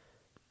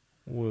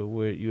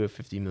 Where you have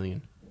 $50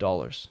 million.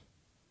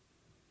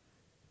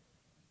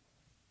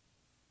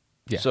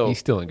 Yeah, so he's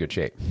still in good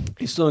shape.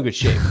 He's still in good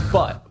shape.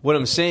 But what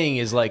I'm saying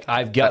is, like,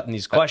 I've gotten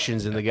these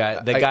questions, and the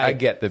guy I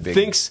get the big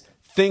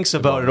thinks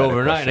about it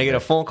overnight, and I get a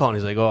phone call, and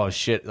he's like, "Oh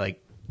shit,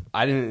 like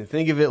I didn't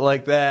think of it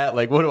like that.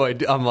 Like, what do I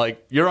do?" I'm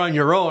like, "You're on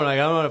your own.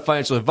 Like, I'm not a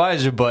financial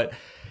advisor, but."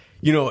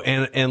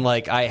 And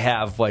like I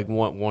have like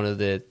one of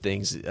the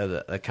things,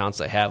 the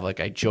accounts I have, like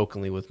I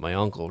jokingly with my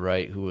uncle,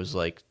 right, who was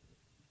like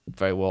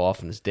very well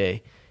off in his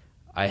day.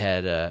 I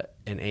had an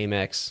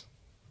Amex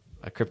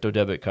a crypto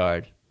debit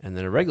card, and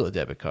then a regular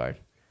debit card.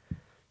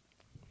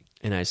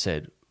 And I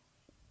said,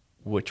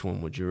 which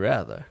one would you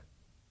rather?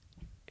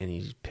 And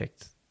he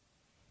picked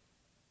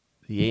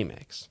the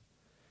Amex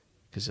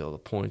because all the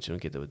points you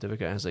don't get the debit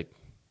card. I was like,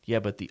 yeah,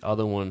 but the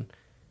other one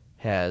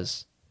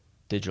has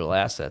digital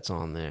assets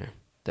on there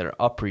that are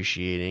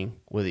appreciating,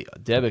 where the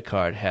debit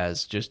card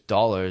has just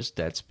dollars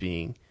that's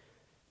being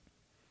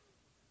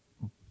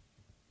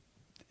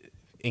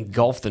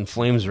engulfed in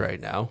flames right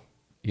now,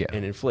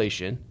 and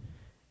inflation,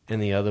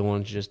 and the other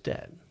one's just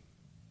dead.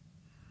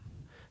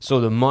 So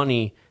the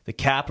money, the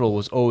capital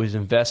was always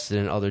invested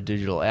in other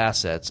digital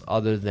assets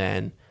other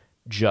than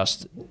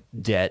just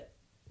debt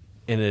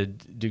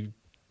and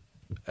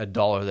a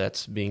dollar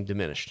that's being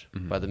diminished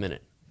by the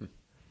minute.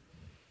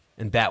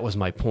 And that was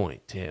my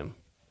point to him.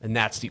 And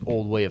that's the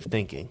old way of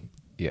thinking.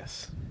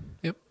 Yes.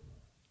 Yep.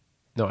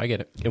 No, I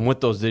get it. And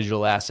with those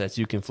digital assets,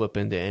 you can flip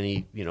into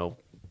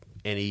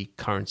any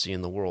currency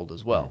in the world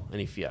as well,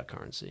 any fiat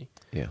currency.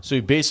 Yeah. So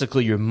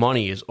basically your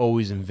money is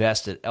always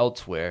invested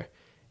elsewhere,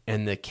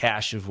 and the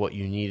cash of what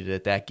you needed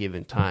at that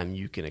given time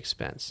you can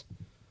expense.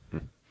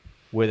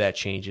 Where that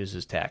changes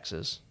is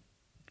taxes.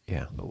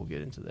 Yeah. But we'll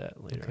get into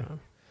that later on.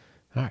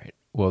 All right.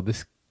 Well,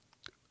 this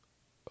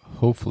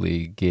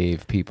hopefully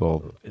gave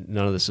people...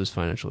 None of this is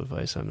financial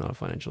advice. I'm not a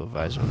financial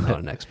advisor. I'm not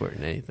an expert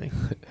in anything.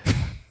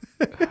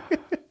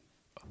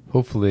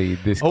 Hopefully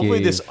this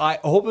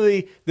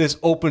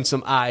opens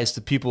some eyes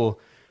to people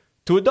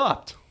to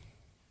adopt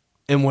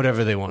in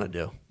whatever they want to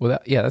do. Well,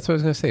 that's what I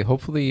was going to say.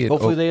 Hopefully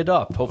they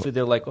adopt. Hopefully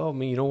they're like, oh,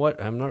 you know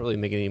what? I'm not really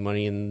making any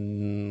money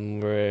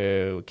and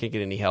we can't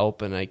get any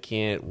help and I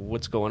can't.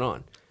 What's going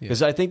on?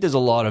 Because I think there's a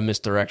lot of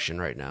misdirection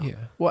right now. Yeah.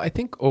 Well, I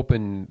think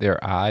open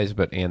their eyes,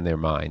 and their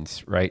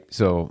minds, right?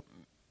 So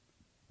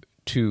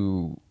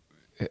to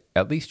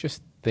at least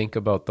just think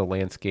about the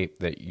landscape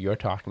that you're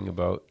talking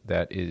about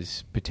that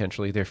is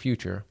potentially their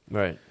future.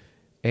 Right.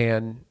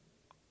 And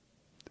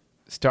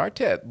start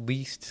to at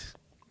least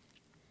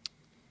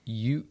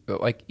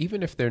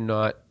even if they're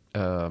not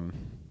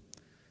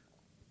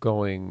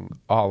going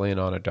all in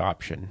on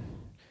adoption,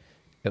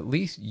 at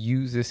least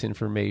use this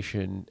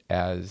information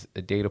as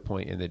a data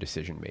point in the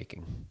decision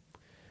making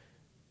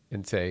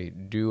and say,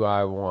 do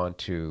I want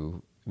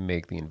to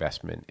make the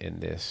investment in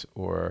this,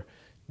 or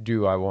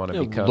do I want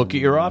to become... Look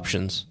at your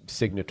options.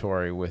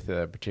 Signatory with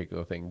a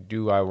particular thing.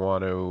 Do I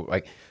want to,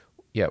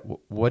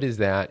 what is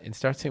that? And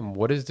start saying,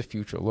 what does the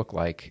future look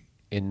like?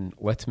 And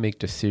let's make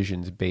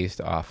decisions based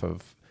off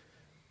of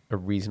a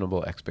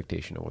reasonable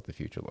expectation of what the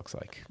future looks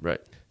like. Right.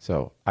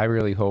 So I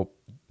really hope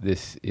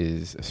this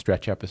is a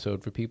stretch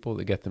episode for people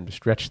to get them to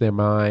stretch their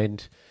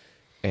mind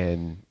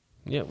and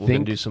we're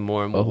going to do some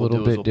more. And what we'll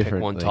do is we'll pick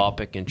one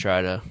topic and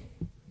try to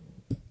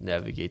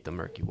navigate the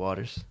murky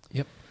waters.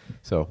 Yep.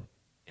 So...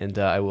 And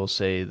I will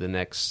say the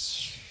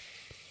next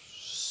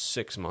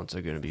 6 months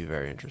are going to be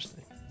very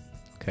interesting.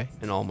 Okay.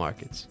 In all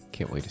markets.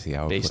 Can't wait to see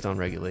how based on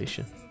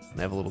regulation.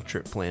 I have a little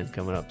trip planned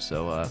coming up,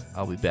 so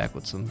I'll be back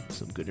with some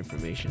good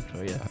information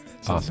for you.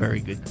 Some awesome.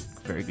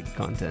 Very good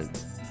content.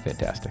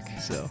 Fantastic.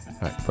 So, all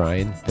right,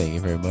 Brian, thank you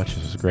very much.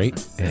 This was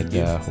great, and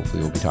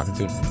hopefully we'll be talking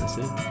soon. That's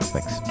it.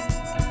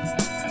 Thanks.